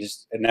on him, and it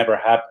never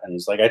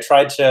happens. Like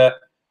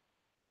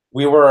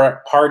we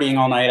were partying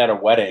all night at a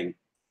wedding.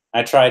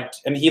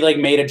 And he like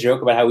made a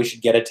joke about how we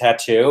should get a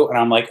tattoo, and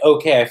I'm like,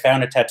 okay, I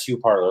found a tattoo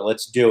parlor.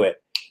 Let's do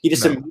it. He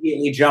just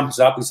immediately jumps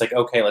up. He's like,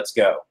 okay, let's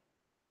go.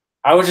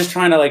 I was just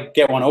trying to like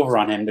get one over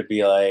on him to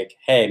be like,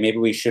 hey, maybe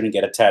we shouldn't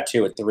get a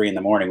tattoo at 3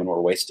 a.m. when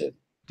we're wasted.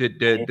 Did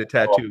the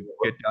tattoo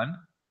get done?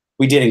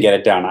 We didn't get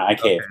it done. I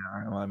caved.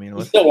 Okay, well, I mean,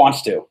 he still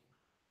wants to.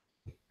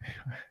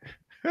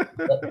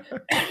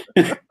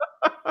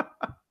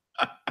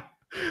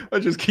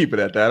 Let's just keep it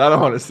at that. I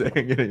don't want to say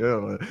anything.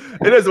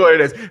 It is what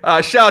it is.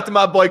 Shout out to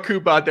my boy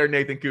Coop out there,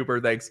 Nathan Cooper.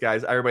 Thanks,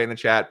 guys. Everybody in the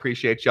chat,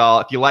 appreciate y'all.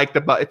 If you like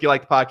the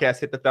podcast,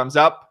 hit the thumbs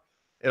up.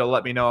 It'll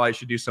let me know I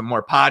should do some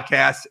more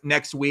podcasts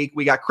next week.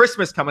 We got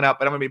Christmas coming up,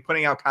 but I'm going to be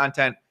putting out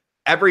content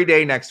every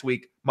day next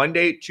week: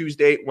 Monday,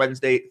 Tuesday,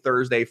 Wednesday,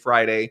 Thursday,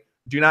 Friday.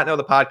 Do not know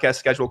the podcast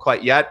schedule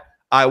quite yet.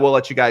 I will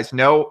let you guys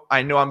know.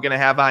 I know I'm going to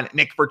have on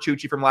Nick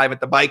Bertucci from Live at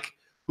the Bike,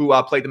 who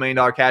played the $1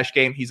 Million Cash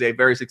Game. He's a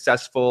very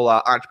successful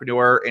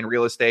entrepreneur in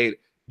real estate.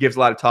 Gives a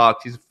lot of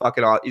talks. He's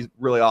he's a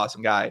really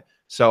awesome guy.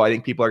 So I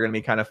think people are going to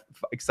be kind of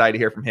excited to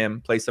hear from him.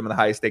 Plays some of the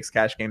highest stakes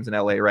cash games in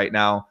LA right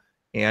now,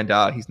 and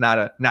he's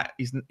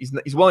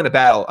he's willing to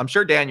battle. I'm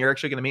sure, Dan, you're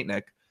actually going to meet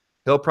Nick.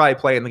 He'll probably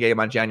play in the game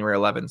on January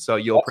 11th. So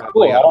you'll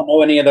probably. Cool. I don't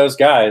know any of those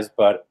guys,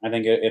 but I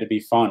think it'd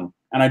be fun.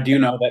 And I do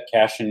know that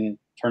cash-in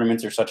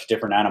tournaments are such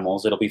different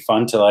animals. It'll be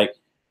fun to like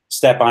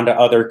step onto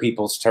other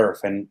people's turf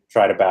and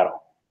try to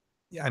battle.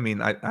 Yeah, I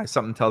mean,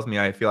 something tells me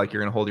I feel like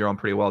you're going to hold your own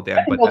pretty well,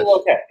 Dan. But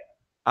okay.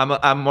 I'm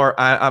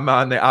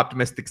on the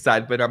optimistic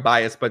side, but I'm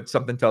biased. But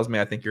something tells me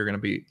I think you're going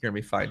to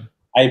be fine.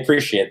 I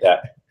appreciate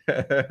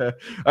that.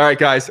 All right,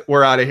 guys,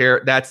 we're out of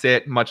here. That's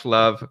it. Much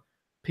love.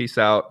 Peace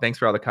out. Thanks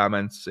for all the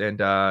comments, and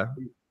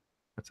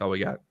that's all we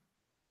got.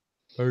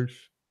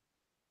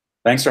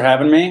 Thanks for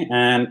having me,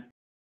 and